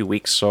next few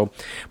weeks. So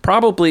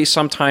probably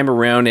sometime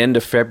around end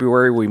of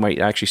February, we might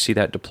actually see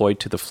that deployed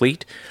to the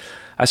fleet.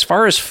 As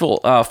far as full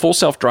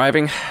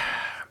self-driving,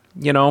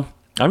 I'm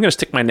going to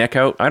stick my neck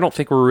out. I don't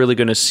think we're really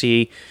going to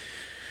see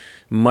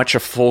much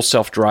of full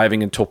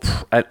self-driving until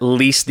at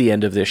least the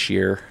end of this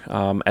year,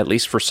 at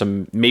least for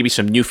maybe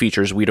some new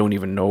features we don't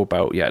even know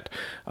about yet.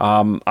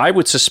 I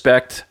would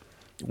suspect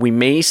we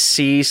may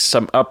see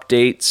some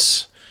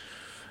updates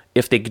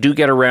if they do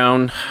get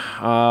around.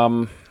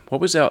 What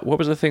was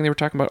the thing they were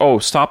talking about? Oh,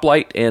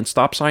 stoplight and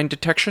stop sign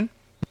detection.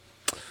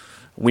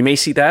 We may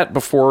see that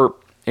before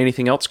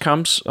anything else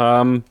comes.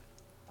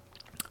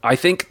 I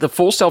think the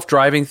full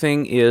self-driving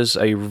thing is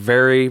a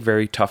very,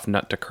 very tough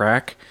nut to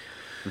crack.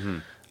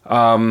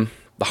 Mm-hmm.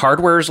 The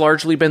hardware has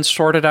largely been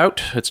sorted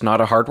out. It's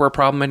not a hardware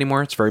problem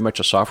anymore. It's very much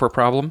a software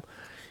problem.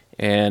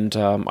 And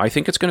I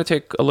think it's going to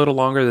take a little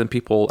longer than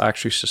people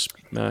actually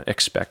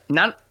expect.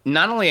 Not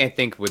only I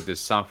think with the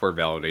software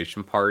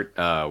validation part,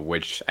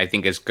 which I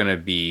think is going to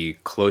be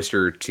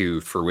closer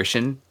to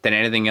fruition than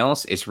anything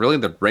else, it's really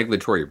the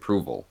regulatory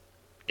approval.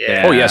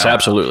 Yeah. Oh yes,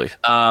 absolutely.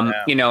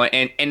 You know,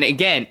 and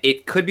again,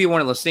 it could be one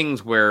of those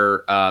things where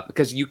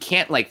because you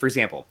can't, like, for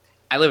example,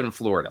 I live in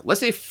Florida. Let's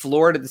say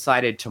Florida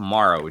decided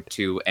tomorrow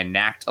to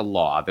enact a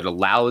law that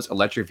allows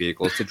electric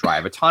vehicles to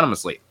drive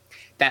autonomously.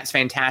 That's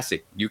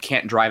fantastic. You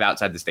can't drive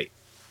outside the state.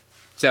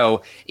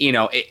 So, you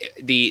know,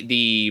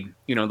 the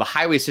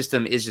highway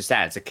system is just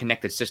that. It's a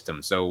connected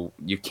system. So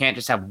you can't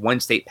just have one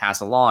state pass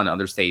a law and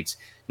other states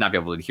not be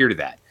able to adhere to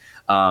that.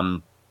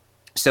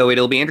 So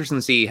it'll be interesting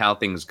to see how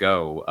things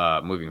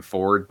go moving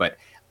forward. But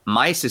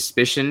my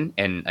suspicion,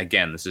 and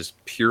again, this is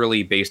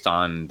purely based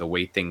on the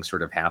way things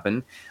sort of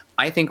happen,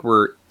 I think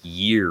we're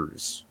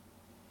years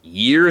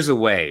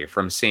away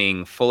from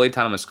seeing fully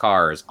autonomous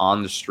cars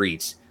on the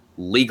streets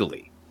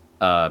legally,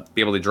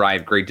 be able to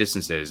drive great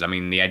distances. I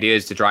mean, the idea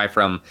is to drive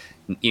from,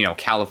 you know,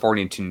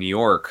 California to New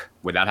York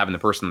without having the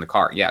person in the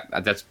car. Yeah,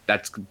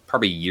 that's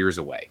probably years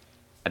away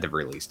at the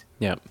very least.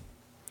 Yeah.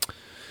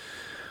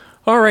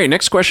 All right,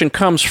 next question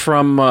comes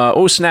from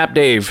Oh Snap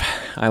Dave.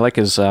 I like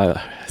his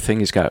thing.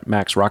 He's got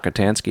Max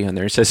Rokotansky on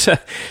there. He says,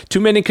 too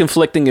many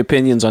conflicting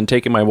opinions on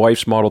taking my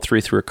wife's Model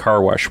 3 through a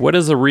car wash. What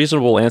is the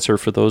reasonable answer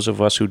for those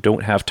of us who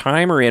don't have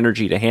time or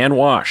energy to hand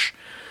wash?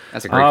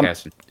 That's a great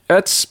question.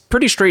 That's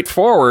pretty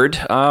straightforward.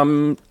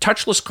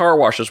 Touchless car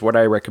wash is what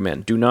I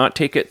recommend. Do not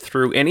take it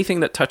through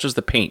anything that touches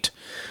the paint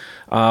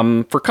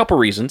for a couple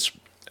reasons.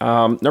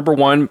 Number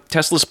one,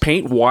 Tesla's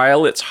paint,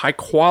 while it's high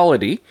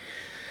quality,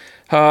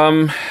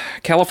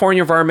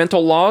 California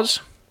environmental laws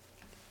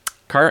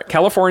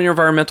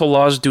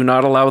do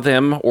not allow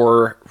them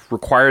or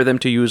require them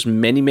to use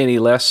many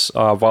less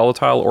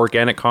volatile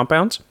organic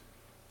compounds,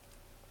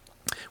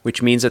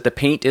 which means that the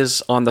paint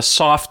is on the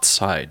soft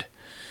side.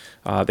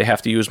 They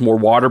have to use more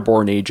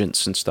waterborne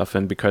agents and stuff,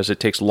 and because it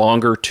takes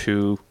longer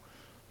to,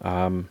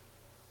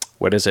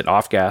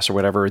 off gas or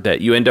whatever, that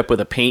you end up with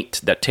a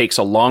paint that takes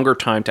a longer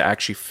time to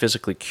actually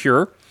physically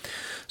cure.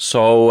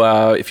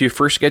 So if you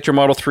first get your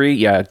Model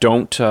 3,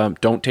 don't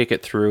take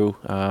it through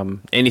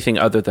anything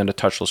other than a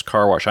touchless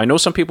car wash. I know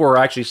some people are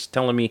actually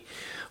telling me,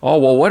 oh,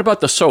 well, what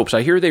about the soaps?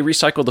 I hear they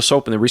recycle the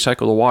soap and they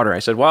recycle the water. I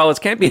said, well, it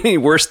can't be any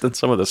worse than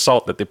some of the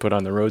salt that they put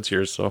on the roads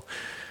here. So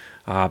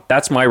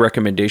that's my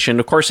recommendation.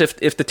 Of course, if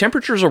the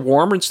temperatures are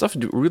warmer and stuff,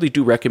 really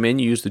do recommend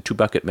you use the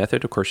 2-bucket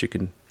method. Of course, you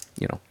can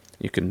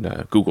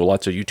Google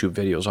lots of YouTube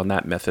videos on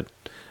that method.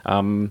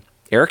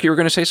 Eric, you were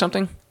going to say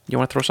something? You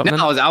want to throw something?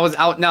 No,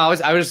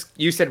 I was.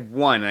 You said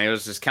one. And I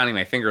was just counting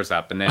my fingers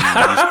up, and then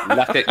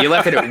you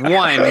left it at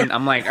one. And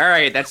I'm like, all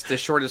right, that's the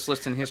shortest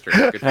list in history.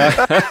 Good.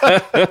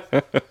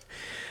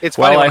 It's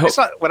funny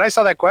when I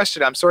saw that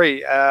question. I'm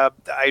sorry. I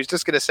was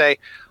just going to say,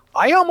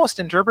 I almost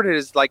interpret it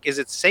as like, is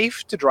it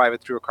safe to drive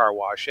it through a car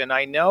wash? And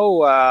I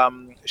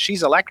know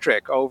She's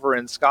Electric over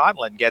in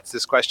Scotland gets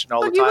this question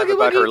all the time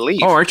about her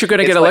Leaf. Oh, aren't you going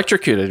to get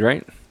electrocuted,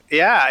 right?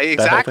 Yeah,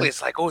 exactly.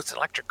 It's like, oh, it's an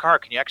electric car.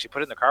 Can you actually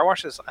put it in the car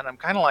washes? And I'm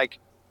kind of like,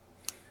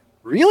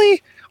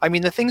 really? I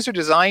mean, the things are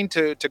designed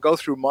to go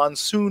through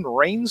monsoon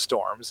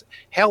rainstorms.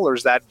 Hell,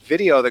 there's that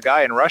video of the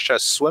guy in Russia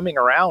swimming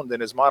around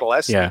in his Model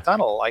S in the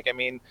tunnel. Like, I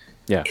mean,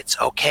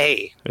 it's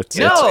okay. It's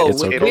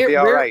okay. It'll be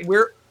all right.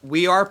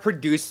 We are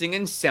producing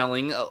and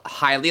selling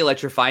highly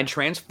electrified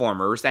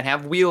transformers that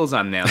have wheels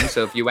on them.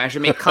 So if you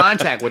actually make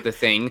contact with the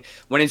thing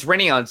when it's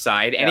raining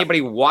outside,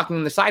 anybody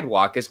walking the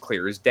sidewalk is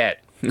clear as dead.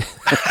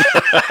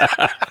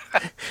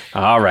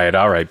 All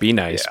right. Be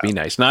nice. Be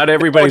nice. Not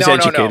everybody's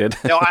educated.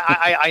 No,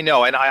 I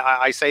know. And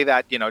I say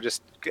that,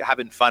 just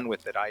having fun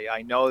with it.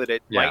 I know that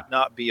it might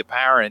not be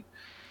apparent.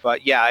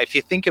 But yeah, if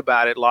you think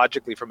about it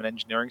logically from an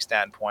engineering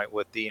standpoint,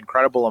 with the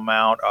incredible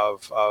amount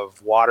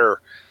of water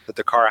that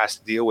the car has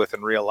to deal with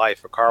in real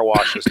life, a car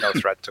wash is no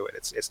threat to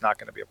it. It's not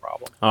going to be a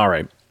problem. All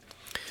right.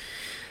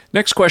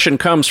 Next question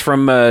comes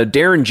from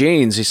Darren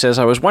Janes. He says,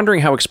 I was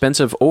wondering how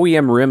expensive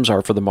OEM rims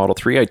are for the Model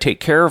 3. I take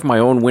care of my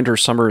own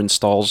winter-summer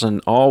installs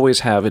and always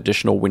have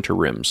additional winter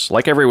rims.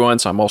 Like everyone,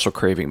 I'm also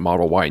craving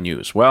Model Y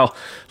news. Well,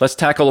 let's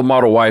tackle the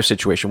Model Y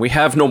situation. We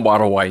have no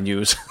Model Y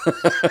news.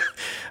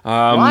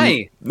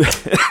 Why?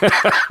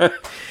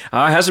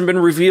 Hasn't been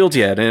revealed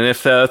yet. And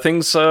if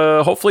things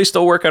hopefully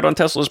still work out on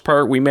Tesla's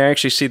part, we may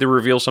actually see the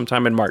reveal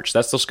sometime in March.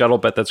 That's the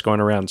scuttlebutt that's going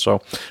around. So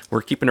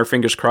we're keeping our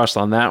fingers crossed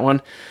on that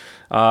one.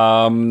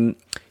 Ian,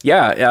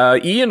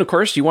 of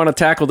course, you want to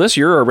tackle this.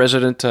 You're a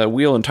resident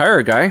wheel and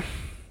tire guy.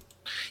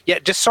 Yeah,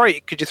 sorry,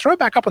 could you throw it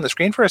back up on the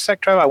screen for a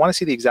sec, Trev? I want to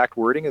see the exact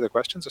wording of the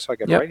question just so I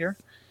get it right here.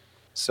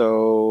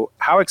 So,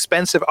 how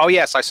expensive? Oh,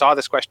 yes, I saw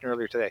this question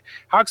earlier today.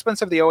 How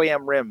expensive the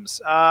OEM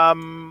rims?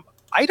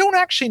 I don't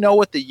actually know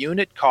what the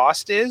unit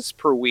cost is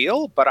per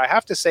wheel, but I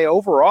have to say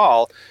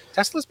overall,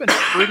 Tesla's been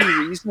pretty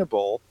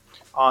reasonable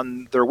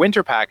on their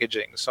winter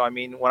packaging. So I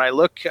mean, when I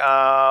look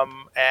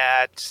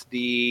at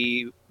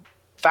the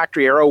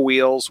factory aero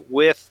wheels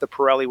with the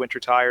Pirelli winter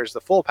tires,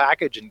 the full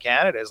package in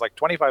Canada is like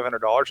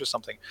 $2,500 or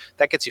something.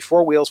 That gets you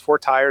 4 wheels, 4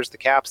 tires, the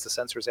caps, the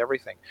sensors,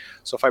 everything.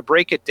 So if I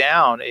break it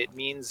down, it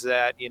means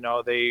that, you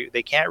know,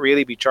 they can't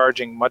really be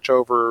charging much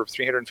over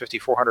 $350,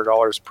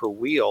 $400 per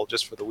wheel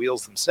just for the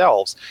wheels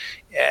themselves.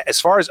 As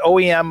far as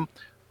OEM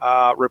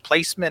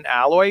replacement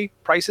alloy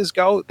prices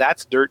go,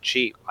 that's dirt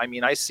cheap. I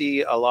mean, I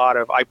see a lot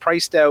of, I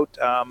priced out,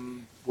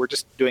 we're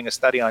just doing a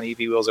study on EV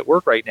wheels at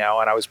work right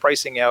now, and I was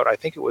pricing out, I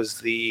think it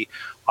was the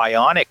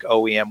Ionic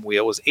OEM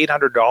wheel was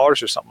 $800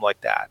 or something like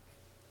that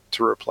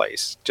to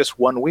replace just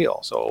one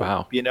wheel. So,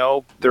 wow. You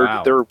know,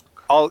 they're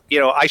all,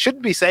 you know, I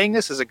shouldn't be saying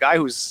this as a guy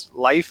whose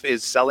life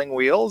is selling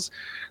wheels,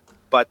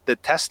 but the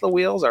Tesla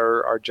wheels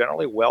are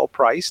generally well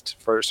priced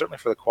certainly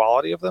for the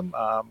quality of them.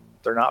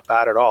 They're not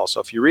bad at all. So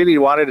if you really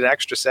wanted an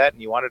extra set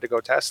and you wanted to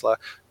go Tesla,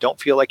 don't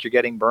feel like you're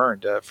getting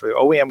burned. For the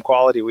OEM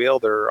quality wheel,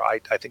 I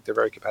think they're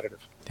very competitive.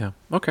 Yeah.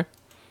 Okay.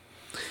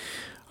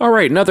 All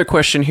right. Another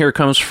question here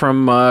comes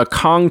from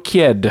Kong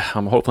Kied.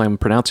 Hopefully I'm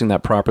pronouncing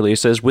that properly. It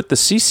says, with the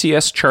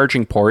CCS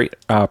charging port,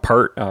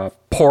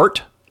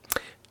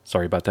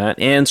 sorry about that,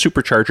 and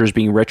superchargers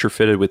being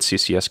retrofitted with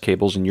CCS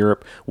cables in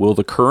Europe, will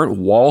the current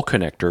wall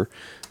connector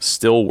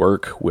still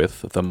work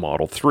with the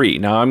Model 3?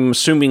 Now, I'm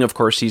assuming, of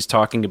course, he's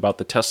talking about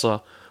the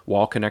Tesla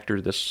wall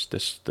connector,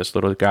 this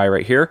little guy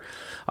right here.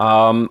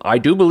 I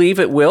do believe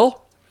it will.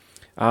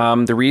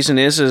 The reason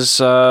is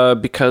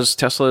because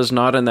Tesla is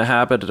not in the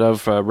habit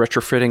of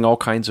retrofitting all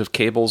kinds of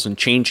cables and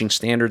changing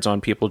standards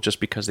on people just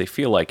because they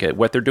feel like it.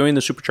 What they're doing,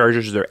 the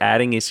superchargers, is they're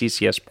adding a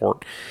CCS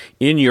port.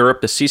 In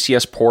Europe, the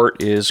CCS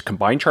port is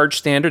combined charge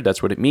standard.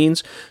 That's what it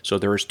means. So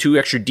there's 2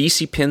 extra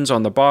DC pins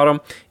on the bottom,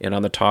 and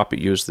on the top it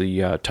uses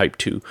the Type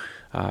 2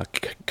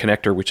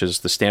 connector, which is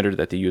the standard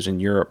that they use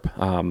in Europe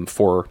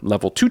for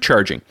level 2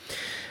 charging.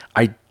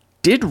 I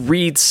did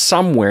read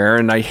somewhere,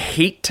 and I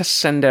hate to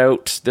send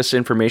out this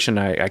information,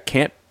 I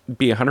can't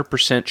be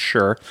 100%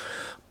 sure,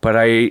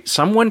 but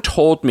someone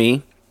told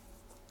me,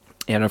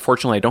 and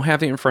unfortunately I don't have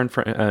the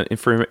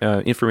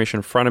information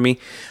in front of me,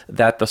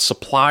 that the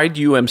supplied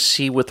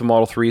UMC with the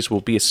Model 3s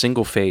will be a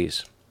single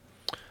phase.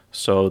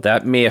 So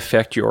that may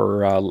affect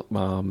your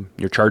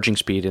charging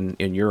speed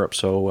in Europe.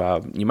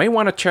 So you might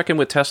want to check in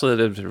with Tesla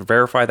to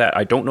verify that.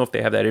 I don't know if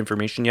they have that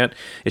information yet.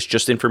 It's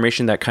just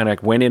information that kind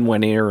of went in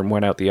one ear and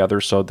went out the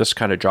other. So this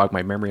kind of jogged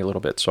my memory a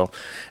little bit. So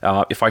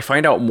if I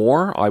find out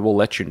more, I will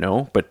let you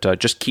know. But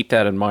just keep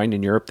that in mind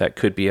in Europe. That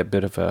could be a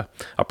bit of a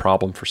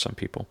problem for some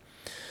people.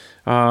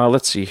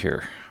 Let's see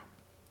here.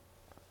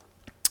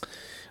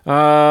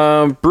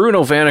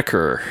 Bruno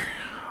Vanaker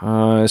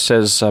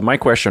says, my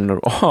question,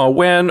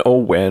 when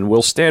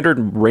will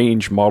standard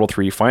range Model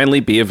 3 finally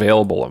be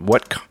available,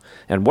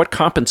 and what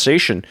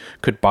compensation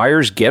could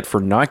buyers get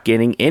for not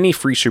getting any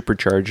free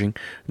supercharging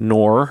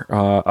nor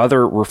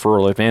other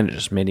referral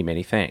advantages? Many,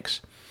 many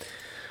thanks.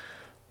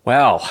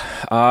 Well,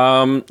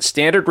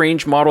 standard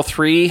range Model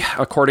 3,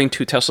 according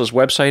to Tesla's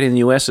website in the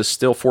US, is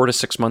still 4 to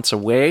 6 months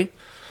away.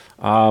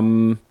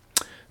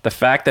 The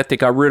fact that they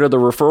got rid of the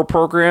referral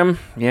program,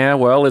 yeah,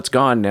 well, it's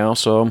gone now.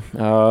 So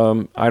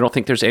I don't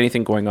think there's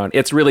anything going on.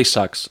 It really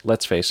sucks.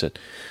 Let's face it.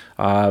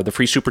 The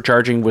free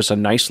supercharging was a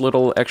nice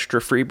little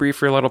extra freebie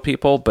for a lot of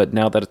people, but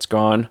now that it's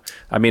gone,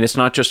 I mean, it's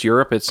not just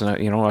Europe. It's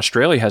not,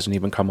 Australia hasn't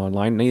even come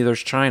online. Neither is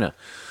China.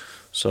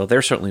 So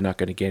they're certainly not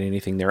going to get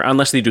anything there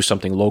unless they do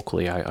something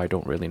locally. I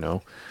don't really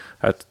know.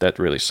 That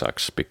really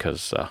sucks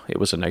because it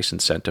was a nice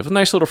incentive, a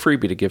nice little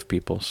freebie to give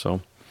people.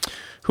 So.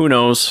 Who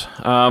knows?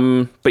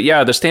 But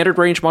yeah, the standard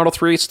range Model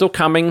 3 is still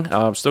coming.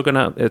 It's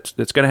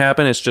gonna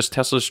happen. It's just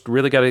Tesla's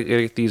really got to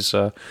get these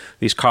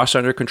costs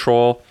under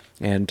control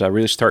and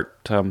really start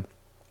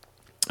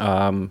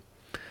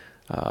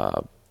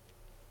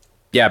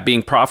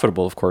being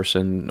profitable, of course.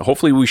 And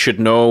hopefully we should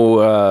know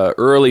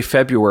early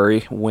February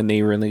when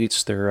they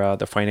release their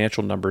the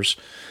financial numbers.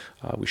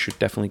 We should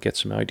definitely get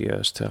some idea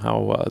as to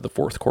how the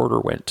fourth quarter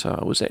went.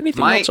 Was there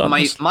anything else on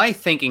this? My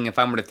thinking, if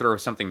I'm going to throw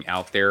something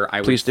out there,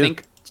 I would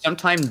think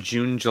sometime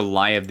June,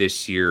 July of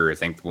this year, I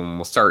think when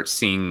we'll start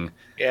seeing.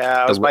 Yeah,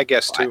 that was my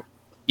guess too.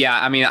 Yeah,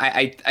 I mean,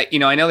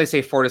 I know they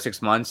say 4 to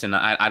 6 months, and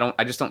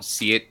I just don't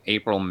see it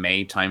April,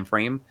 May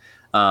timeframe.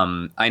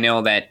 I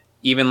know that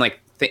even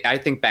I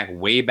think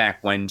way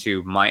back when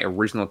to my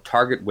original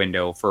target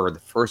window for the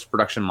first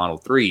production Model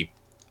 3,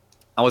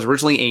 I was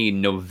originally a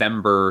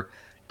November,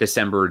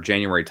 December,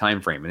 January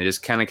timeframe, and they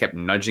just kind of kept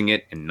nudging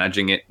it to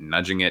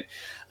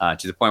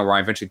the point where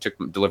I eventually took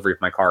delivery of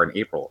my car in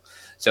April.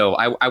 So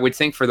I would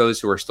think for those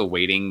who are still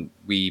waiting,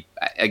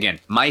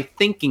 my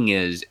thinking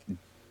is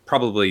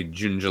probably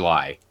June,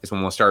 July is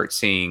when we'll start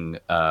seeing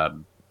a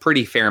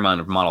pretty fair amount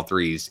of Model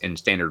 3s in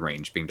standard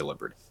range being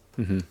delivered.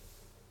 Mm-hmm.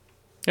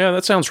 Yeah,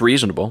 that sounds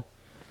reasonable.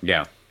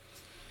 Yeah.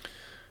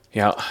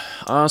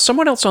 Yeah.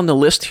 Someone else on the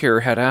list here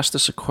had asked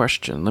us a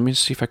question. Let me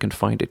see if I can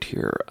find it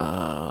here.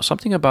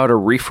 Something about a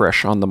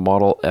refresh on the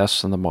Model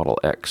S and the Model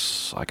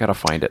X. I got to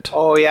find it.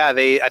 Oh, yeah.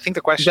 I think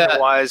the question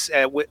was,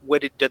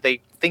 did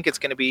they think it's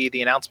going to be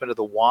the announcement of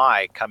the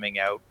Y coming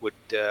out would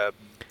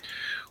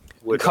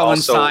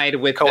coincide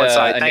with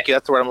Thank you.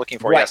 That's the word I'm looking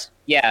for. Right. Yes.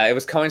 Yeah, it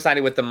was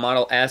coincided with the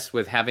Model S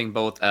with having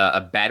both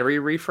a battery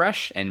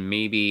refresh and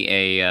maybe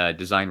a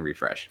design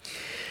refresh.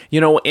 You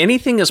know,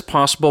 anything is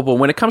possible, but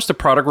when it comes to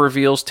product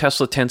reveals,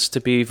 Tesla tends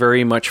to be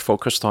very much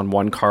focused on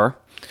one car.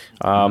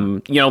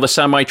 You know, the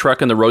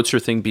semi-truck and the Roadster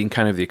thing being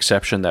kind of the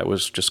exception. That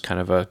was just kind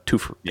of a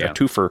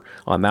twofer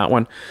on that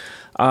one.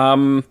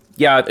 When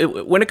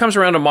it comes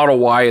around to Model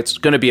Y, it's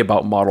going to be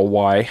about Model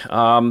Y.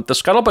 The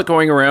scuttlebutt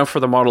going around for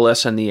the Model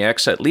S and the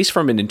X, at least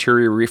from an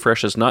interior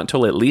refresh, is not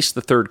until at least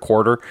the third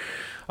quarter.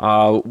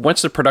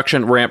 Once the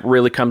production ramp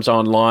really comes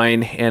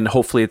online and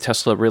hopefully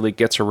Tesla really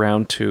gets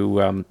around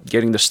to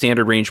getting the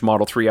standard range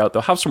Model 3 out,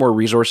 they'll have some more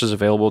resources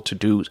available to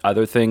do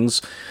other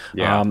things.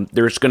 Yeah.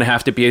 There's going to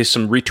have to be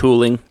some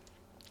retooling,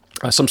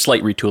 some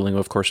slight retooling,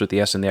 of course, with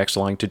the S and the X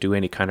line to do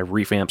any kind of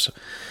revamps.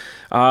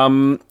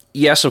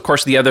 Yes, of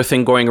course, the other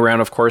thing going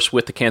around, of course,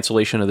 with the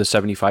cancellation of the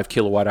 75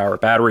 kilowatt hour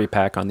battery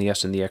pack on the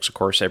S and the X, of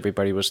course,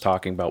 everybody was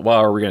talking about, well,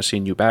 are we going to see a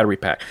new battery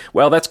pack?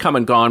 Well, that's come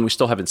and gone. We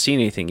still haven't seen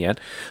anything yet.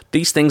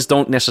 These things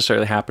don't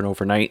necessarily happen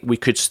overnight. We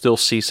could still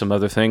see some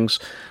other things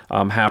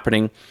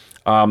happening.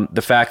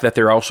 The fact that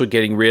they're also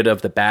getting rid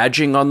of the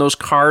badging on those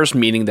cars,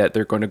 meaning that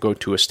they're going to go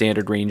to a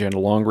standard range and a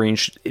long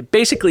range, it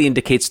basically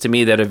indicates to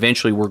me that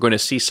eventually we're going to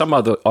see some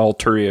other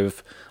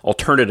alternative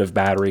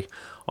battery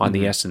on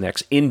the S and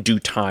X in due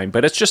time.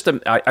 But it's just,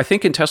 I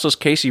think in Tesla's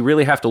case, you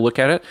really have to look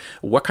at it,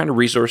 what kind of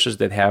resources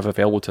they have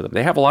available to them.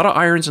 They have a lot of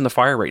irons in the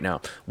fire right now.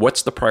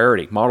 What's the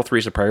priority? Model 3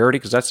 is a priority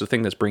because that's the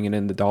thing that's bringing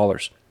in the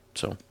dollars.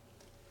 So,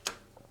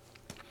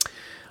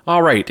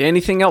 all right.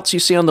 Anything else you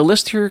see on the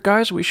list here,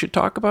 guys, we should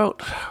talk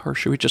about? Or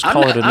should we just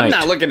call it a night? I'm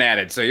not looking at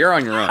it, so you're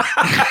on your own.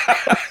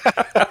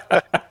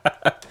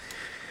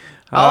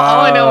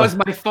 All I know is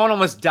my phone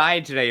almost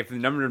died today from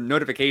the number of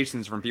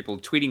notifications from people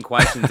tweeting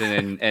questions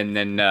and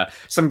then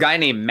some guy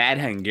named Mad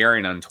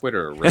Hungarian on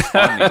Twitter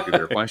responding to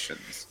their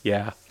questions.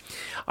 Yeah.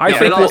 I was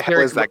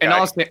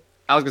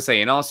going to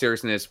say, in all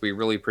seriousness, we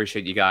really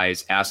appreciate you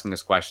guys asking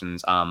us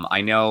questions.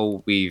 I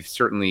know we've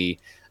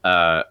certainly,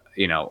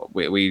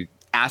 we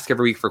ask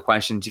every week for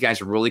questions. You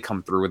guys really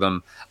come through with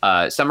them.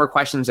 Some are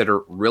questions that are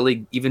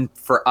really, even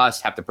for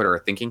us, have to put our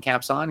thinking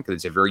caps on because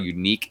it's a very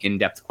unique,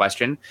 in-depth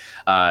question.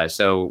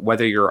 So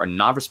whether you're a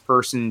novice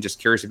person just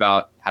curious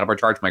about how do I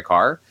charge my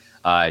car,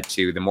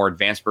 to the more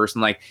advanced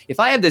person, like if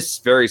I have this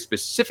very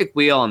specific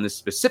wheel and this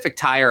specific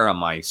tire on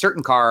my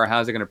certain car,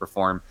 how's it going to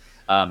perform?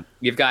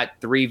 You've got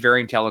three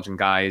very intelligent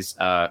guys,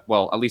 at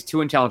least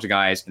two intelligent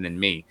guys, and then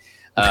me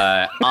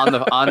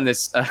on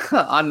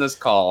this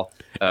call.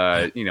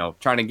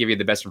 Trying to give you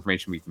the best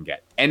information we can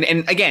get. And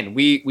again,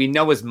 we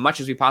know as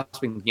much as we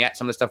possibly can get.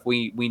 Some of the stuff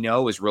we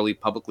know is really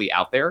publicly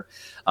out there.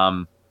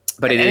 But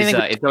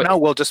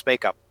we'll just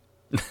make up.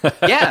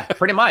 Yeah,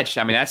 pretty much.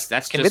 I mean,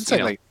 that's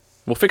convincingly.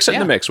 Just, we'll fix it in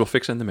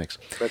the mix.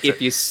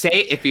 If you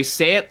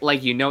say it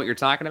like you know what you're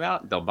talking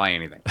about, they'll buy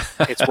anything.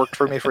 It's worked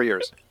for me for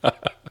years.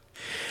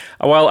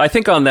 Well, I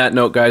think on that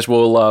note, guys,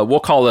 we'll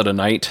call it a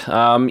night.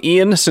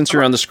 Ian, since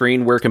you're on the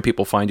screen, where can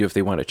people find you if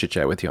they want to chit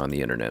chat with you on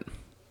the internet?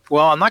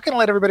 Well, I'm not going to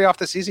let everybody off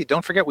this easy.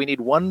 Don't forget, we need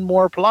one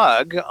more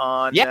plug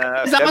on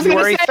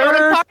February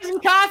 3rd. Cars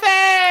and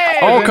Coffee!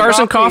 Oh, Cars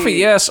and Coffee,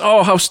 yes.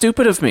 Oh, how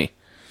stupid of me.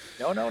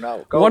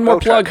 No. One more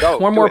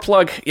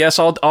plug. Yes,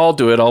 I'll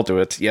do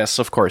it. Yes,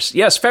 of course.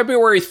 Yes,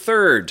 February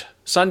 3rd,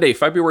 Sunday,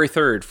 February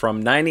 3rd,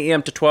 from 9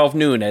 a.m. to 12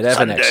 noon at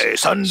Evanex.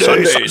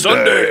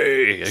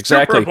 Sunday.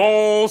 Exactly. Super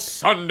Bowl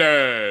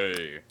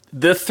Sunday.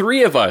 The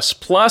three of us,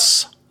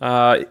 plus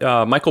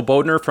Michael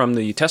Bodner from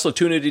the Tesla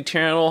Tunity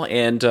channel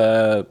and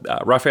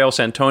Rafael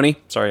Santoni.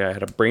 Sorry, I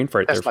had a brain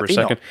fart there for a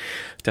second.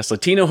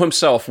 Teslatino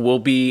himself will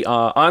be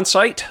on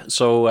site.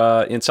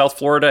 So in South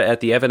Florida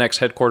at the Evanex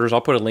headquarters. I'll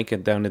put a link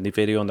down in the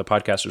video in the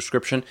podcast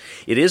description.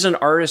 It is an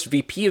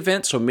RSVP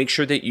event, so make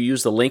sure that you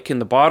use the link in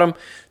the bottom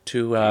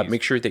to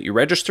make sure that you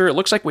register. It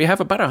looks like we have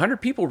about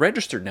 100 people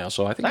registered now,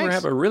 so I think we're going to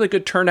have a really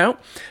good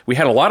turnout. We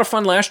had a lot of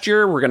fun last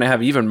year. We're going to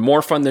have even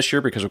more fun this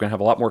year because we're going to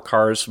have a lot more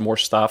cars, more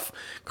stuff.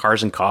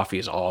 Cars and coffee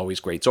is always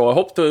great. So I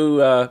hope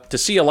to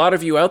see a lot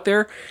of you out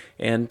there.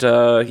 And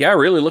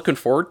really looking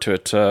forward to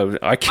it.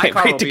 I can't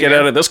wait to get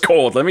out of this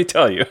cold, let me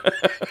tell you.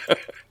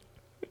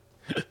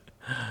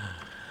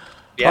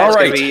 All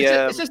right.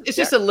 It's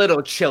just a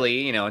little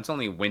chilly. It's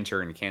only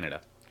winter in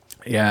Canada.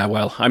 Yeah,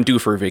 well, I'm due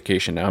for a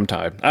vacation now. I'm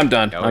tired. I'm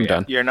done. I'm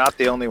done. You're not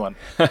the only one.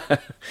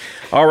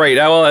 All right.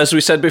 Well, as we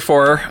said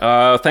before,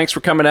 thanks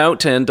for coming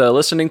out and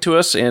listening to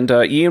us. And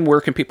Ian, where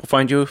can people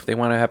find you if they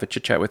want to have a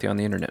chit-chat with you on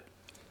the internet?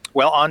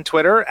 Well, on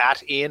Twitter,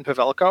 at Ian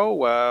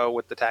Pavelko,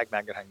 with the tag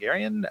Mad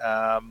Hungarian.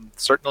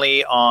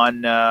 Certainly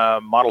on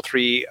Model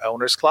 3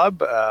 Owners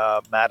Club,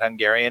 Mad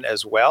Hungarian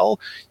as well.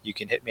 You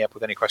can hit me up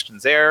with any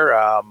questions there,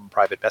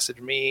 private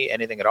message me,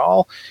 anything at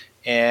all.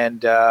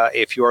 And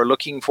if you are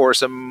looking for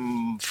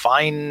some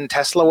fine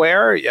Tesla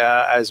wear,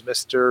 as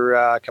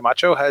Mr.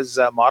 Camacho has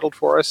modeled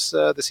for us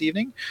this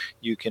evening,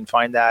 you can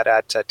find that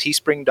at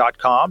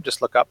teespring.com.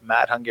 Just look up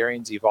Mad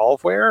Hungarian's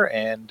Evolve Wear,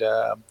 and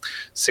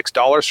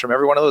 $6 from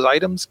every one of those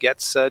items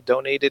gets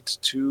donated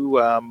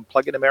to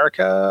Plug-in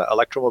America,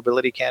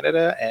 Electromobility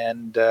Canada,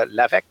 and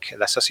l'AVEQ,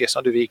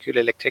 l'Association de Véhicules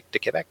Électriques de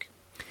Québec.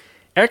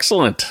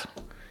 Excellent.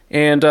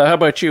 And how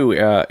about you,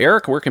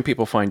 Eric? Where can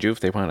people find you if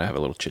they want to have a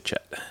little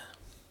chit-chat?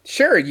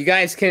 Sure, you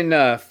guys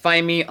can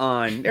find me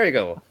on. There you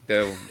go,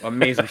 the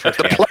amazing the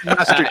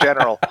Plugmaster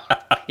General.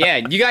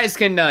 Yeah, you guys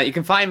can you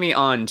can find me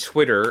on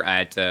Twitter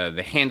at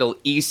the handle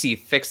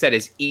ECFix. That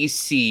is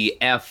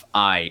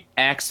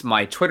ECFIX.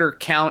 My Twitter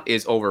count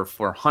is over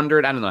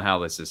 400. I don't know how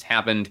this has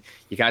happened.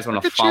 You guys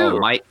want to follow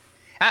my?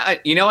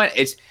 You know what?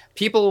 It's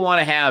people want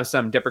to have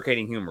some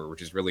deprecating humor,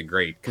 which is really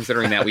great,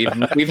 considering that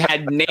we've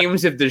had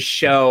names of the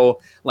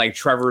show like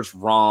Trevor's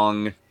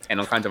Wrong and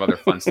all kinds of other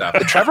fun stuff.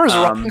 The Trevor's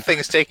Wrong thing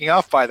is taking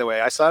off, by the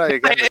way. I saw it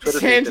again. It's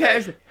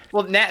fantastic.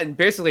 Well,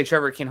 basically,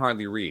 Trevor can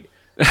hardly read.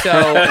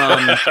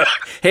 So,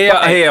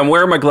 hey, I'm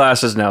wearing my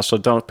glasses now, so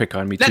don't pick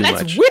on me too much.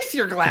 That's with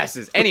your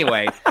glasses.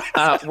 Anyway,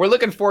 we're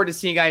looking forward to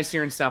seeing you guys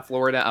here in South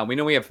Florida. We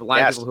know we have a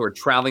lot of people who are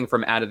traveling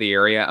from out of the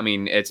area. I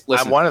mean, listen,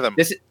 I'm one of them.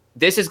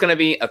 This is going to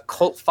be a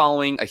cult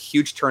following, a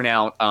huge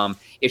turnout.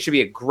 It should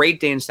be a great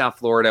day in South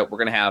Florida. We're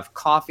going to have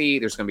coffee.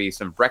 There's going to be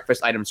some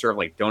breakfast items served,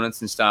 like donuts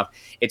and stuff.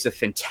 It's a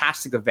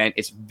fantastic event.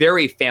 It's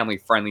very family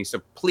friendly.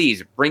 So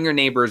please bring your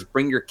neighbors,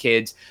 bring your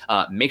kids.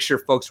 Make sure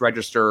folks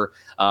register.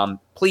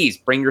 Please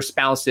bring your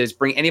spouses.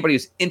 Bring anybody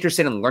who's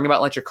interested in learning about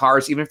electric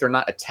cars, even if they're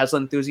not a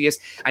Tesla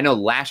enthusiast. I know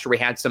last year we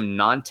had some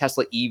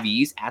non-Tesla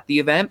EVs at the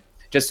event,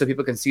 just so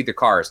people can see the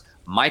cars.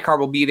 My car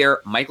will be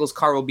there. Michael's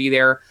car will be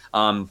there.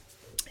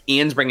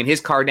 Ian's bringing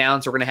his car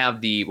down, so we're going to have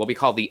what we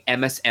call the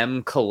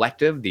MSM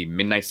Collective, the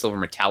Midnight Silver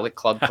Metallic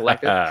Club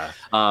Collective.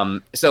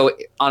 So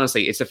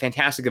honestly, it's a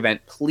fantastic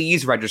event.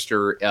 Please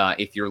register.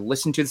 If you're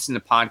listening to this in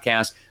the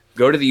podcast,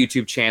 go to the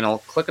YouTube channel,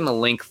 click on the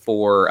link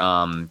for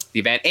the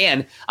event,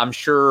 and I'm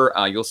sure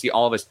you'll see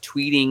all of us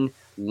tweeting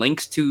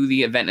links to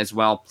the event as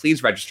well.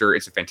 Please register.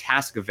 It's a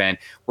fantastic event.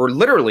 We're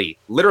literally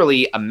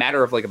a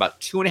matter of like about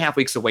 2.5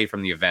 weeks away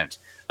from the event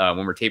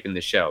when we're taping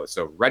the show.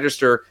 So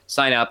register,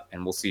 sign up,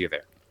 and we'll see you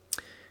there.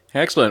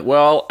 Excellent.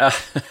 Well,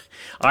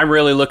 I'm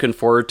really looking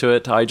forward to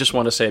it. I just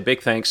want to say a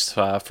big thanks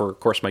for, of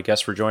course, my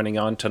guests for joining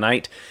on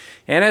tonight.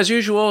 And as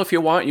usual, if you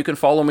want, you can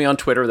follow me on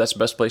Twitter. That's the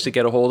best place to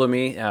get a hold of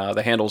me.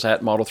 The handle's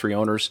at Model 3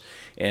 Owners.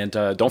 And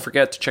don't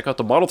forget to check out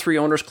the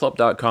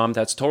Model3OwnersClub.com.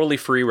 That's totally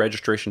free.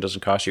 Registration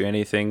doesn't cost you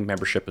anything.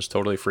 Membership is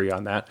totally free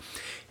on that.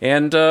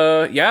 And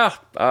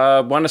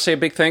want to say a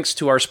big thanks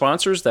to our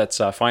sponsors. That's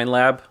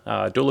FineLab,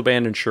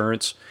 Dulaband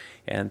Insurance,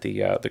 and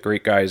the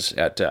great guys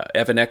at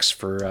Evanex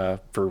for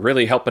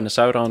really helping us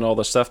out on all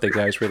the stuff. They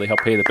guys really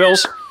help pay the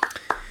bills.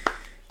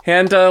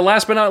 And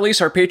last but not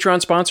least, our Patreon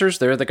sponsors.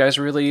 They're the guys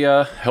who really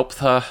help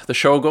the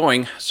show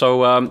going.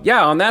 So,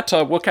 on that,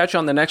 we'll catch you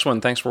on the next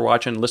one. Thanks for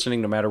watching and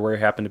listening, no matter where you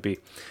happen to be.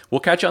 We'll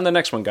catch you on the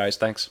next one, guys.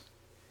 Thanks.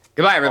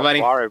 Goodbye,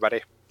 everybody. Bye,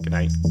 everybody. Good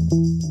night.